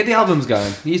 But yeah, get the albums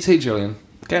going. You too, Julian.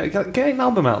 Get an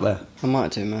album out there. I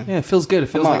might do, man. Yeah, it feels good. It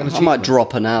feels like an achievement. I might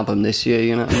drop an album this year,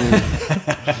 you know what I mean?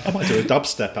 I might do a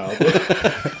dubstep album.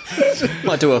 I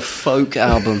might do a folk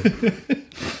album.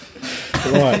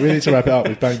 Right, we need to wrap it up.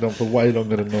 We've banged on for way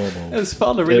longer than normal. It was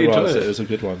fun. I really enjoyed it. It was a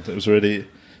good one. It was really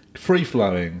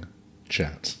free-flowing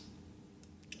chat.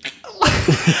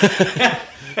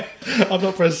 I've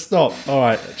not pressed stop. All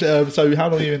right. So how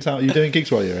long are you in town? Are you doing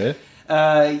gigs while you're here?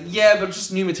 Yeah, but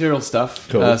just new material stuff.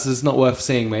 Cool. So it's not worth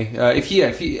seeing me. If you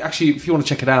want to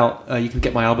check it out, you can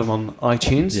get my album on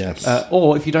iTunes. Yes.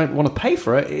 Or if you don't want to pay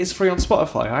for it, it is free on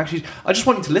Spotify. I just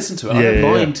want you to listen to it. I don't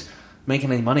mind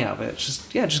making any money out of it.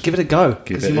 Just give it a go,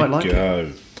 because you might like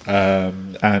it.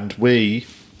 And we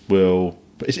will.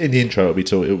 It's in the intro.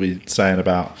 It'll be saying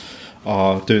about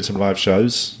doing some live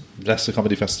shows. Leicester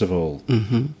Comedy Festival.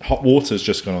 Mm-hmm. Hot Water's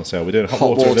just gone on sale. We're doing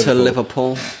Hot Water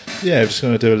Liverpool. Yeah, we're just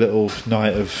going to do a little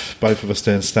night of both of us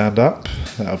doing stand-up.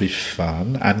 That'll be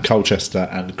fun. And Colchester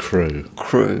and Crew.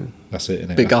 That's it,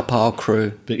 innit? Big up our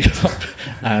Crew. Big up.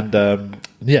 And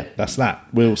that's that.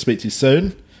 We'll speak to you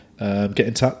soon. Get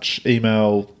in touch.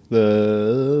 Email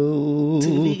the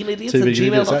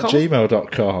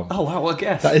tvgeekidiots@gmail.com. Oh wow, what a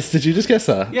guess. That is, did you just guess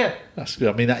that? Yeah. That's good.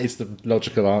 I mean, that is the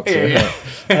logical answer. Yeah.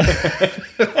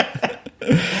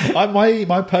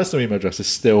 My personal email address is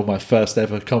still my first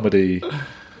ever comedy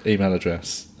email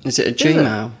address. Is it a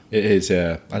Gmail? It is,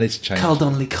 yeah. I need to change.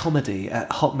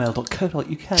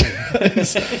 carldonnellycomedy@hotmail.co.uk.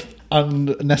 It's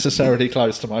unnecessarily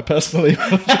close to my personal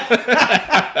email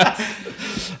address.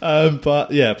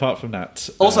 But yeah, apart from that,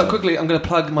 Also, quickly, I'm going to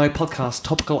plug my podcast,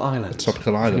 Topical Island.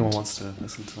 Topical If Island. anyone wants to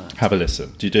listen to that. have a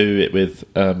listen. Do you do it with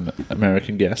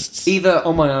American guests? Either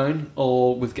on my own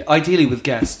or ideally with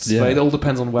guests, Yeah. but it all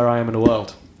depends on where I am in the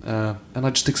world. And I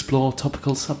just explore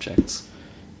topical subjects.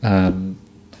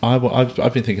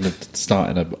 I've been thinking of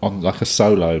starting on like a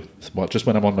solo, just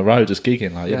when I'm on the road, just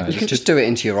gigging, like Yeah. You can just do it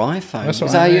into your iPhone. That's Is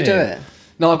what that I how you mean. do it?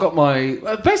 No, I've got my...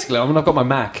 basically, I've got my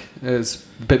Mac. It's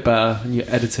a bit better, and you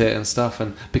edit it and stuff.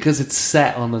 And because it's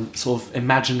set on a sort of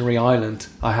imaginary island,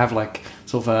 I have like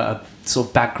sort of a sort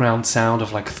of background sound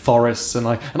of like forests. And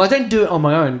I don't do it on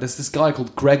my own. There's this guy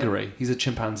called Gregory. He's a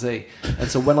chimpanzee. And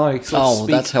so when I sort of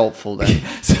speak... that's helpful then.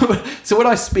 So when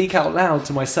I speak out loud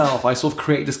to myself, I sort of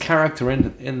create this character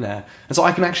in there. And so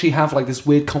I can actually have like this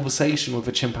weird conversation with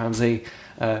a chimpanzee.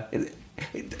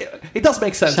 It does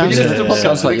make sense. Sounds- When you listen to the yeah. podcast,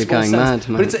 Sounds like it makes you're more going sense.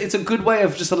 mad, But man. it's a good way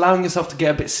of just allowing yourself to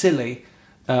get a bit silly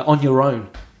on your own.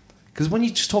 Because when you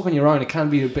just talk on your own, it can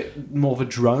be a bit more of a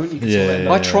drone. You can sort of Yeah. end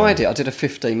I up- tried it. I did a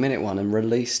 15-minute one and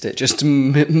released it just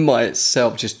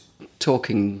myself, just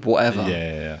talking whatever.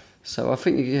 Yeah. So I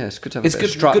think it's good to have a It's bit of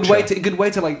good structure. good way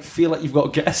to like feel like you've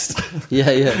got a guest Yeah.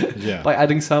 Yeah. by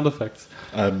adding sound effects.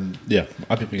 Yeah.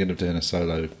 I've been thinking of doing a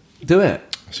solo. Do it.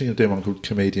 I was thinking of doing one called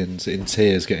Comedians in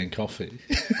Tears Getting Coffee.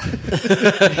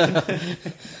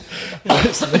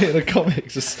 It's me and a comic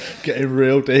just getting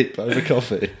real deep over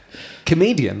coffee.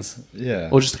 Comedians, Yeah.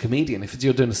 or just a comedian. If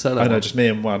you're doing a solo, I know, one. just me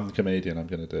and one comedian. I'm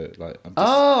going to do it. Like, I'm just,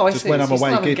 Oh, I just see. when So I'm you still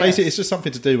away. have a guest. Basically, it's just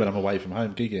something to do when I'm away from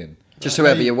home gigging. Just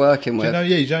whoever you're working with. You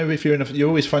know, if you're you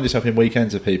always find yourself in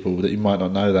weekends with people that you might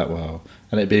not know that well,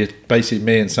 and it'd be basically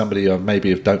me and somebody I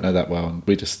maybe don't know that well, and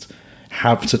we just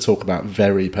have to talk about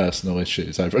very personal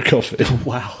issues over a coffee.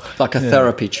 Wow. Like a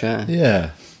therapy chair.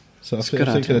 Yeah. So I was a good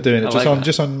thinking idea. of doing it I just like on that.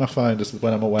 just on my phone, just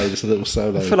when I'm away, just a little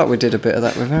solo. I feel like we did a bit of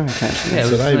that with Eric, actually. Yeah, it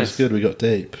was Today was nice. good. We got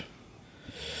deep.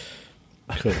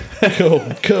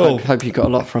 Cool. I hope you got a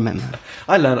lot from it, man.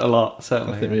 I learned a lot, I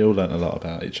certainly. think we all learnt a lot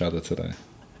about each other today.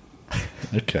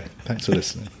 Okay, thanks for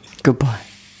listening. Goodbye.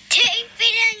 Two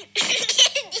billion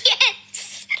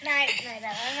idiots. No,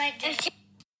 I might do.